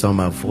under the sound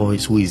of my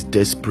voice who is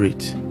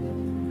desperate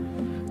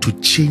to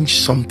change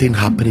something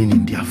happening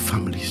in their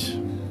families,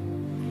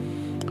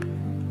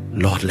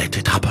 Lord, let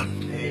it happen.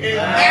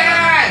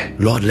 Amen.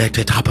 Lord, let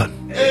it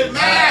happen.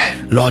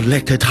 Amen. Lord,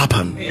 let it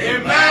happen.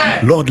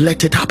 Amen. Lord,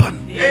 let it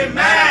happen.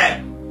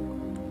 Amen.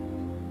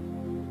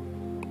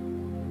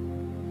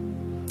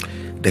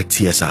 The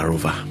tears are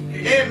over.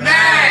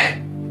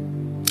 Amen.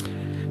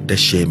 The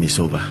shame is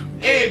over.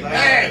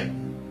 Amen.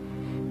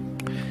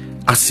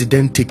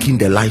 Accident taking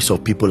the lives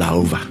of people are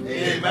over.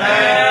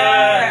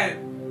 Amen.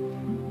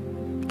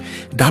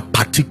 That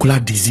particular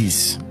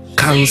disease,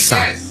 cancer,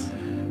 Jesus.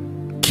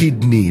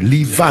 kidney,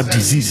 liver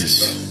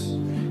diseases,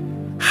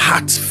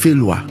 heart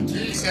failure,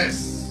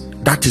 Jesus.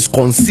 that is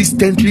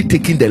consistently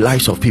taking the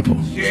lives of people,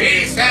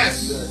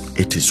 Jesus.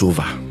 it is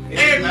over.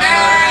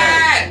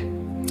 Amen.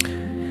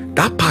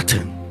 That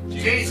pattern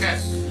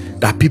Jesus.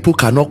 that people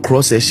cannot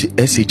cross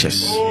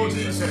SHS, Oh,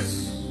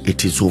 Jesus.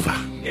 it is over.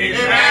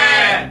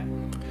 Amen.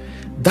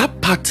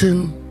 That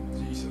pattern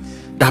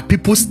that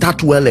people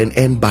start well and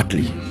end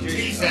badly,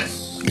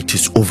 Jesus. it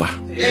is over.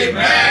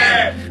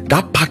 Amen.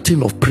 That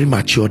pattern of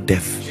premature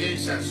death,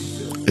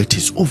 Jesus. it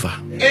is over.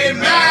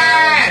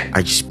 Amen.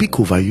 I speak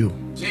over you.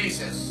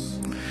 Jesus.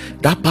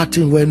 That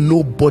pattern where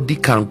nobody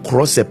can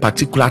cross a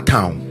particular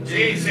town,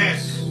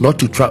 Jesus. not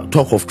to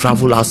talk of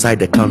travel outside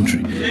the country,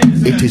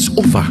 it is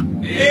over.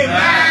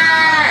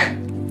 Amen.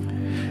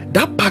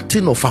 That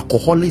pattern of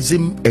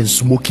alcoholism and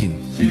smoking,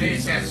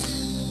 Jesus.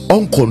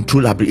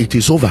 uncontrollable, it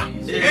is over.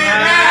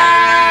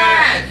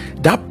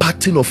 Amen. That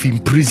pattern of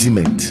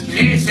imprisonment,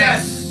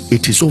 Jesus.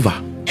 it is over.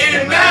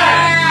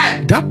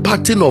 Amen. That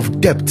pattern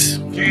of debt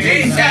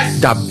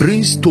Jesus. that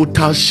brings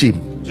total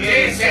shame,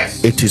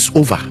 Jesus. it is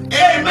over.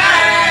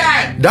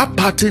 Amen. That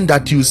pattern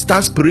that you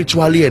start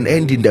spiritually and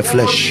end in the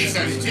flesh,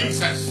 Jesus.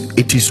 Jesus.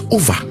 it is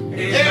over.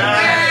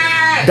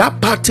 Amen. That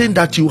pattern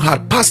that you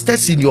had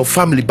pastors in your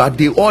family, but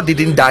they all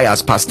didn't die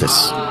as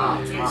pastors.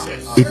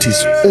 It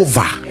is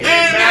over.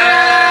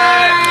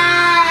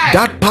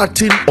 That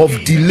pattern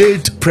of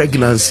delayed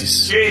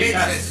pregnancies,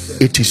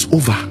 it is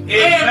over.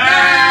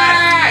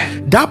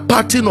 That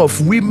pattern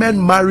of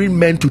women marrying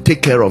men to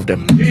take care of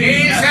them,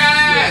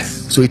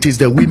 so it is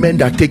the women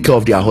that take care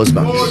of their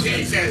husbands.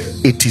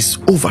 It is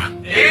over.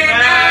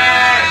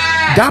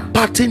 That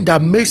pattern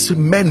that makes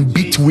men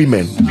beat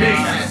women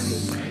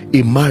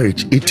in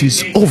marriage, it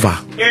is over.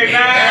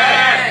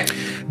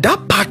 That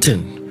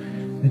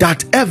pattern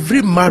that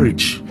every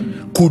marriage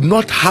could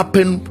not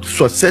happen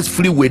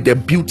successfully with a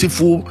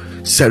beautiful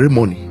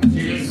ceremony,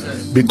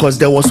 because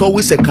there was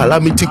always a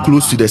calamity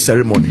close to the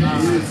ceremony.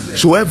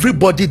 So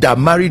everybody that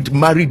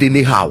married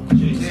anyhow.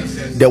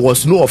 There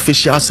was no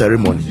official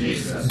ceremony.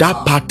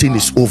 That pattern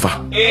is over.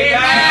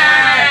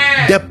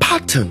 The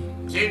pattern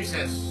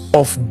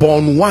of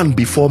born one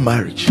before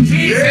marriage,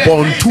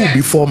 born two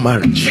before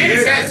marriage,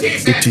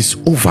 it is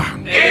over.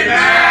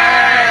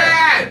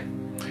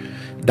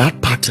 That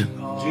pattern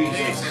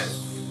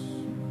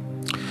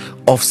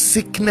of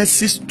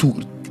sicknesses to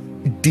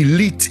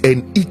delete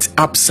and eat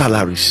up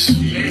salaries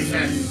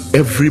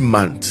every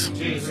month,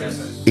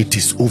 it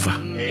is over.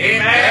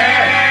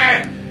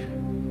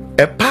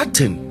 A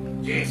pattern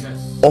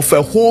of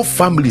a whole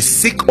family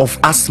sick of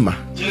asthma,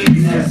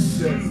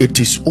 it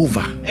is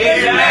over.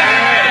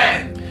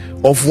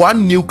 Of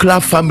one nuclear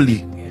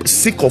family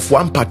sick of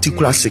one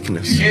particular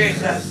sickness,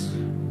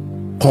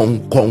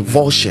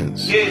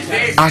 convulsions,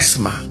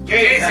 asthma,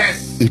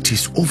 it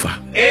is over.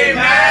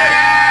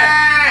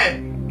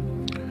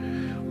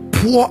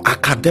 Poor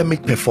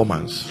academic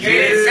performance,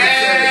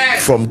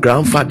 from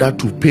grandfather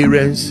to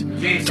parents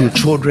to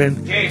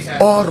children,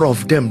 all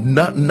of them,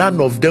 none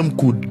of them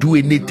could do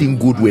anything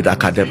good with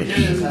academics.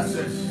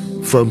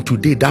 From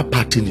today, that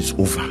pattern is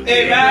over.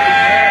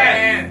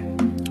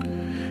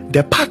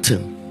 The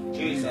pattern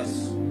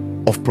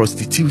of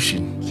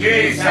prostitution,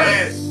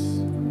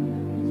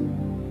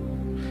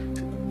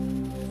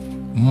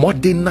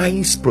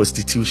 modernized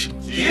prostitution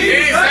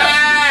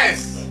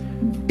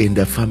in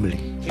the family.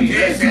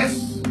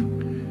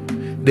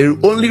 The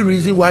only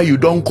reason why you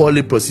don't call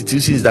it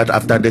prostitution is that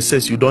after the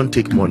sex you don't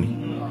take money,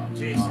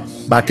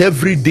 but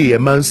every day a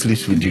man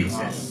sleeps with you.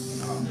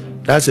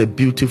 That's a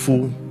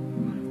beautiful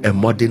and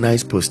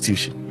modernized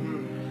prostitution.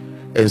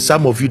 And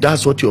some of you,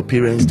 that's what your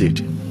parents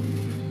did,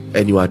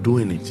 and you are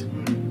doing it.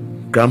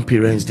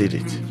 Grandparents did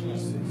it.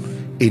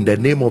 In the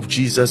name of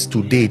Jesus,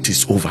 today it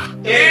is over.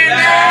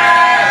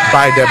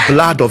 By the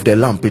blood of the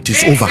Lamb, it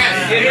is over.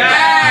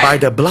 By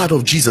the blood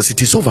of Jesus,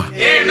 it is over.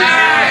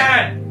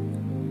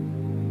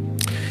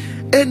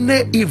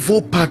 Any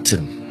evil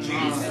pattern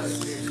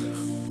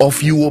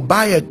of you will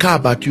buy a car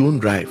but you won't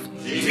drive,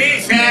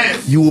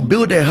 you will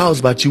build a house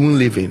but you won't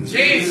live in,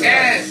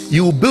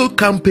 you will build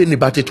company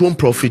but it won't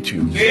profit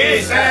you,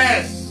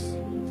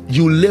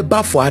 you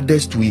labor for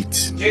others to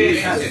eat,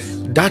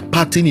 that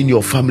pattern in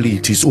your family,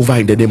 it is over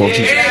in the name of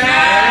Jesus.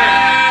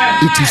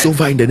 It is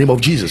over in the name of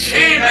Jesus.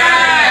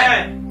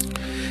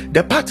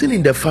 The pattern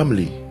in the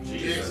family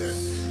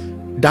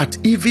that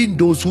even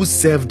those who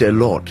serve the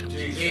Lord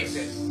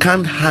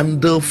can't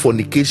handle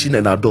fornication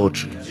and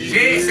adultery.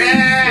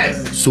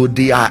 So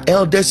they are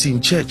elders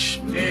in church,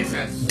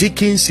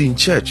 deacons in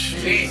church,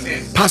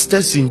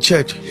 pastors in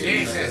church,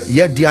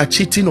 yet they are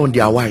cheating on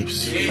their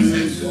wives.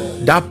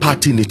 That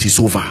pattern, it is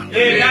over.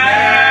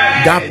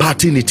 That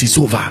pattern, it is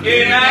over.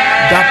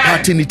 That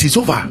pattern, it is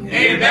over.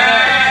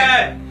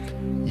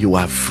 You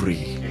are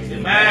free.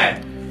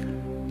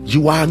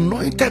 You are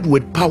anointed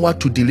with power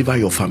to deliver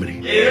your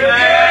family.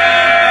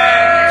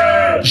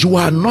 You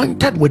are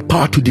anointed with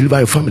power to deliver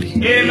your family.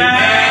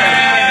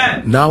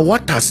 Now,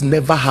 what has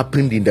never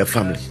happened in the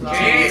family,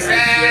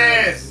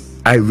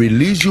 I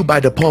release you by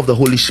the power of the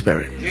Holy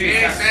Spirit.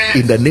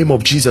 In the name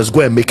of Jesus,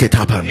 go and make it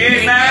happen.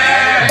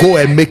 Go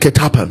and make it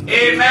happen.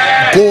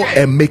 Go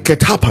and make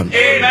it happen.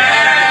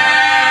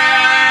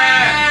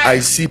 I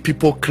see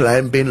people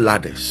climbing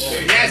ladders.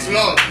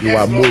 You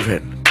are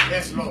moving,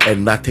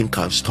 and nothing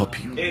can stop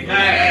you.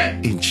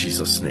 In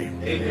Jesus' name.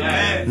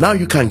 Now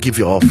you can give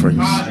your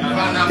offerings.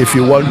 If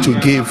you want to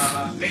give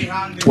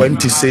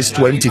 26,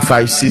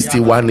 25,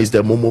 61 is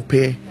the Momo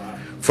Pay.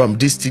 From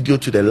this studio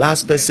to the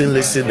last person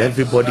listen,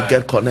 everybody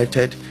get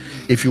connected.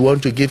 If you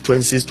want to give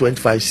 26,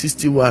 25,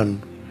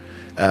 61,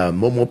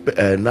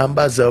 Momo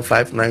number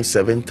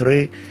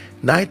 05973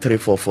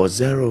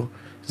 93440,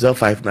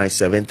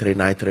 05973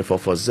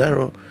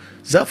 93440,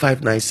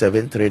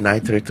 05973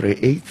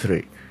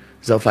 93383,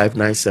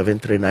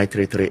 05973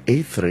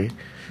 93383,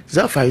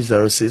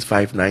 0506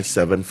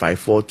 597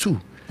 542,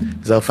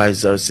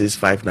 0506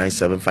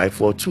 597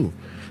 542.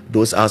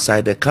 Those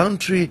outside the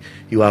country,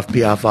 you have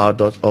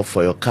payafal.org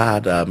for your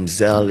card.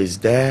 Zelle is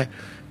there,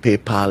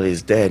 PayPal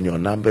is there, and your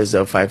number is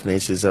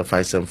 0596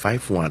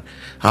 05751.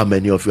 How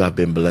many of you have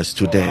been blessed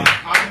today?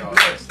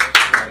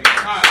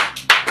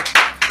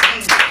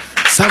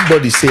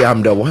 Somebody say,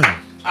 I'm the one.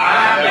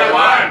 I'm the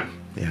one.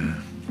 Yeah,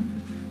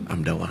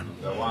 I'm the one.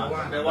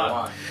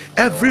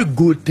 Every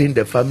good thing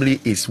the family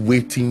is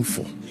waiting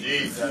for,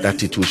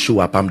 that it will show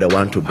up, I'm the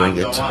one to bring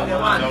it.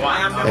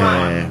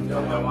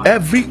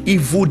 Every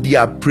evil they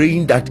are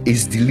praying that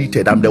is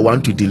deleted, I'm the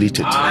one to delete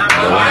it.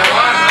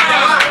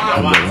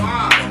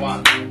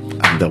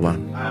 I'm the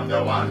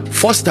one.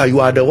 Foster, you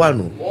are the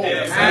one.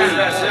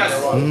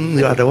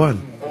 You are the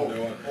one.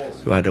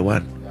 You are the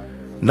one.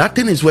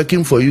 Nothing is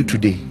working for you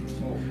today,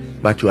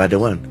 but you are the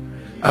one.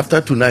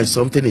 After tonight,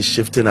 something is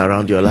shifting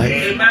around your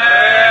life.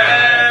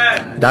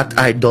 That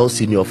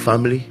idols in your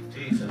family,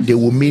 they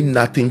will mean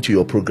nothing to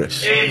your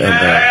progress.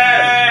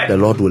 And the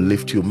Lord will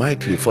lift you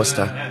mightily.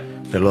 Foster,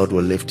 the Lord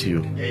will lift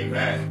you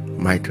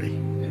mightily.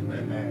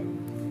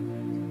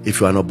 If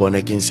you are not born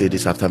again, say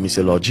this after me.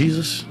 Say, Lord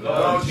Jesus,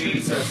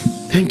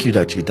 thank you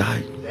that you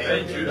died.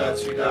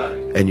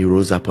 And you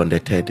rose up on the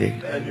third day.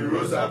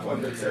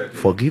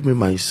 Forgive me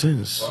my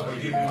sins.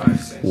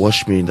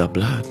 Wash me in the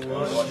blood.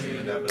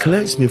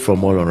 Cleanse me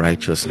from all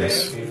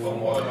unrighteousness.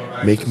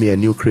 Make me a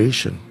new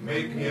creation.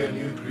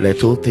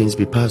 Let all things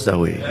be passed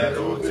away.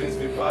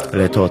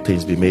 Let all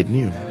things be made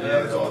new.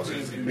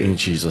 In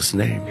Jesus'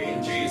 name.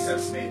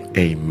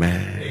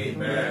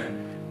 Amen.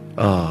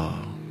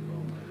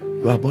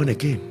 You are born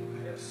again.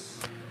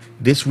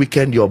 This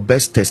weekend, your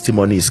best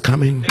testimony is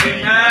coming.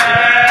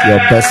 Your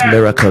best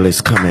miracle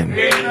is coming.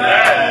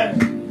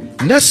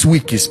 Next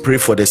week is Pray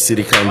for the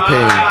City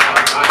campaign.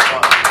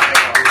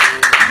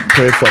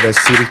 Pray for the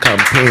City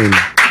campaign.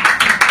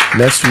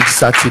 Next week,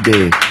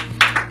 Saturday.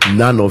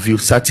 None of you,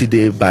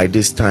 Saturday by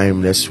this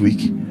time next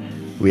week,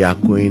 we are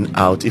going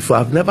out. If you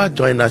have never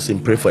joined us in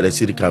Pray for the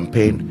City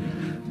campaign,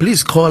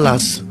 please call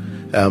us.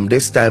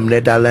 This time,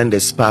 Netherlands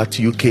is part,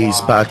 UK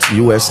is part,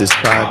 US is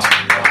part,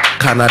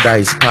 Canada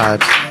is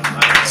part.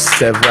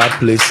 Several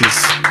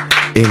places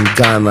in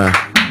Ghana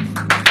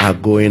are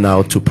going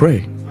out to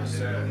pray.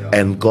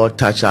 And God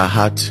touched our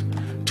heart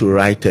to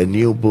write a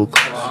new book.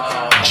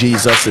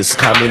 Jesus is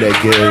coming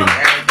again.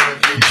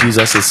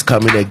 Jesus is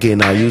coming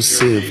again. Are you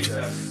saved?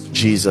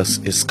 Jesus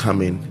is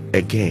coming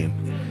again.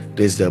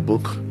 There's the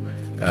book.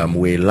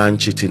 We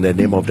launch it in the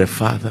name of the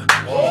Father,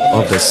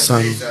 of the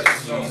Son,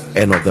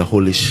 and of the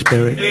Holy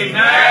Spirit.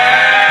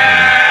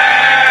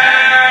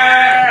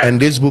 And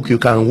this book, you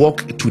can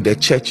walk to the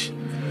church.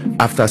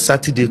 After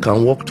Saturday, you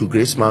can walk to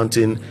Grace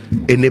Mountain,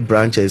 any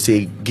branch, and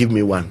say, give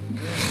me one.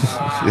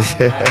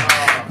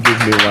 Give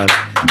me one.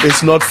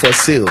 It's not for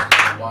sale.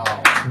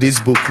 This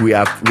book, we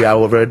have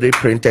already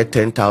printed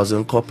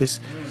 10,000 copies.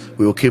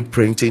 We will keep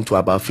printing to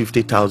about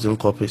 50,000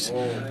 copies.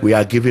 We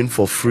are giving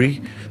for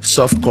free.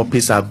 Soft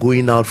copies are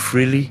going out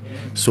freely.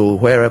 So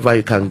wherever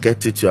you can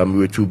get it,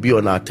 it will be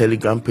on our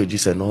Telegram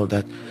pages and all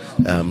that.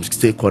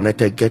 Stay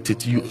connected, get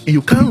it.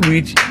 You can't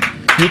read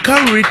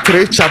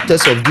 3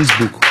 chapters of this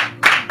book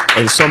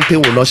and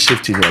something will not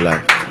shift in your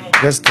life.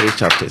 Just 3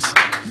 chapters.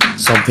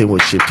 Something will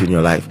shift in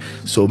your life.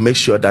 So make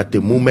sure that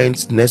the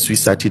moment next week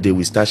Saturday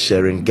we start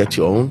sharing, get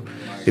your own.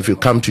 If you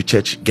come to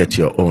church, get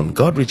your own.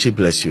 God richly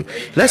bless you.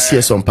 Let's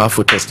hear some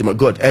powerful testimony.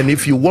 God, and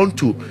if you want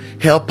to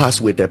help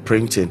us with the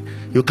printing,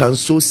 you can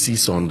sow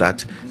seeds on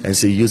that and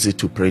say use it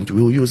to print.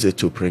 We'll use it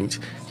to print.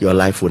 Your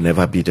life will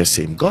never be the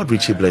same. God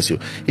richly bless you.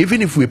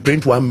 Even if we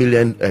print 1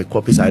 million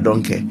copies, I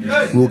don't care.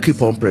 We'll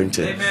keep on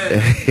printing.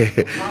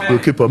 We'll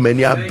keep on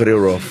many off.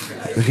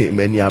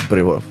 Many off.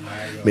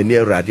 Many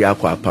radio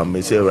kwapam.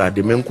 Me say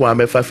radio me nko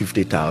amefa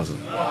 50,000.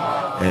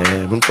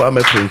 Me nko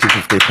ame print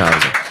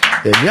 50,000.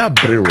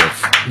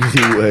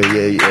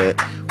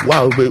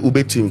 Wow,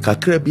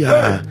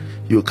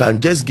 you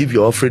can just give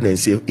your offering and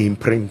say in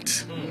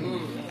print.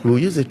 We'll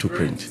use it to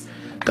print.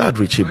 God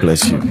richly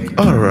bless you.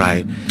 All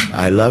right,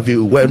 I love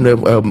you. When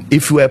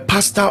if you are a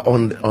pastor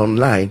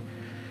online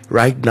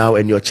right now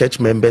and your church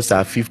members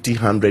are 50,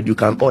 100, you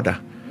can order,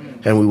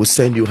 and we will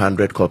send you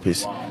 100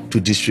 copies to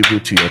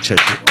distribute to your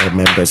church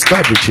members.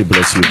 God richly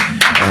bless you.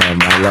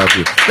 I love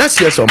you. Let's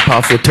hear some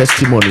powerful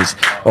testimonies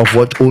of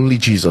what only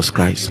Jesus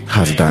Christ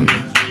has done.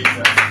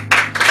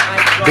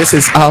 This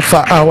is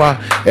Alpha Hour.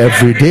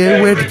 Every day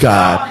with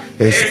God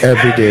is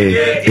every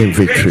day in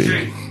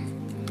victory.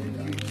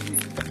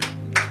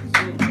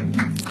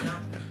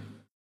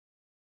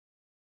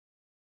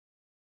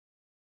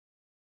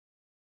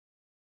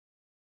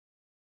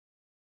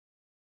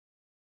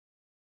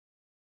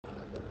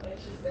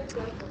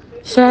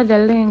 Share the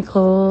link,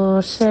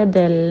 share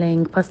the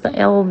link. Pastor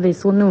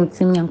Elvis, who knows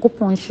him,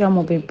 Yankupon share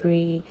mo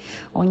bebre,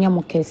 onya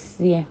mo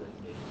kesiye.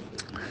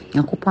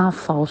 Yankupon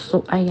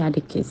falso,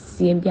 ayade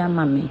kesiye biya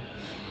mame.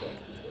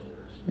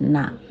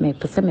 Na, me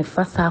pese me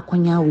fasa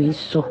akonya we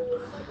so.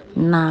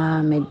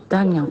 Na, me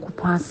dan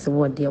Yankupon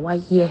asiwode, wa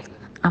ye,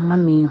 ama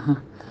me hu.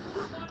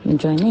 Me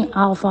joining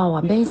Alpha,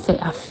 wa be se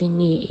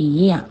afini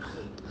iya.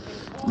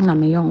 Na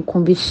me yon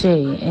kumbi share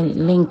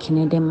link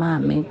ne de ma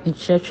me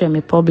church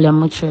me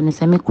problem mo chere ne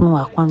se me kunu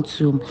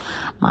akwantum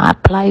ma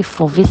apply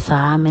for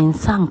visa me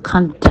nsan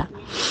kanta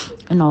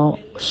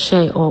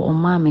share or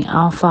ma me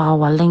Alpha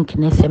our link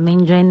ne se me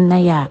join na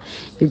ya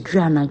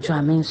edura na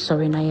jo me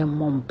sorry na ye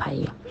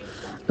mompaye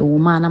the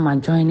woman na ma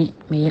join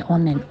me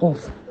on and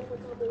off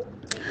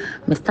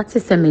me start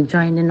se me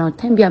join no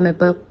time bia me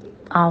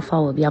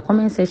alpha will be a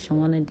comment section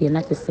one day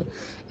like I say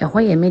a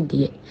why me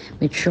dear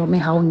me show me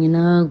how you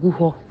know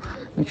go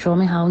me show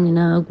me how you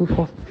know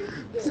go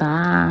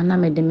sa na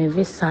me de me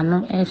visa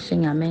no e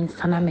hwenya me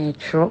sana me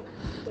tro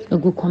a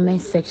good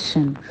comment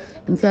section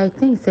nti I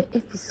think it's a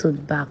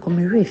episode back on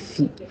me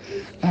refi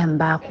and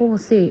back who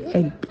say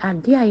a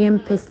dear yem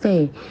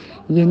pese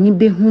yeni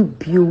behu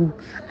bio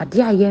a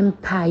dear yem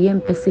pa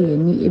yem pese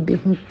yeni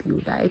behu bio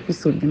that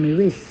episode me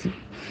refi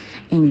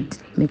and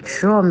me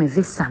tro me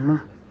visa no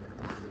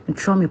me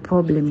tro me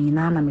problem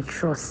nyina na me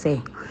tro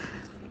say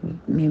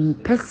me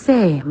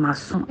pese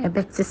maso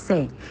ebete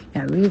say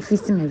ya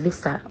revisit me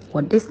visa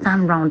or this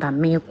time round I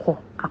may call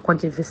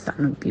akwaje visa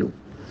no bio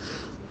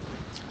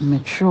me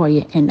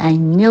try and I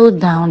kneel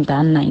down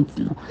that night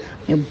no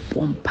me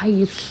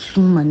bompaye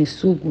suma ne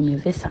so gu me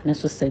visa ne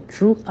so say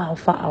true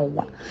alpha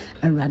hour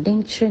and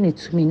radin train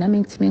to me na me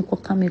ntimi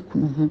nkoka me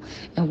kunu ho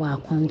e wa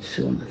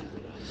akwantu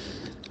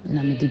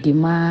na me didi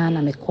ma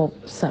na me call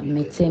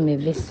submit me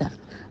visa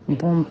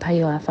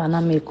bompaye afa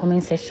na me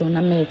comment section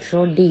na me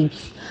throw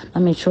dates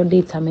na me throw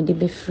date me dey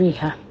be free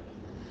ha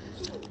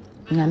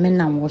na me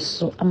na wo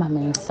so ama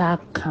me nsa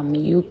kam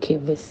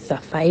UK visa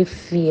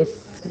 5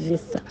 years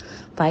visa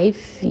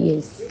 5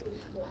 years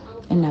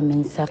and I'm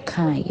in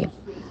Sakai.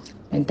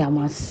 Madam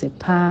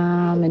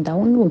Sepa,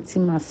 Madam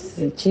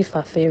Utimas, Chief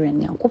Affair,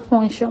 and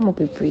Yankopon Shamu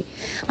Pipri.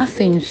 I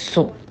think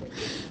so.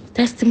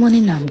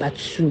 Testimony number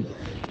 2.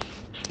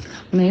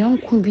 My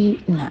uncle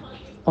be na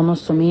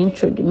almost me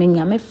introduce me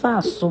yame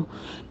fast so.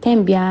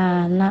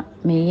 Tembia na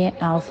me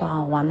alpha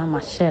wana ma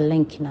share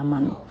link na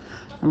mano.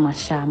 Na ma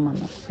share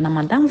mano. Na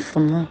Madam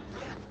Funo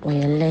or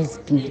a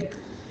lesbian.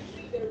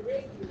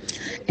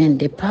 And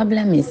the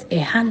problem is a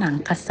hana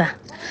kasa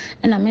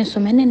and I mean so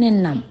many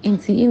nam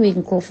into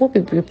even go for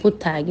people put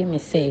tag me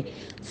say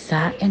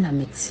sa and I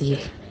metie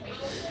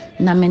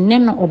na me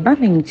neno oba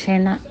me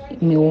nchena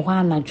me wo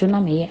na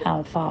jona me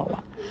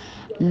alpha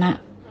na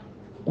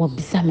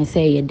obisa me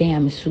say ye den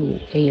am so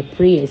e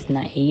prayers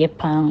na e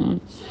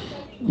pan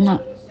na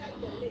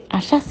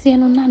ahyase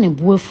no na ne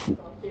buafu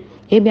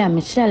ebi a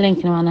me share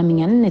link na me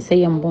nya ne say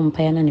ye mbom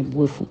pa na ne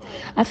buafu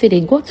after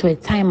they go to a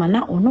time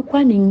na ono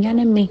kwa ne nya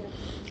ne me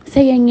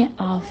say yenye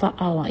alpha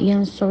hour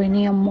yen sorry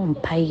ne mom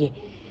paye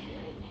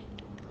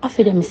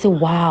afi dem say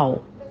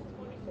wow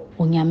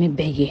onyame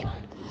beye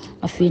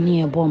afi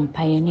ne bom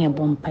paye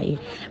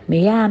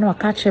me ya no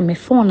catch me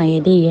phone na ye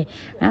dey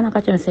na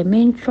catch me say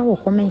me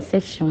ntwa comment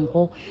section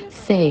ho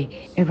say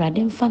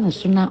erade mfa no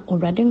so na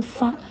erade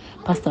mfa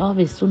pastor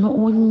Elvis so no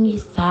onyi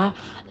sa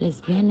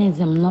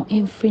lesbianism no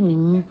emfri ne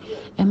mu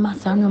e ma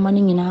sa no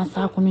mani nyina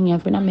sa ko no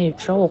nyafri na me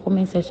twa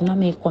comment section na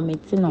me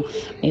comment no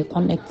me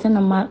connect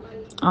no ma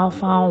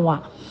alpha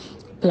hour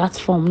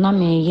platform na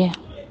me ye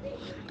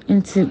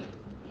nti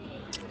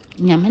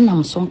nyame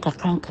nam so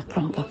kakran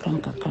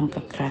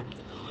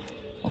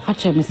o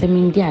kache me se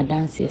me ndi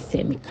adanse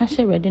se me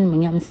kache ready me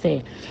nyam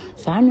se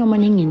sa anyoma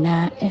ni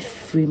nyina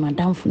every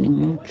madam fu ni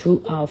mu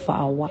true alpha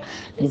hour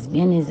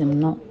lesbianism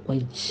no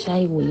we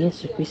chai we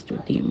Yesu Christo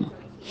dim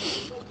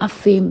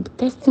afem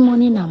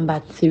testimony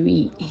number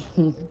 3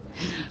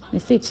 me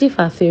say chief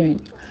affair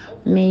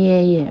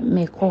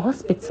me call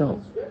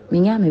hospital me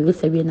nya me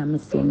visa bi na me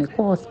say me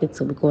call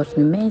hospital because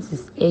me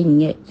menses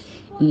enye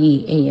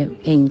ye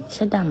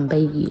chedam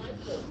bayi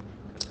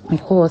me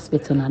call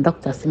hospital na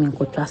doctor say me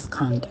ko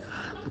scan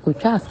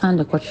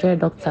the share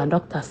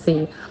doctor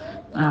say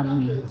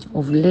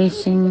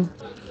ovulation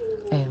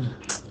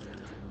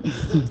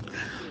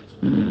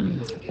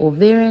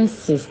ovarian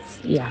cyst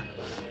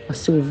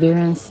so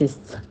ovarian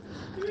cyst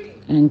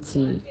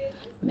and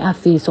I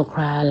feel so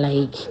cry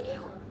like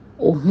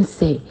oh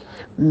say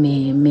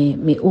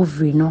me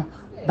ovary no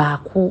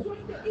baako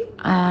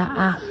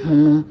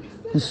hono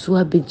nso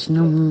abegina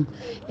hu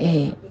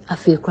I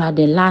feel cry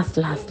the last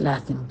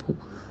impo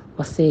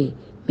or say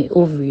me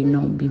ovary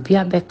no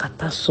bibia be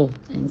kata so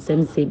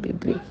nsem say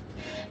baby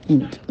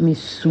and me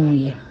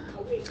suye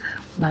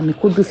ba me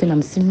kodu fe na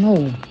me say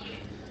no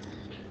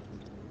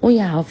oh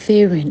yeah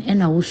fairing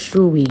and I will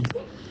show you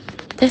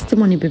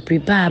testimony baby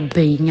ba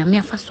be nyame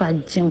afa so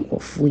agyen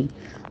kofui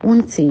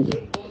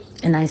wonte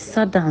and I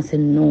sat down and said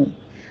no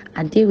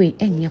adewe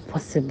enye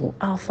possible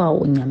alpha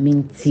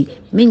onyamenti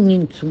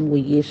menyintum wo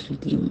Yesu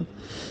dim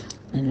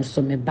and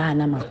so me ba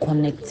na ma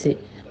connect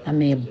na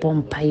me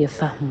bompa ye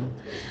fa ho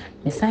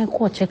me sai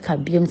ko check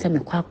abiem se me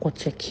kwa ko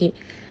check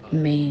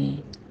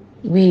me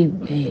we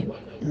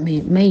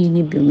me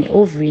ni bi me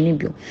ovary ni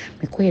bi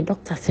me ko ye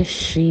doctor say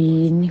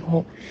she ni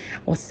ho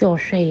o se o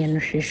hwe ye no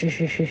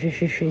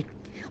hwe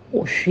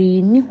o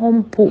she ni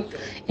hompo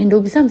and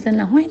obisam say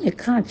na when the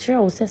can share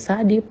o say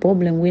sad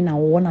problem we na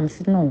wo na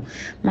say no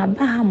ma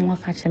ba ha mo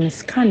aka che me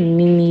scan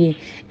ni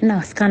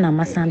na scan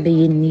amasan be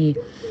ye ni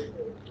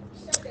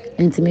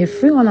and me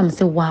free one am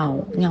say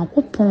wow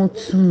nyankopon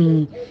to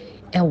me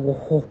e wo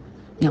ho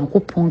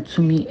nyankopon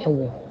to me e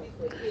wo ho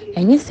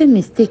enye say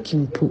mistake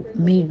impo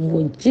me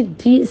wo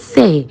gidi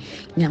say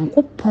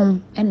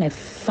nyankopon e na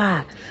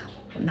fa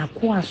na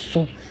ko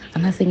aso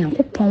ana say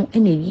nyankopon e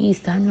na yi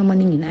sa nyoma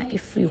ni nyina e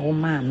free ho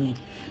ma me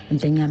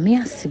Njanyame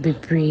ase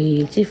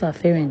bebree. Chief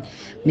Aferian,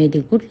 may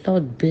the good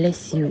Lord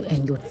bless you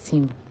and your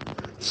team.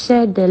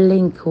 Share the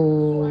link,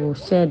 oh,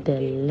 share the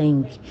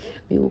link.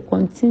 We will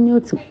continue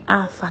to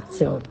alpha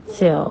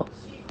till.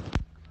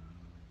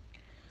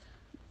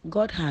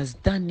 God has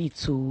done it,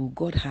 so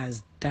God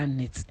has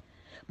done it.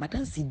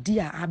 Madam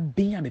Sidia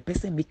Abin, I'm a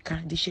person me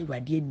can't dish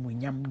radi and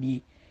munyam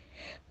ni.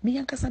 Me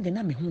yankasa de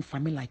na me home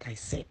family, like I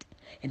said,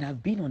 and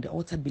I've been on the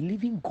altar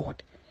believing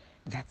God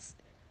that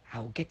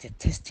I'll get a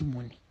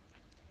testimony.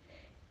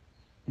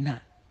 Na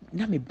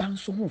me ban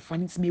so ho fa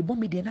nti me bɔ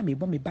me de na me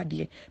bɔ me ba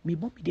de me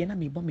bɔ me de na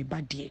me bɔ me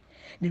ba de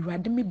ne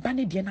rade me ba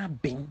ne de na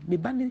ben me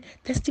ba ne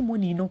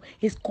testimony, you know,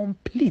 is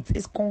complete,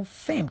 is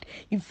confirmed,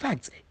 in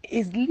fact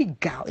is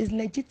legal, is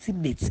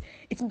legitimate.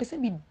 It's be say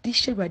me di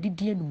hye rade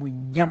de no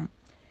nyam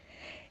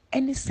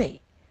and say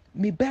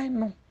me ba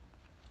no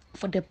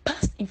for the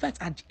past, in fact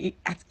at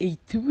a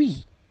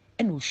 3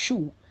 and will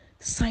show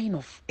sign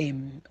of I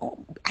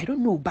don't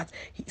know, but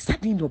he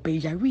starting to be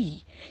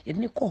yari. You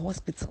didn't call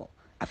hospital.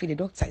 I feel the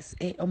doctors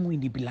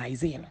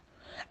immobilizing.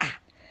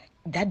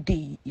 That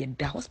day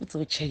the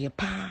hospital chair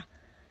pa.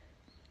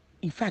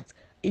 In fact,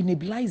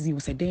 immobilizing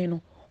was a day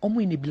no.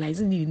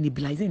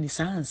 Immobilizing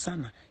is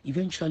sana.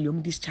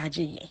 Eventually,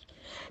 discharging.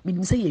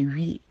 Meaning say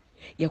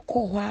ye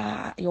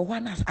call your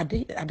one as at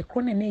the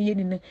corner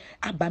ne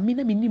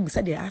abamina minim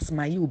said the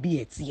asthma you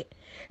be at ye.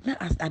 Now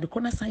as at the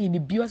corner sign in the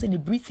bios and the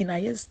breathing I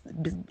yes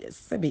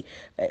sebe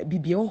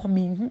bibio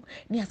homin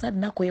near sad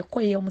nako ye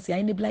koye almost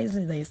I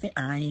nebilizing I say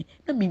I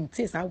na mean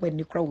says I when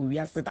the crowd we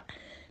are said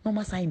no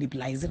more sign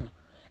nebilizing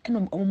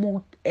and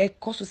more a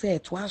cost say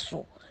to us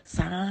so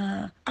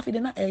sa after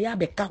na ya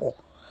beka ho.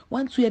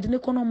 Once we had an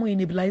economy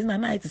enabling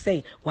and I to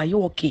say, why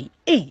you okay?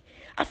 Hey,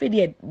 I feel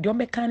the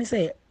mechanic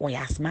say, why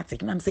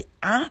asthmatic? And I'm say,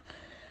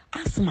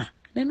 asthma.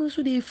 Then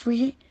also they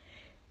free.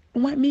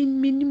 What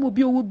mean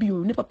mobile will be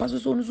you? Ne papa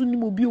so ni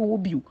mobile will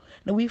be you.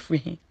 Now we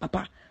free,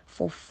 papa.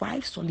 For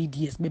 5 solid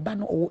years, maybe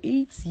not or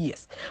 8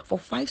 years. For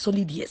 5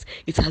 solid years,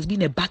 it has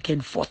been a back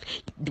and forth.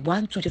 The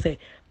one to just say,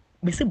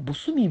 me say,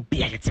 Busumi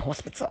be at the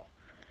hospital.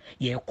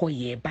 Ye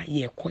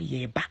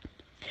ba.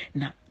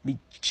 Na me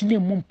chine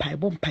mo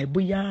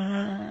mpaibo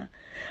ya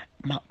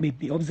me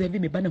be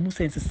observing me ba na hu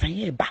sense san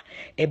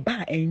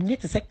eba enye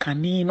te se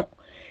kane no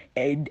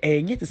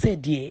enye te se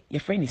de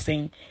your friend is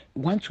saying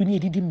want to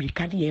need di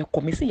mirika de ye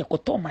come say ye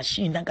koto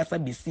machine na gasa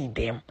be see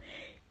them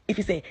if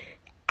you say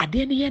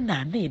ade ne ye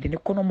na de ne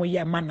kono mo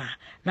ye mana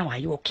na wa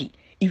ye okay.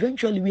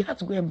 Eventually we have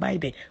to go and buy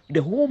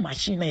the whole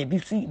machine na be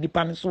see the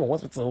pan so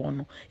hospital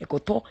no e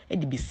koto e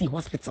de be see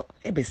hospital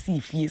e be see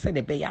fie say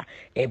the be ya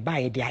e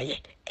buy de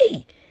aye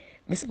hey.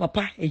 Mr.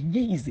 Papa,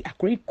 easy. A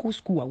great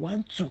school. I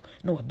want to.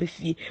 No, a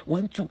beefy.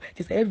 1 2.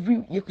 Just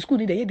every school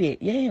need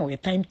a or a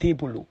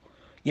timetable.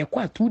 You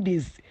quite 2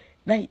 days.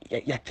 Now,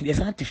 you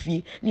start to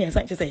feel. Near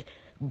just say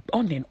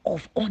on and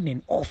off.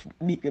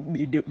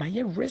 My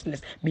year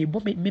restless. Me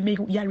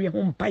yari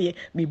home pie.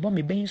 Me bomb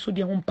me being so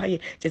dear home pie.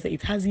 Just say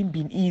it hasn't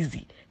been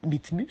easy.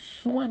 Meet me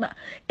swana.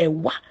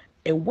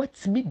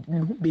 What's me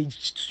no be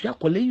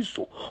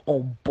so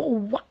or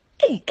bow.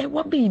 Hey,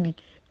 what being?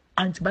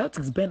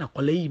 Antibiotics ben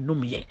akwala yi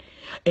nom ye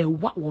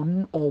wa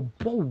won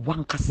obo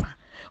wankasa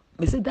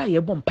me say da ye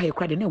bom paye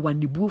kra de na wa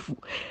nibufu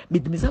me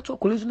dimisa to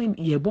akwala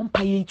so ye bom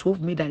paye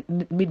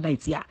 12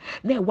 midnight ya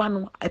na wa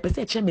no I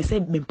pese che me say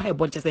me paye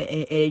bon che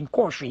say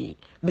nkwohwe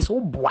me so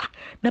boa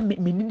na me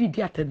ni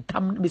di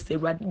atentam me say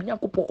rad me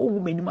yakopo owu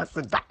mani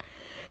maseda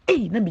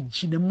na me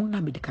gina mu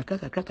na me de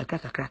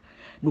kakra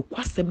no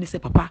kwasem ne say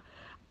papa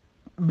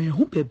me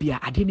hu pe bia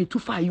ade ne tu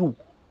fa you.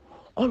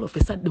 All of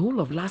a sudden, the whole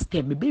of last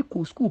term, maybe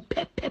go school,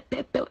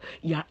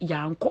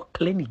 yanko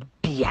clinic,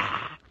 bia,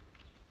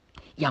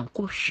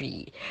 yanko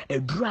she, a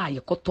dry,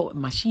 a cotton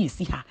machine,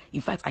 see her.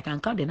 In fact, I can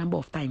count the number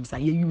of times I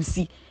you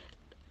see,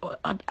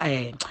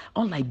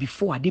 unlike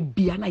before, I did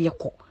bia na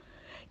yako.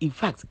 In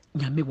fact,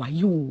 nyame wa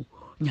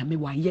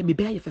ye, me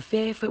be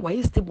fair,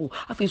 why stable.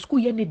 After school,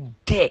 ye need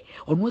there,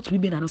 or what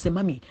women and say,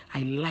 Mommy,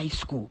 I like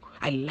school,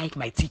 I like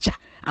my teacher,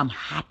 I'm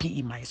happy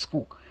in my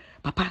school.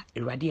 Papa,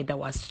 irradiate that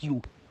was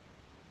you.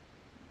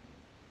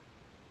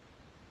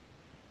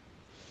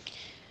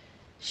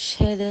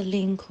 Share the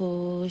link,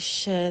 oh,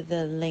 share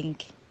the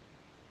link.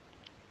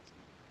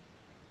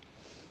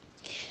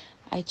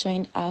 I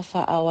joined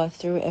Alpha Hour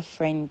through a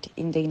friend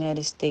in the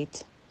United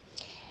States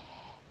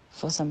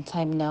for some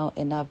time now,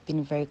 and I've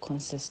been very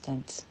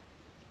consistent.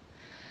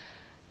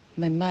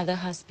 My mother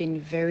has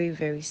been very,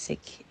 very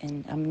sick,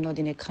 and I'm not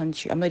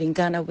in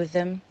Ghana with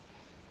them.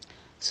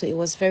 So it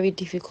was very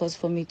difficult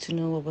for me to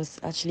know what was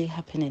actually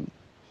happening.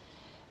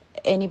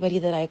 Anybody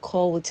that I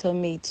call would tell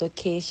me it's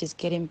okay, she's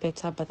getting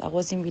better, but I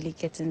wasn't really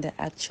getting the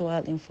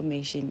actual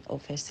information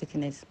of her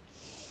sickness.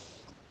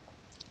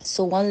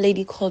 So one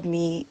lady called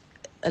me,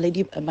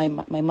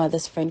 my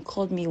mother's friend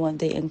called me one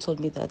day and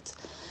told me that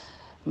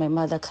my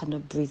mother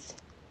cannot breathe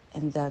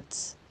and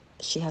that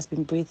she has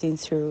been breathing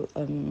through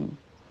an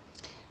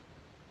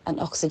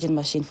oxygen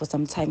machine for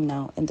some time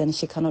now, and then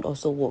she cannot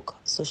also walk.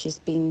 So she has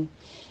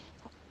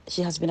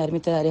been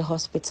admitted at a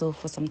hospital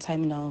for some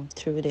time now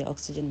through the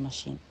oxygen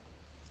machine.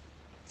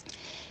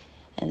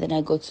 And then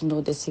I got to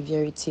know the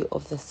severity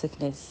of the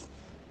sickness.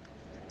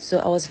 So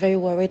I was very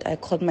worried. I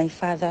called my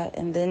father,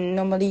 and then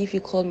normally if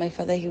you call my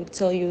father, he would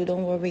tell you,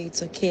 don't worry,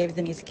 it's okay,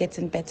 everything is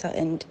getting better,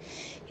 and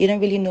you don't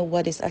really know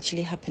what is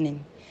actually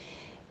happening.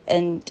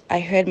 And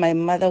I heard my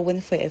mother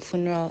went for a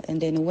funeral,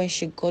 and then when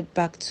she got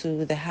back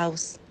to the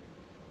house,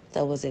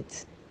 that was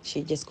it.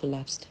 She just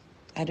collapsed.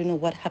 I don't know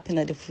what happened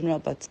at the funeral,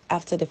 but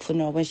after the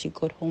funeral, when she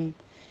got home,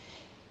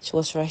 she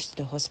was rushed to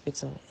the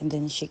hospital, and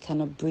then she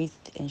cannot breathe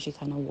and she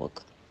cannot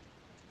walk.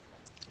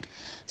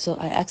 So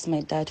I asked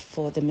my dad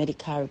for the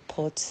medical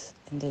report,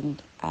 and then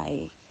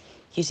I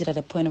used it at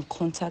a point of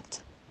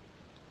contact.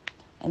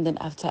 And then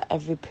after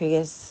every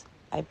prayers,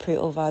 I pray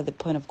over the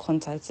point of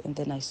contact, and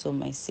then I sow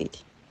my seed.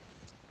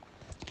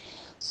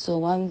 So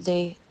one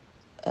day,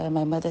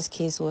 my mother's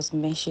case was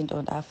mentioned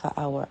on Alpha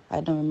Hour. I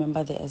don't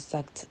remember the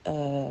exact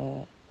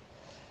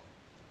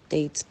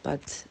date,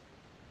 but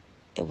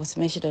it was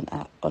mentioned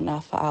on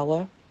Alpha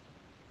Hour.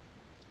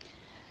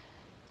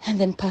 And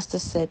then pastor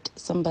said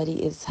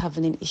somebody is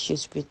having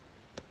issues with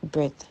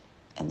breath,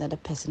 and that the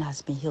person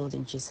has been healed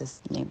in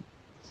Jesus' name.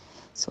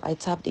 So I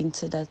tapped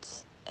into that,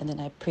 and then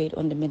I prayed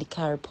on the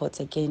medical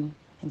reports again,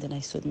 and then I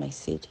sowed my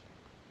seed.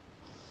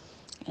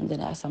 And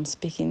then as I'm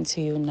speaking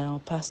to you now,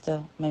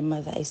 Pastor, my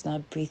mother is now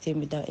breathing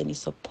without any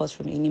support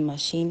from any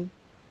machine,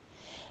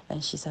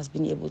 and she has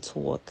been able to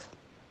walk.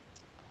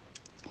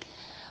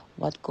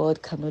 What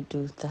God cannot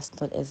do does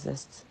not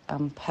exist.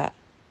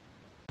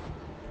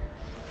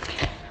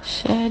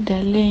 Share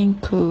the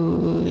link,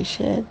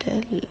 share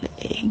the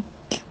link.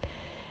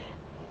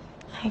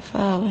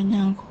 Afa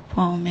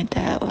wanyankopɔn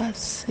meda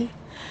wase.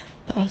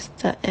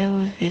 Pastor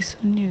Elvis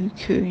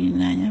Unikuri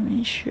na nyame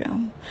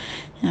nhyiram.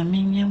 Nyame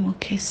nyɛ mo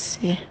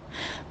kɛseɛ.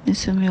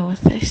 Nso me wɔ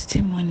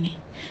testimony.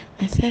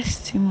 My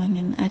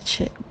testimony na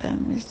akyɛ ba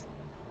me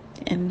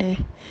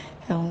ende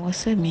ɛwɔ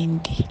sɛ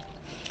mendi.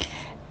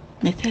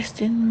 My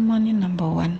testimony number 1.